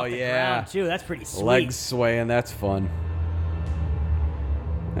hanging off the ground, too. That's pretty sweet. Legs swaying, that's fun.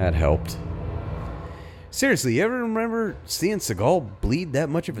 That helped. Seriously, you ever remember seeing Seagal bleed that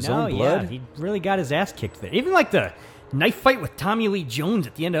much of his own blood? Yeah, he really got his ass kicked there. Even like the knife fight with Tommy Lee Jones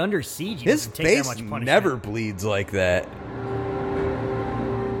at the end of Under Siege. He His doesn't take that face much punishment. never bleeds like that.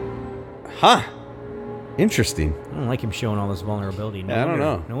 Huh. Interesting. I don't like him showing all this vulnerability. I don't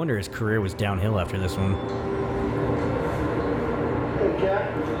know. No wonder his career was downhill after this one. Hey, Jack.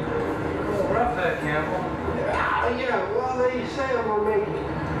 Rough that, Campbell. Yeah, well, they say I'm gonna make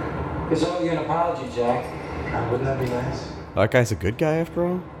it. It's only an apology, Jack. Wouldn't that be nice? That guy's a good guy after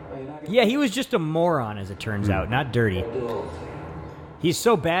all? Yeah, he was just a moron, as it turns out, not dirty. He's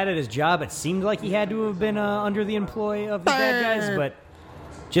so bad at his job, it seemed like he had to have been under the employ of the bad guys, but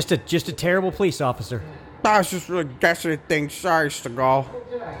just a terrible police officer. I was just really guessing at things. Sorry, Seagal.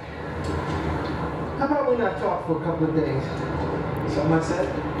 Hey, Jack. How about we not talk for a couple of days? Something I said?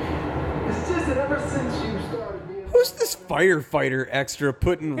 It's just that ever since you started being... Who's this firefighter extra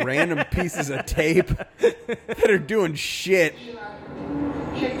putting random pieces of tape that are doing shit?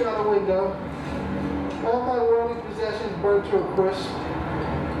 Kicked out a window. All my worldly possessions burned to a crisp.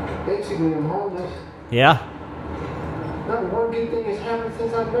 Basically, I'm homeless. Yeah. Not one good thing has happened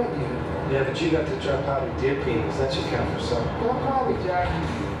since I met you. Yeah, but you got to drop out of deer penis. That should count for something. Don't call me, Jack.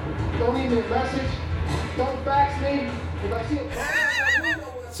 Don't leave me a message. Don't fax me. If I see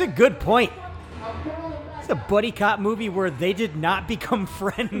a It's a good point. It's a buddy cop movie where they did not become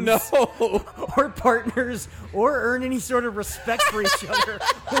friends, or partners, or earn any sort of respect for each other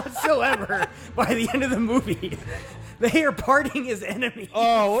whatsoever by the end of the movie. They are parting as enemies.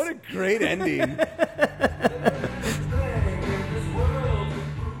 Oh, what a great ending.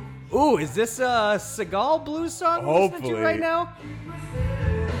 Ooh, is this a Seagal blues song we're listening to Hopefully. right now?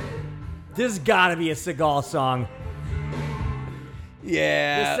 This gotta be a Seagal song.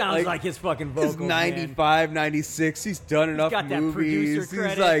 Yeah. This sounds like his fucking vocals, He's 95, 96. He's done enough got that movies. producer credit.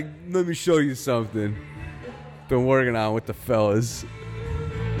 He's like, let me show you something. Been working on with the fellas.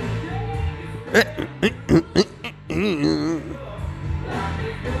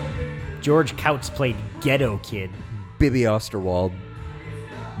 George Couts played Ghetto Kid. Bibby Osterwald.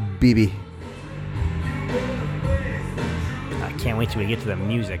 BB. I can't wait till we get to the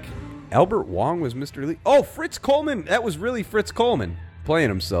music. Albert Wong was Mr. Lee. Oh, Fritz Coleman. That was really Fritz Coleman playing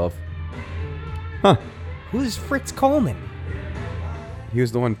himself. Huh. Who's Fritz Coleman? He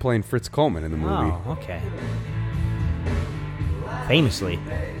was the one playing Fritz Coleman in the movie. Oh, okay. Famously.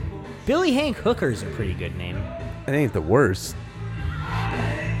 Billy Hank Hooker's a pretty good name. It ain't the worst.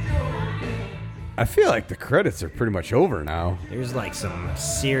 I feel like the credits are pretty much over now. There's like some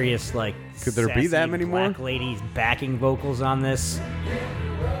serious, like, Could there be that many more? black ladies backing vocals on this.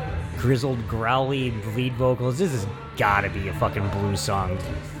 Grizzled, growly lead vocals. This has gotta be a fucking blues song.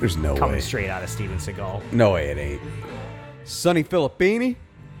 There's no coming way. straight out of Steven Seagal. No way it ain't. Sonny Filippini?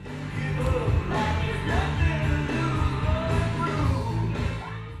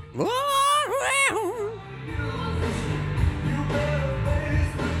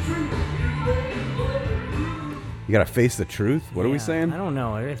 You gotta face the truth? What are we saying? I don't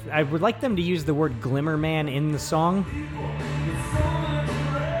know. I would like them to use the word Glimmer Man in the song.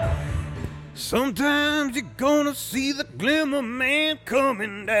 Sometimes you're gonna see the Glimmer Man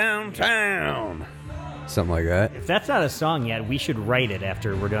coming downtown. Something like that. If that's not a song yet, we should write it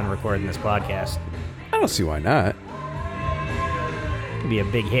after we're done recording this podcast. I don't see why not. It'd be a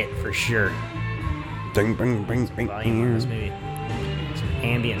big hit for sure. Ding, bing, bing, bing, Volume on this, maybe some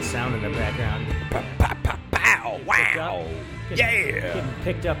ambient sound in the background. Pow! Wow! Getting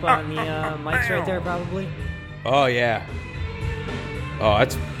picked up on the mics right there, probably. Oh yeah. Oh,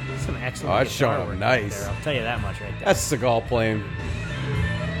 that's some excellent. Oh, that's guitar showing work nice. right there, I'll tell you that much right there. That's Seagal playing.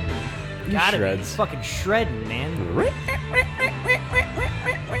 He Gotta be. shreds. He's fucking shredding, man.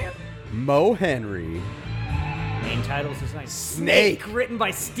 Mo Henry. Main titles is nice. Snake. Written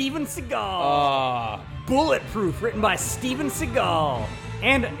by Steven Seagal. Bulletproof, written by Steven Seagal.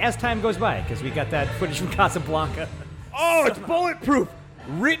 And as time goes by, because we got that footage from Casablanca. Oh, it's Bulletproof.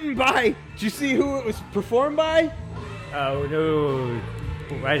 Written by. Did you see who it was performed by? Oh no.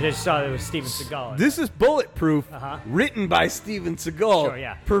 I just saw it was Steven Seagal. This is Bulletproof. Written by Steven Seagal. Sure,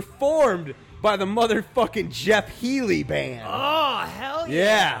 yeah. Performed by the motherfucking Jeff Healey band. Oh, hell yeah.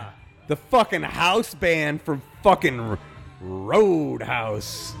 Yeah. The fucking house band from fucking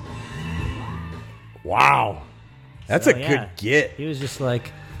Roadhouse. Wow. That's a good get. He was just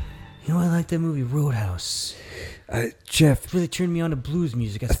like, you know, I like that movie Roadhouse. Jeff. It really turned me on to blues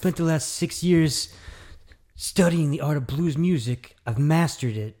music. I spent the last 6 years studying the art of blues music. I've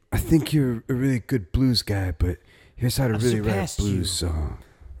mastered it. I think you're a really good blues guy, but here's how to really write a blues song.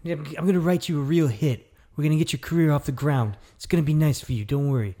 I'm going to write you a real hit. We're going to get your career off the ground. It's going to be nice for you. Don't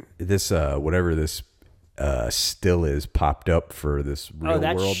worry. This, whatever this still is, popped up for this Real World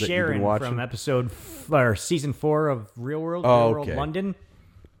that you've been Sharon watching. from season 4 of Real World, Oh, Real World okay. London.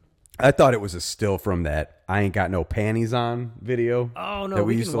 I thought it was a still from that I Ain't Got No Panties On video. Oh, no, that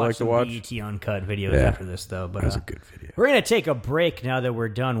we we used can to watch like to some watch. BET Uncut videos Yeah. after this, though. But That was a good video. We're going to take a break now that we're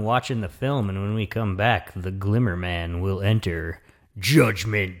done watching the film, and when we come back, the Glimmer Man will enter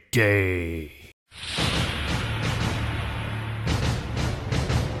Judgment Day.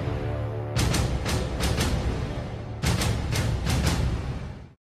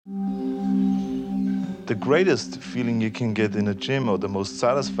 The greatest feeling you can get in a gym, or the most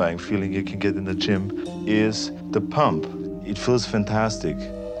satisfying feeling you can get in the gym, is the pump. It feels fantastic.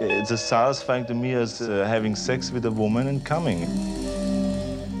 It's as satisfying to me as having sex with a woman and coming.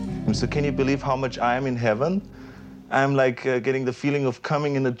 So can you believe how much I am in heaven? I'm like getting the feeling of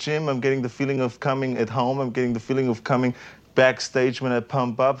coming in the gym. I'm getting the feeling of coming at home. I'm getting the feeling of coming backstage when I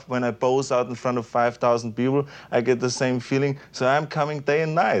pump up. When I pose out in front of 5,000 people, I get the same feeling. So I'm coming day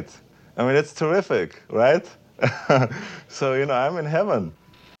and night. I mean, it's terrific, right? So, you know, I'm in heaven.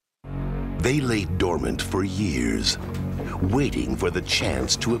 They lay dormant for years, waiting for the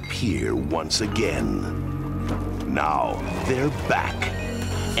chance to appear once again. Now, they're back,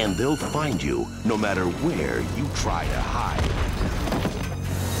 and they'll find you no matter where you try to hide.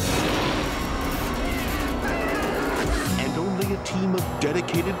 And only a team of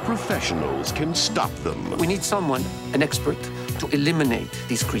dedicated professionals can stop them. We need someone, an expert, to eliminate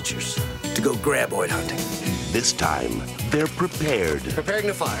these creatures, to go graboid hunting. This time, they're prepared. Preparing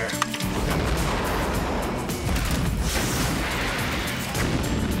to fire.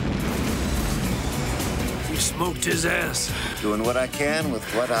 We smoked his ass. Doing what I can with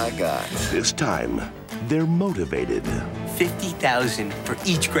what I got. This time, they're motivated. 50,000 for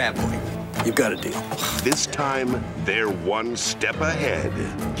each graboid. You've got a deal. This time, they're one step ahead.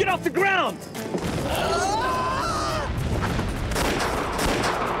 Get off the ground!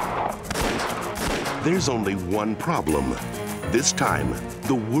 There's only one problem. This time,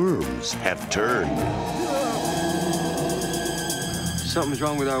 the worms have turned. Something's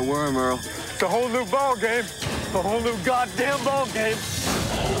wrong with our worm, Earl. It's a whole new ball game. A whole new goddamn ball game.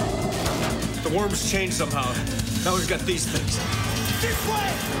 The worms changed somehow. Now we've got these things. This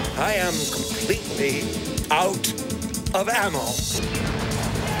way! I am completely out of ammo.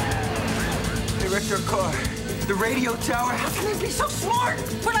 They wrecked our car. The radio tower. How can they be so smart?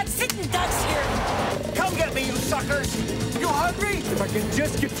 We're like sitting ducks here. Come get me, you suckers! You hungry? If I can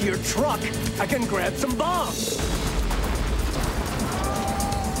just get to your truck, I can grab some bombs.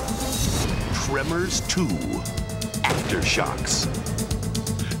 Tremors 2, Aftershocks.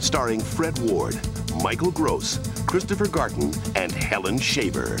 Starring Fred Ward, Michael Gross, Christopher Garten, and Helen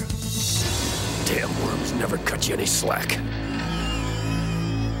Shaver. Damn worms never cut you any slack.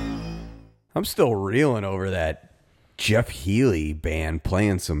 I'm still reeling over that Jeff Healey band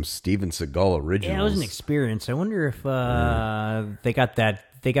playing some Steven Seagal originals. Yeah, it was an experience. I wonder if they got that.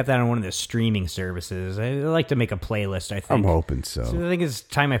 They got that on one of the streaming services. I like to make a playlist. I think. I'm hoping so. So I think it's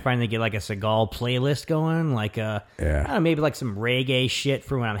time I finally get like a Seagal playlist going. Like I don't know, maybe like some reggae shit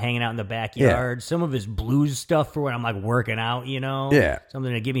for when I'm hanging out in the backyard. Some of his blues stuff for when I'm like working out. You know. Yeah.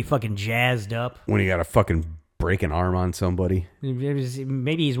 Something to get me fucking jazzed up. When you got to fucking break an arm on somebody. Maybe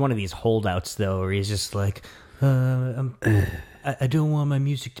he's one of these holdouts though, where he's just like, I don't want my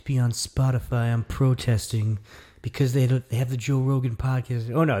music to be on Spotify. I'm protesting because they have the Joe Rogan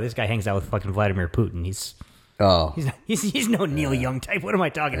podcast. Oh no, this guy hangs out with fucking Vladimir Putin. He's no Neil Young type. What am I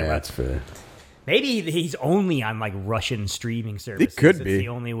talking about? That's fair. Maybe he's only on like Russian streaming services. It could It's be the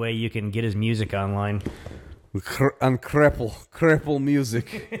only way you can get his music online. On Crapple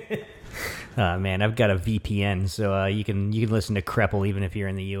music. Man, I've got a VPN, so you can listen to Crepple even if you're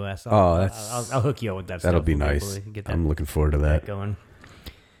in the U.S. I'll hook you up with that. That'll stuff. be We'll nice. get that I'm looking forward to that. going.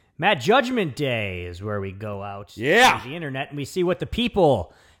 Matt, Judgment Day is where we go out to the internet and we see what the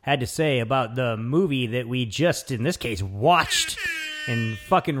people had to say about the movie that we just, in this case, watched in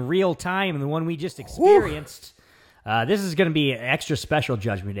fucking real time, the one we just experienced. This is going to be an extra special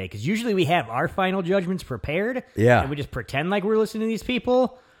Judgment Day because usually we have our final judgments prepared. Yeah. And we just pretend like we're listening to these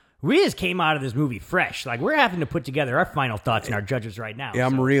people. We just came out of this movie fresh. Like, we're having to put together our final thoughts and our judges right now. Yeah,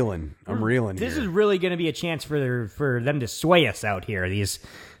 I'm reeling. This is really going to be a chance for them to sway us out here. These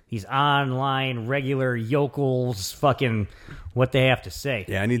online regular yokels, fucking what they have to say.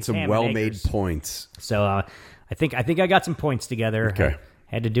 Yeah, I need These some ham and well-made eggers. points. So I think I got some points together. Okay.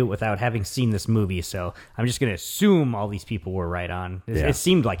 I had to do it without having seen this movie, so I'm just going to assume all these people were right on. It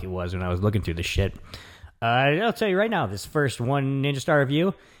seemed like it was when I was looking through the shit. I'll tell you right now, this first one Ninja Star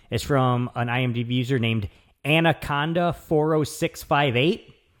review is from an IMDb user named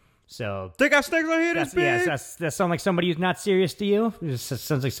Anaconda40658. So they got snakes on here. That sounds like somebody who's not serious to you. It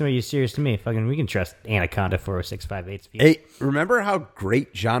sounds like somebody who's serious to me. Fucking, we can trust Anaconda40658. Hey, remember how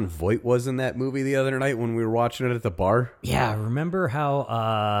great John Voight was in that movie the other night when we were watching it at the bar? Yeah, remember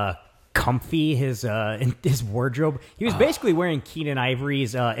how comfy his wardrobe? He was basically wearing Keenen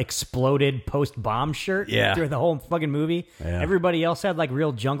Ivory's exploded post-bomb shirt through the whole fucking movie. Yeah. Everybody else had like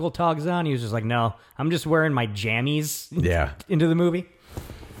real jungle togs on. He was just like, no, I'm just wearing my jammies into the movie.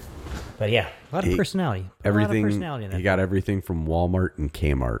 But yeah, a lot of personality. Everything. A lot of personality in that. He got everything from Walmart and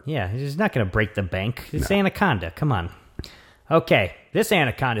Kmart. Yeah, he's not going to break the bank. It's Anaconda. Come on. Okay, this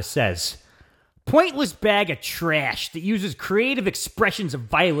Anaconda says, pointless bag of trash that uses creative expressions of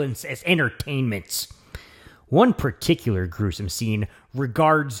violence as entertainment. One particular gruesome scene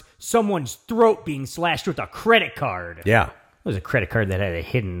regards someone's throat being slashed with a credit card. Yeah. It was a credit card that had a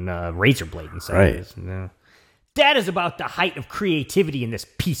hidden razor blade inside. Right. That is about the height of creativity in this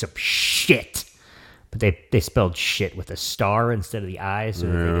piece of shit. But they spelled shit with a star instead of the I, so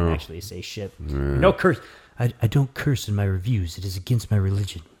that they didn't actually say shit. No curse. I don't curse in my reviews. It is against my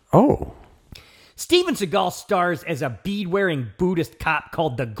religion. Oh. Steven Seagal stars as a bead-wearing Buddhist cop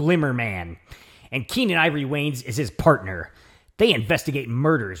called the Glimmer Man, and Keenen Ivory Wayans is his partner. They investigate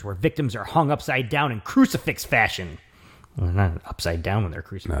murders where victims are hung upside down in crucifix fashion. Well, not upside down when they're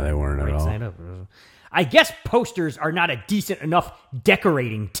crucified. No, they weren't at all. Side up. I guess posters are not a decent enough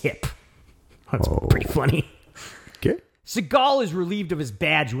decorating tip. That's pretty funny. Okay. Seagal is relieved of his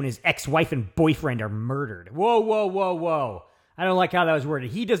badge when his ex-wife and boyfriend are murdered. Whoa. I don't like how that was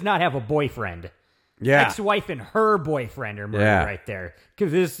worded. He does not have a boyfriend. Yeah. Ex-wife and her boyfriend are murdered right there.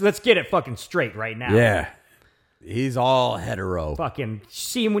 Let's get it fucking straight right now. Yeah. He's all hetero. Fucking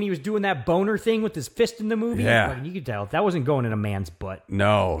see him when he was doing that boner thing with his fist in the movie? Yeah. Fucking, you could tell. That wasn't going in a man's butt.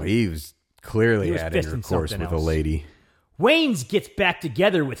 No, he was clearly He was had fisting intercourse something with a else. lady. Wayans gets back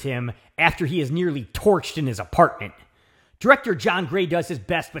together with him after he is nearly torched in his apartment. Director John Gray does his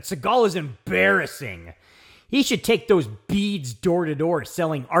best, but Seagal is embarrassing. He should take those beads door to door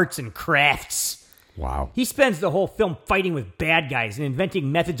selling arts and crafts. Wow. He spends the whole film fighting with bad guys and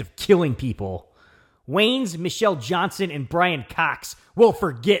inventing methods of killing people. Wayans, Michelle Johnson, and Brian Cox will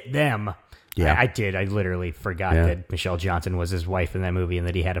forget them. Yeah. I did. I literally forgot that Michelle Johnson was his wife in that movie and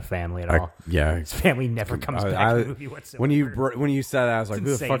that he had a family at all. Yeah. His family never comes back to the movie whatsoever. When you said that, I was like, who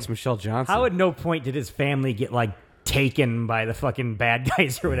the insane. fuck's Michelle Johnson? How at no point did his family get, like, taken by the fucking bad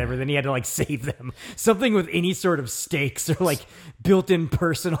guys or whatever? Then he had to, like, save them. Something with any sort of stakes or, like, built-in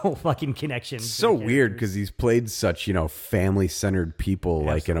personal fucking connections. So weird because he's played such, family-centered people,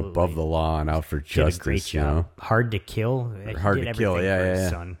 like in Above the Law and Out for Did a Justice. great job. Hard to Kill. He Hard did to Kill, everything for his yeah.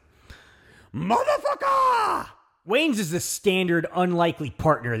 son. Motherfucker! Wayans is the standard unlikely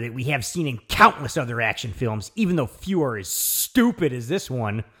partner that we have seen in countless other action films, even though few are as stupid as this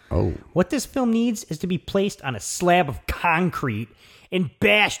one. Oh. What this film needs is to be placed on a slab of concrete and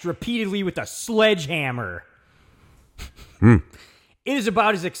bashed repeatedly with a sledgehammer. It is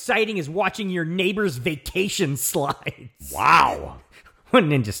about as exciting as watching your neighbor's vacation slides. Wow. One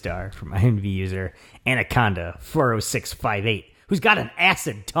Ninja Star from IMDb user Anaconda40658, who's got an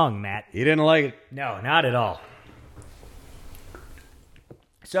acid tongue, Matt. He didn't like it. No, not at all.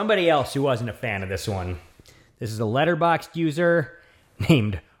 Somebody else who wasn't a fan of this one. This is a Letterboxd user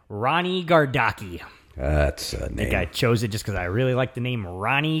named Ronnie Gardaki. That's a I name. think I chose it just because I really like the name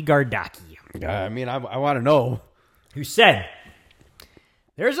Ronnie Gardaki. I mean, I want to know. Who said,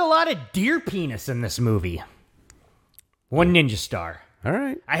 there's a lot of deer penis in this movie. One Ninja Star. All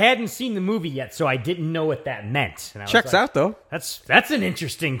right. I hadn't seen the movie yet, so I didn't know what that meant. And I was Checks like, out, though. That's an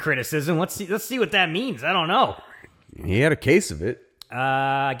interesting criticism. Let's see what that means. I don't know. He had a case of it.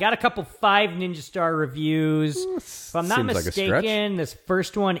 I got a couple 5 Ninja Star reviews. If I'm not Seems like a stretch. mistaken, this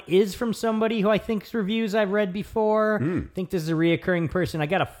first one is from somebody who I think's reviews I've read before. I think this is a reoccurring person. I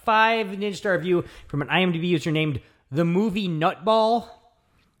got a 5 Ninja Star review from an IMDb user named The Movie Nutball.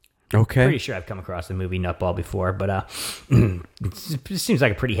 Okay. Pretty sure I've come across the movie Nutball before, but it seems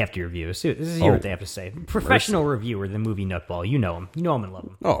like a pretty hefty review. Let's hear what they have to say. Professional reviewer, The Movie Nutball. You know him. You know him and love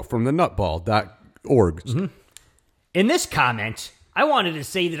him. Oh, from the nutball.org. In this comment, I wanted to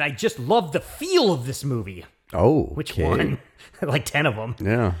say that I just love the feel of this movie. Oh, Which okay. one? Like 10 of them.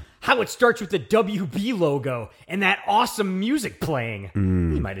 Yeah. How it starts with the WB logo and that awesome music playing.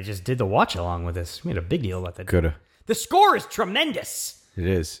 Mm. He might have just did the watch along with us. We made a big deal about that. Coulda. The score is tremendous. It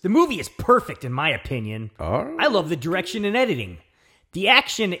is. The movie is perfect in my opinion. Oh. I love the direction and editing. The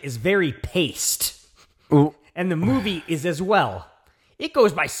action is very paced. Ooh. And the movie is as well. It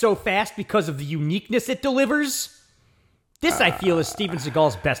goes by so fast because of the uniqueness it delivers. This, I feel, is Steven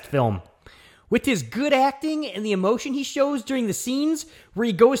Seagal's best film. With his good acting and the emotion he shows during the scenes where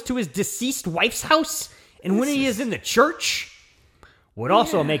he goes to his deceased wife's house and when he is in the church. What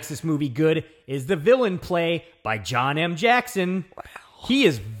also makes this movie good is the villain play by John M. Jackson. Wow. He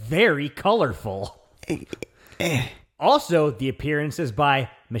is very colorful. Also, the appearances by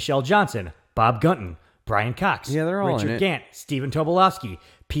Michelle Johnson, Bob Gunton, Brian Cox, they're all Richard in it. Gant, Stephen Tobolowsky,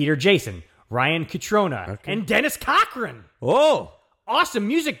 Peter Jason, Ryan Catrona, and Dennis Cochran. Oh! Awesome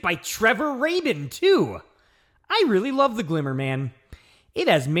music by Trevor Rabin, too. I really love The Glimmer Man. It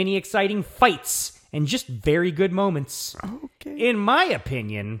has many exciting fights and just very good moments. Okay. In my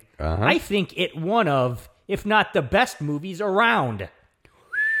opinion, I think it one of, if not the best movies around.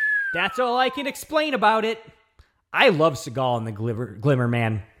 That's all I can explain about it. I love Seagal and The Glimmer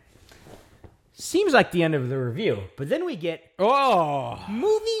Man. Seems like the end of the review, but then we get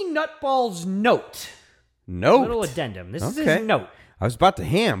Movie Nutball's note. Note? Little addendum. This is his note. I was about to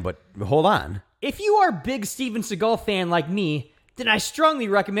ham, but hold on. If you are a big Steven Seagal fan like me, then I strongly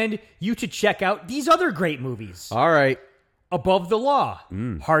recommend you to check out these other great movies. All right. Above the Law,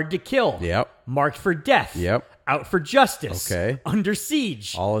 Hard to Kill, Yep. Marked for Death, Yep. Out for Justice, Okay. Under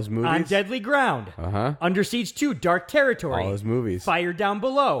Siege, All his movies? On Deadly Ground, Under Siege 2, Dark Territory, All his movies. Fire Down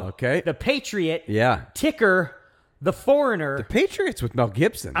Below, Okay. The Patriot, Yeah. Ticker, The Foreigner, The Patriots with Mel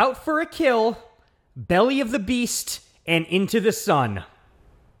Gibson. Out for a Kill, Belly of the Beast, and Into the Sun.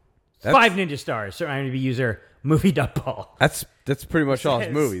 5 Ninja Stars. So I'm going to be user Movie Nutball. That's pretty much all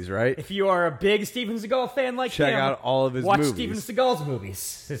his movies, right? If you are a big Steven Seagal fan like Check him, out all of his watch movies. Steven Seagal's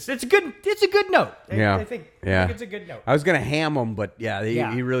movies. It's a good note. I think it's a good note. I was gonna ham him, but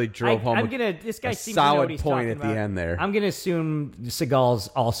he really drove home. This guy a seems to know what solid he's point talking at about. the end there. I'm gonna assume Seagal's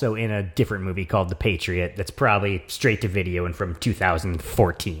also in a different movie called The Patriot. That's probably straight to video and from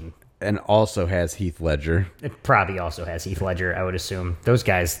 2014. And also has Heath Ledger. It probably also has Heath Ledger. I would assume those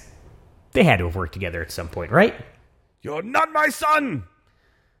guys, they had to have worked together at some point, right? You're not my son.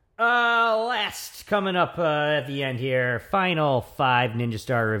 Last coming up at the end here, final 5 Ninja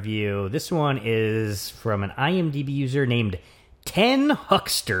Star review. This one is from an IMDb user named Ten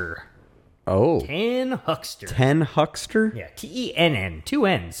Huckster. Oh. Ten Huckster. Ten Huckster? Yeah, Tenn, 2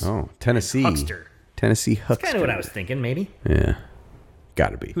 N's. Oh, Tennessee. Huckster. Tennessee Huckster. That's kind of what I was thinking, maybe. Yeah.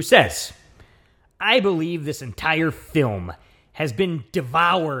 Gotta be. Who says, I believe this entire film has been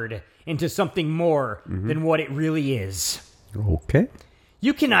devoured into something more than what it really is. Okay.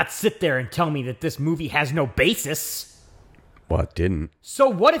 You cannot sit there and tell me that this movie has no basis. Well, it didn't. So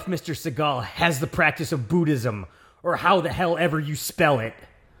what if Mr. Seagal has the practice of Buddhism, or how the hell ever you spell it?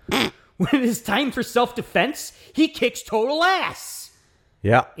 When it is time for self-defense, he kicks total ass.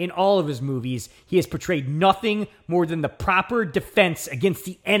 Yeah. In all of his movies, he has portrayed nothing more than the proper defense against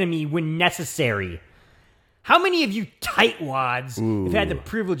the enemy when necessary. How many of you tightwads have had the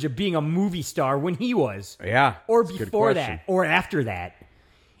privilege of being a movie star when he was? Yeah. Or that's a good before question. that, or after that?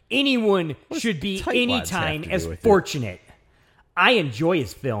 Anyone should be tightwads anytime have to do as with it? fortunate. I enjoy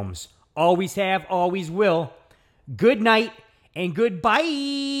his films. Always have, always will. Good night and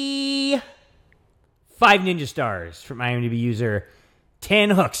goodbye. 5 Ninja Stars from IMDb user Ten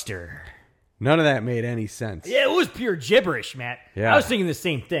Huckster. None of that made any sense. Yeah, it was pure gibberish, Matt. Yeah. I was thinking the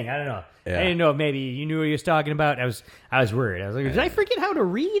same thing. I don't know. Yeah. I didn't know if maybe you knew what he was talking about. I was worried. I was like, did I forget how to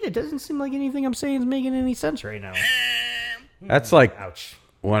read? It doesn't seem like anything I'm saying is making any sense right now. That's like Ouch.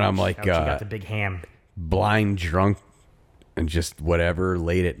 when I'm like Ouch, you got the big ham. blind drunk and just whatever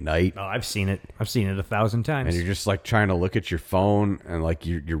late at night. Oh, I've seen it. I've seen it 1,000 times. And you're just like trying to look at your phone and like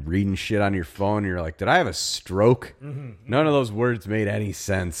you're reading shit on your phone. And you're like, did I have a stroke? None of those words made any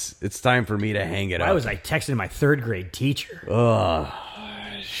sense. It's time for me to hang it up. Why was I texting my 3rd grade teacher? Ugh.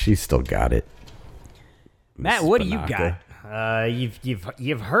 She still got it. Matt, Mrs. what do you Banaka. got?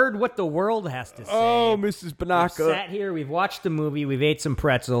 You've heard what the world has to say. Oh, Mrs. We've Banaka. sat here. We've watched the movie. We've ate some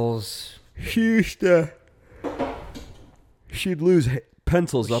pretzels. She'd lose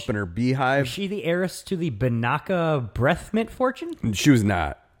pencils up in her beehive. Is she the heiress to the Banaka breath mint fortune? She was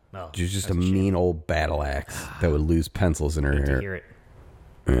not. Oh, She was just a mean old battle axe that would lose pencils in her Hate to hair. hear it.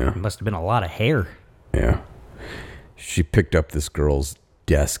 Yeah. It must have been a lot of hair. Yeah. She picked up this girl's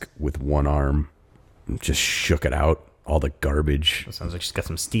desk with one arm and just shook it out. all the garbage. It sounds like she's got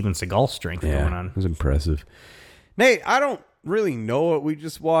some Steven Seagal strength Yeah, going on. it was impressive. Nate, I don't really know what we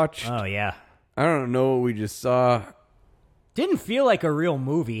just watched. Oh, yeah. I don't know what we just saw. Didn't feel like a real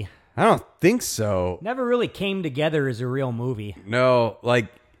movie. I don't think so. Never really came together as a real movie. No, like,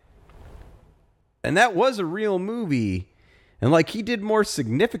 and that was a real movie. And, like, he did more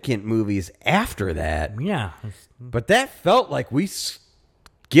significant movies after that. Yeah. But that felt like we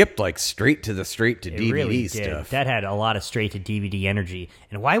skipped, like, straight to DVD really stuff. That had a lot of straight to DVD energy.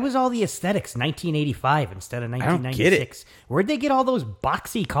 And why was all the aesthetics 1985 instead of 1996? I don't get it. Where'd they get all those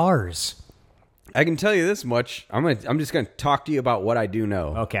boxy cars? I can tell you this much. I'm just going to talk to you about what I do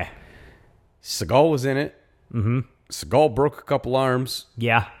know. Okay. Seagal was in it. Mm-hmm. Seagal broke a couple arms.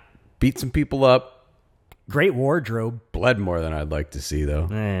 Yeah. Beat some people up. Great wardrobe. Bled more than I'd like to see,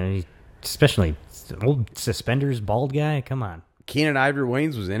 though. Especially old suspenders, bald guy. Come on. Keenan Ivory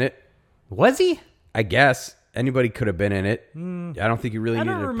Wayans was in it. Was he? I guess. Anybody could have been in it. I don't think you really I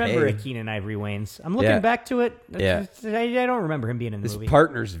needed don't to remember pay. a Keenan Ivory Wayans. I'm looking back to it. Yeah. I don't remember him being in the His movie.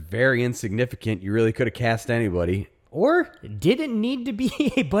 partner's very insignificant. You really could have cast anybody. Or did it need to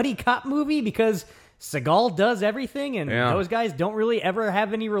be a buddy cop movie because Seagal does everything and those guys don't really ever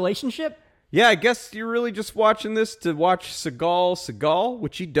have any relationship? Yeah, I guess you're really just watching this to watch Seagal,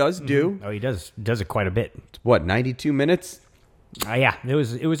 which he does do. Oh, he does it quite a bit. What, 92 minutes? Yeah, it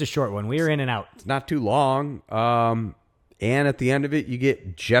was a short one. We were in and out. It's not too long. And at the end of it, you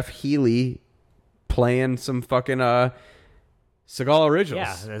get Jeff Healey playing some fucking Seagal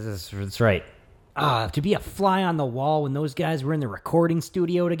originals. Yeah, that's right. To be a fly on the wall when those guys were in the recording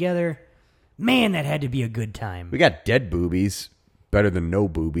studio together, man, that had to be a good time. We got dead boobies. Better than no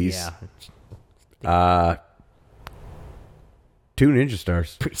boobies. Yeah. 2 ninja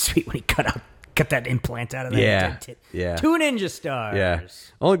stars. Pretty sweet when he cut that implant out of that dead tit. Yeah. 2 ninja stars. Yeah.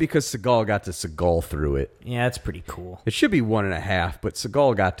 Only because Seagal got to Seagal through it. Yeah, that's pretty cool. It should be 1.5, but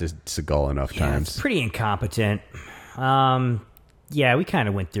Seagal got to Seagal enough times. It's pretty incompetent. Yeah, we kind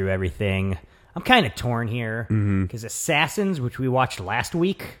of went through everything. I'm kind of torn here because Assassins, which we watched last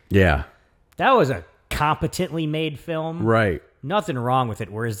week, Yeah. that was a competently made film. Right. Nothing wrong with it,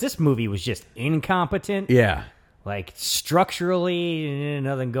 whereas this movie was just incompetent. Yeah. Like, structurally,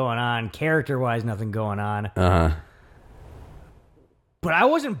 nothing going on. Character-wise, nothing going on. Uh-huh. But I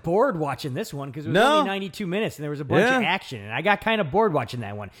wasn't bored watching this one because it was only 92 minutes and there was a bunch of action. And I got kind of bored watching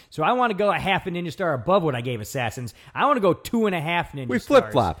that one. So I want to go a half a ninja star above what I gave Assassins. I want to go 2.5 ninja We stars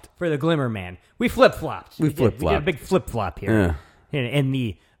flip-flopped. for the Glimmer Man. We flip-flopped. We did flip-flopped. a big flip-flop here. In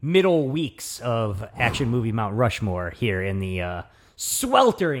the middle weeks of Action Movie Mount Rushmore here in the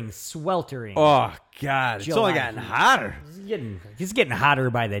sweltering. Oh, God. It's only July gotten heat. hotter. It's getting hotter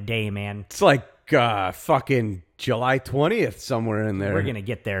by the day, man. It's like fucking July 20th somewhere in there. We're gonna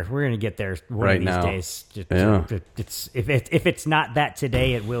get there. One Right of these now. days. Yeah. It's if it's not that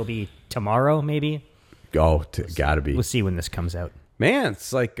today, it will be tomorrow, maybe. Gotta be. We'll see when this comes out. Man,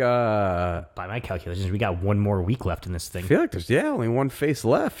 it's like by my calculations, we got one more week left in this thing. I feel like there's only one face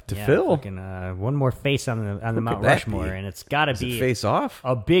left to Yeah, fill. fucking, one more face on the What Mount could that Rushmore, be? and it's got to Is it be Face Off?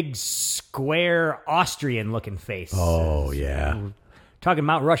 a big square Austrian looking face. Oh yeah. Talking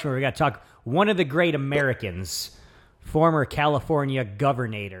Mount Rushmore, we got to talk one of the great Americans, former California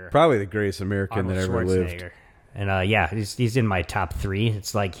governor. Probably the greatest American Arnold that ever lived. Schwarzenegger. And he's in my top 3.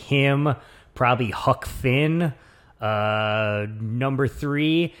 It's like him, probably Huck Finn. Number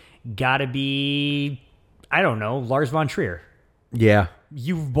 3, gotta be, I don't know, Lars von Trier. Yeah.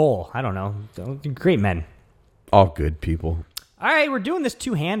 Uwe Boll. I don't know. Great men. All good people. All right, we're doing this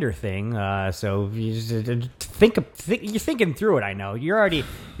two-hander thing. So you just, you're thinking through it. I know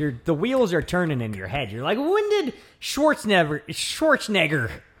the wheels are turning in your head. You're like, when did Schwarzenegger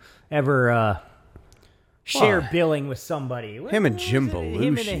ever share billing with somebody? Him and Jim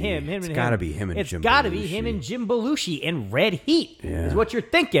Belushi. It's got to be him and Jim Belushi. It's got to be him and Jim Belushi in Red Heat. Yeah. Is what you're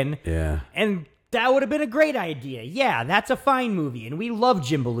thinking. Yeah. And that would have been a great idea. Yeah, that's a fine movie, and we love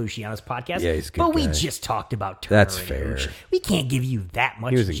Jim Belushi on this podcast. Yeah, he's a good But we guy. just talked about Turner. That's and fair. Hooch. We can't give you that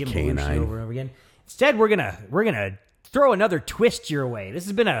much He was in Jim K-9. Belushi over and over again. Instead, we're gonna throw another twist your way. This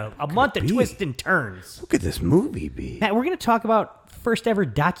has been a month of twists and turns. What could this movie be? Matt, we're gonna talk about first ever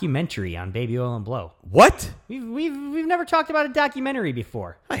documentary on Baby Oil and Blow. What? We've never talked about a documentary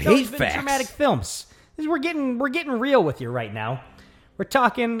before. I It's always hate been facts. dramatic films. We're getting real with you right now. We're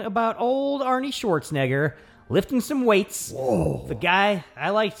talking about old Arnie Schwarzenegger lifting some weights. Whoa. The guy I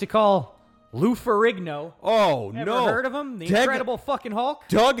like to call Lou Ferrigno. Oh, Ever no. heard of him? The Doug- Incredible fucking Hulk?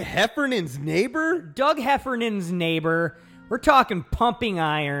 Doug Heffernan's neighbor? Doug Heffernan's neighbor. We're talking Pumping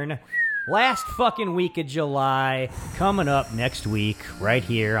Iron. Last fucking week of July. Coming up next week right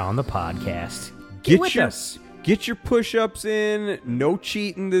here on the podcast. Get with us. Get your push-ups in. No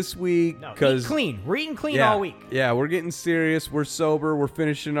cheating this week. No, Cause, eat clean. We're eating clean yeah, all week. Yeah, we're getting serious. We're sober. We're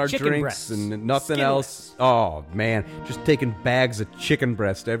finishing our Chicken drinks breasts. and nothing Skinless. else. Oh, man. Just taking bags of chicken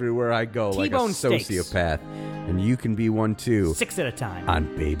breast everywhere I go like a T-bone steaks. sociopath. And you can be one too. 6 at a time. On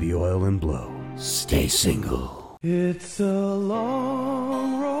Baby Oil and Blow. Stay single. It's a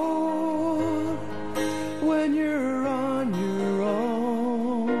long road when you're on your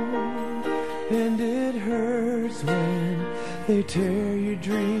own, and it hurts when they tear your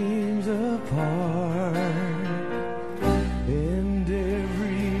dreams apart. And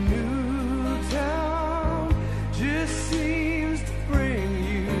every new town just seems to bring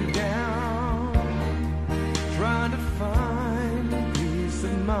you down, trying to find peace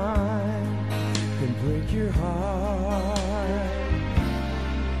of mind can break your heart.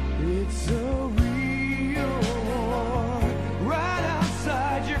 It's a real war right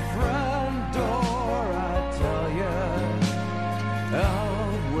outside your front door, I tell ya.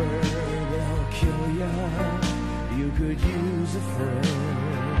 Out where they'll kill ya, you could use a friend.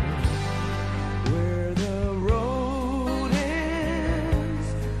 Where